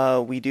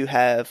 we do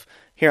have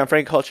here on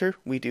Frankenculture,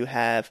 we do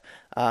have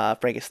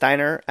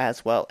Frankensteiner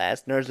as well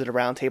as Nerds at a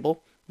Round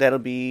Table. That'll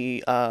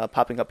be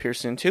popping up here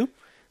soon too.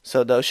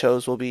 So those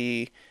shows will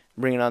be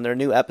bringing on their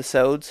new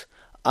episodes.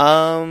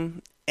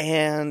 And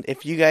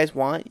if you guys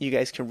want, you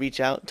guys can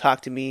reach out,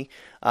 talk to me,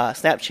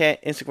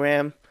 Snapchat,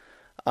 Instagram,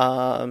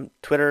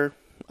 Twitter,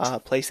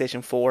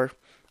 PlayStation 4,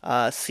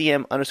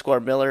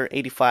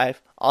 CM_Miller85.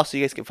 Also,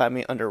 you guys can find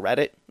me under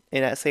Reddit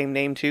in that same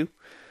name too.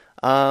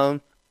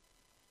 And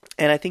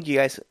I think you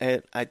guys,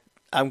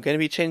 I'm going to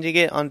be changing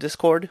it on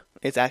Discord.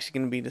 It's actually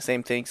going to be the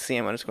same thing,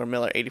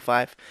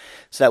 CM_Miller85.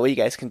 So that way you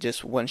guys can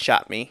just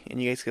one-shot me,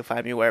 and you guys can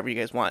find me wherever you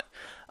guys want.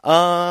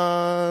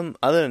 Other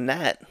than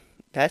that,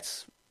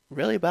 that's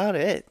really about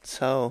it.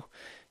 So,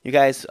 you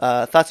guys,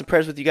 thoughts and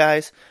prayers with you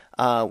guys.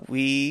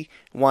 We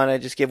want to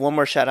just give one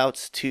more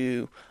shout-outs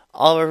to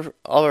all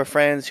our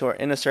friends who are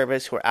in the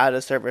service, who are out of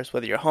the service,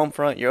 whether you're home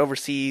front, you're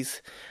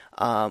overseas.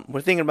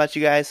 We're thinking about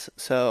you guys,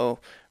 so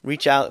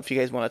reach out if you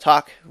guys want to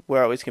talk.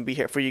 We're always going to be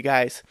here for you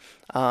guys.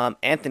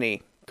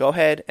 Anthony, go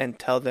ahead and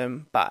tell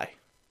them bye.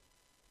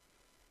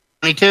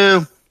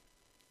 22.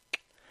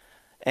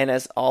 And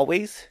as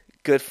always,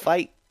 good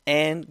fight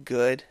and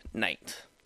good night.